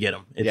the way to get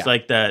them. It's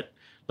like that,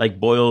 like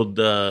boiled.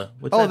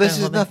 This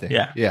is nothing.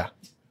 Yeah.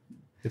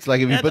 It's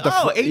like if you put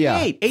the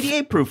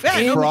 88 proof.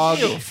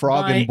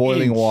 Frog in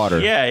boiling water.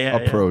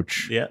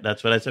 Approach. Yeah,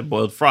 that's what I said.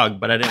 Boiled frog,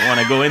 but I didn't want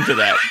to go into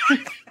that.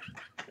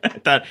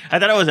 I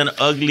thought it was an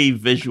ugly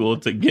visual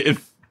to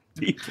give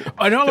people.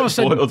 And all of a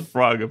sudden, boiled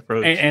frog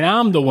approach. And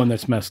I'm the one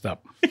that's messed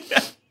up.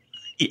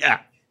 Yeah.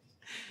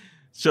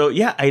 So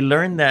I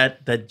learned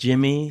that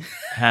Jimmy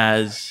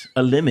has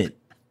a limit.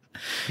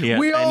 Yeah,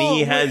 and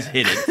he has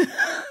hit it.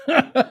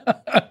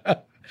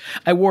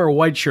 I wore a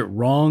white shirt.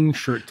 Wrong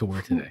shirt to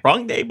wear today.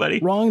 Wrong day, buddy.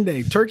 Wrong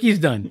day. Turkey's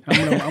done.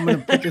 I'm gonna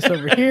put this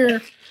over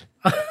here.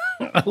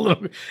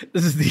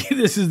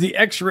 This is the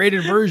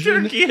X-rated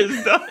version. Turkey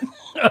is done.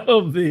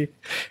 Of the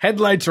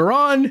Headlights Are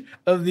On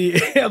of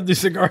the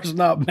Cigar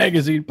Snob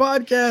Magazine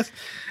podcast.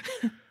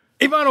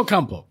 Ivan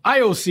Ocampo,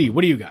 IOC,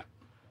 what do you got?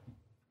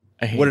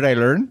 What did I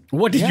learn?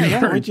 What did you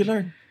learn? What did you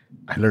learn?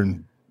 I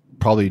learned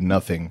probably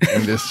nothing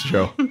in this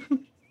show.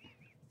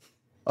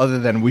 Other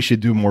than we should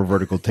do more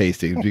vertical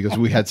tastings because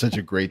we had such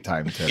a great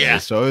time today. Yeah.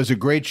 So it was a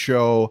great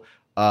show.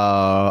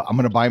 I'm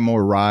going to buy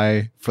more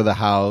rye for the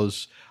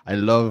house. I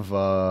love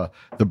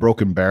the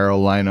Broken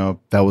Barrel lineup.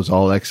 That was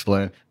all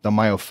excellent. The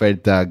My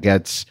Oferta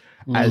gets,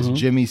 as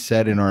Jimmy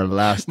said in our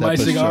last My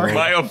episode, cigar.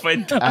 My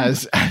Oferta.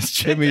 as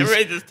Jimmy's,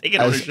 Everybody just taking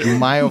as ownership.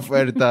 My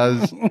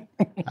Ofertas,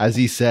 as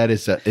he said,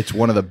 it's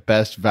one of the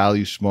best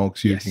value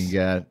smokes you can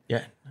get.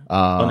 Yeah.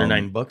 Under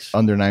 $9.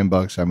 Under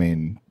 $9. I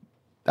mean,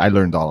 I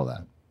learned all of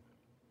that.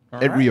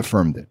 It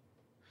reaffirmed it.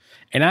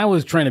 And I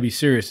was trying to be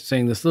serious,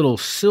 saying this little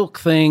silk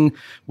thing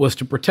was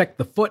to protect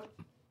the foot.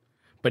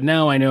 But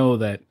now I know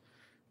that.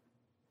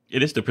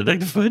 It is to protect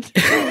the foot.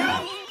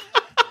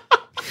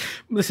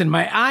 Listen,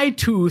 my eye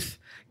tooth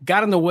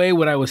got in the way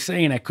what I was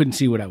saying. I couldn't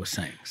see what I was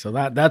saying. So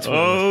that's what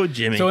it was.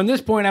 Jimmy. So in this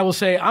point, I will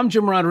say, I'm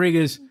Jim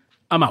Rodriguez.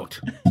 I'm out.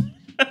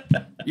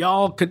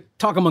 Y'all could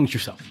talk amongst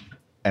yourself.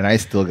 And I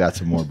still got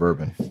some more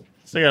bourbon.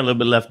 Still got a little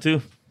bit left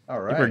too. All I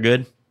right. think we're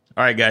good.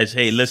 All right, guys.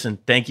 Hey, listen.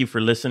 Thank you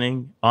for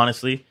listening.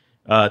 Honestly,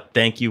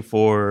 thank you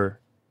for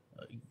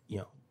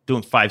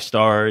doing 5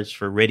 stars,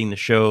 for rating the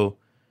show,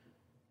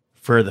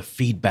 for the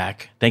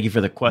feedback. Thank you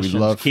for the questions.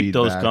 love Keep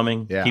those feedback.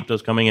 coming. Yeah. Keep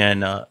those coming,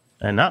 and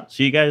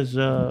see you guys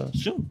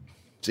soon.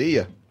 See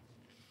ya.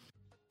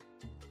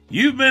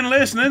 You've been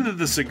listening to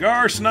the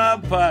Cigar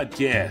Snob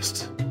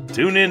Podcast.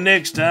 Tune in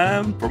next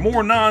time for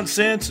more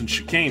nonsense and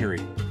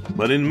chicanery.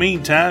 But in the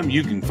meantime,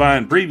 you can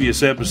find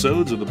previous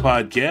episodes of the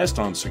podcast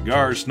on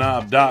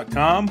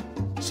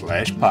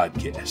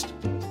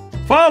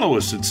cigarsnob.com/podcast. Follow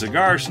us at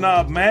Cigar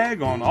Snob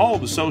Mag on all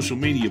the social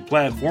media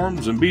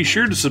platforms and be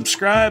sure to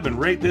subscribe and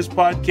rate this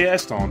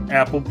podcast on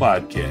Apple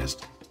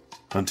Podcast.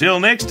 Until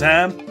next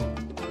time,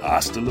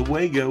 hasta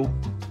luego.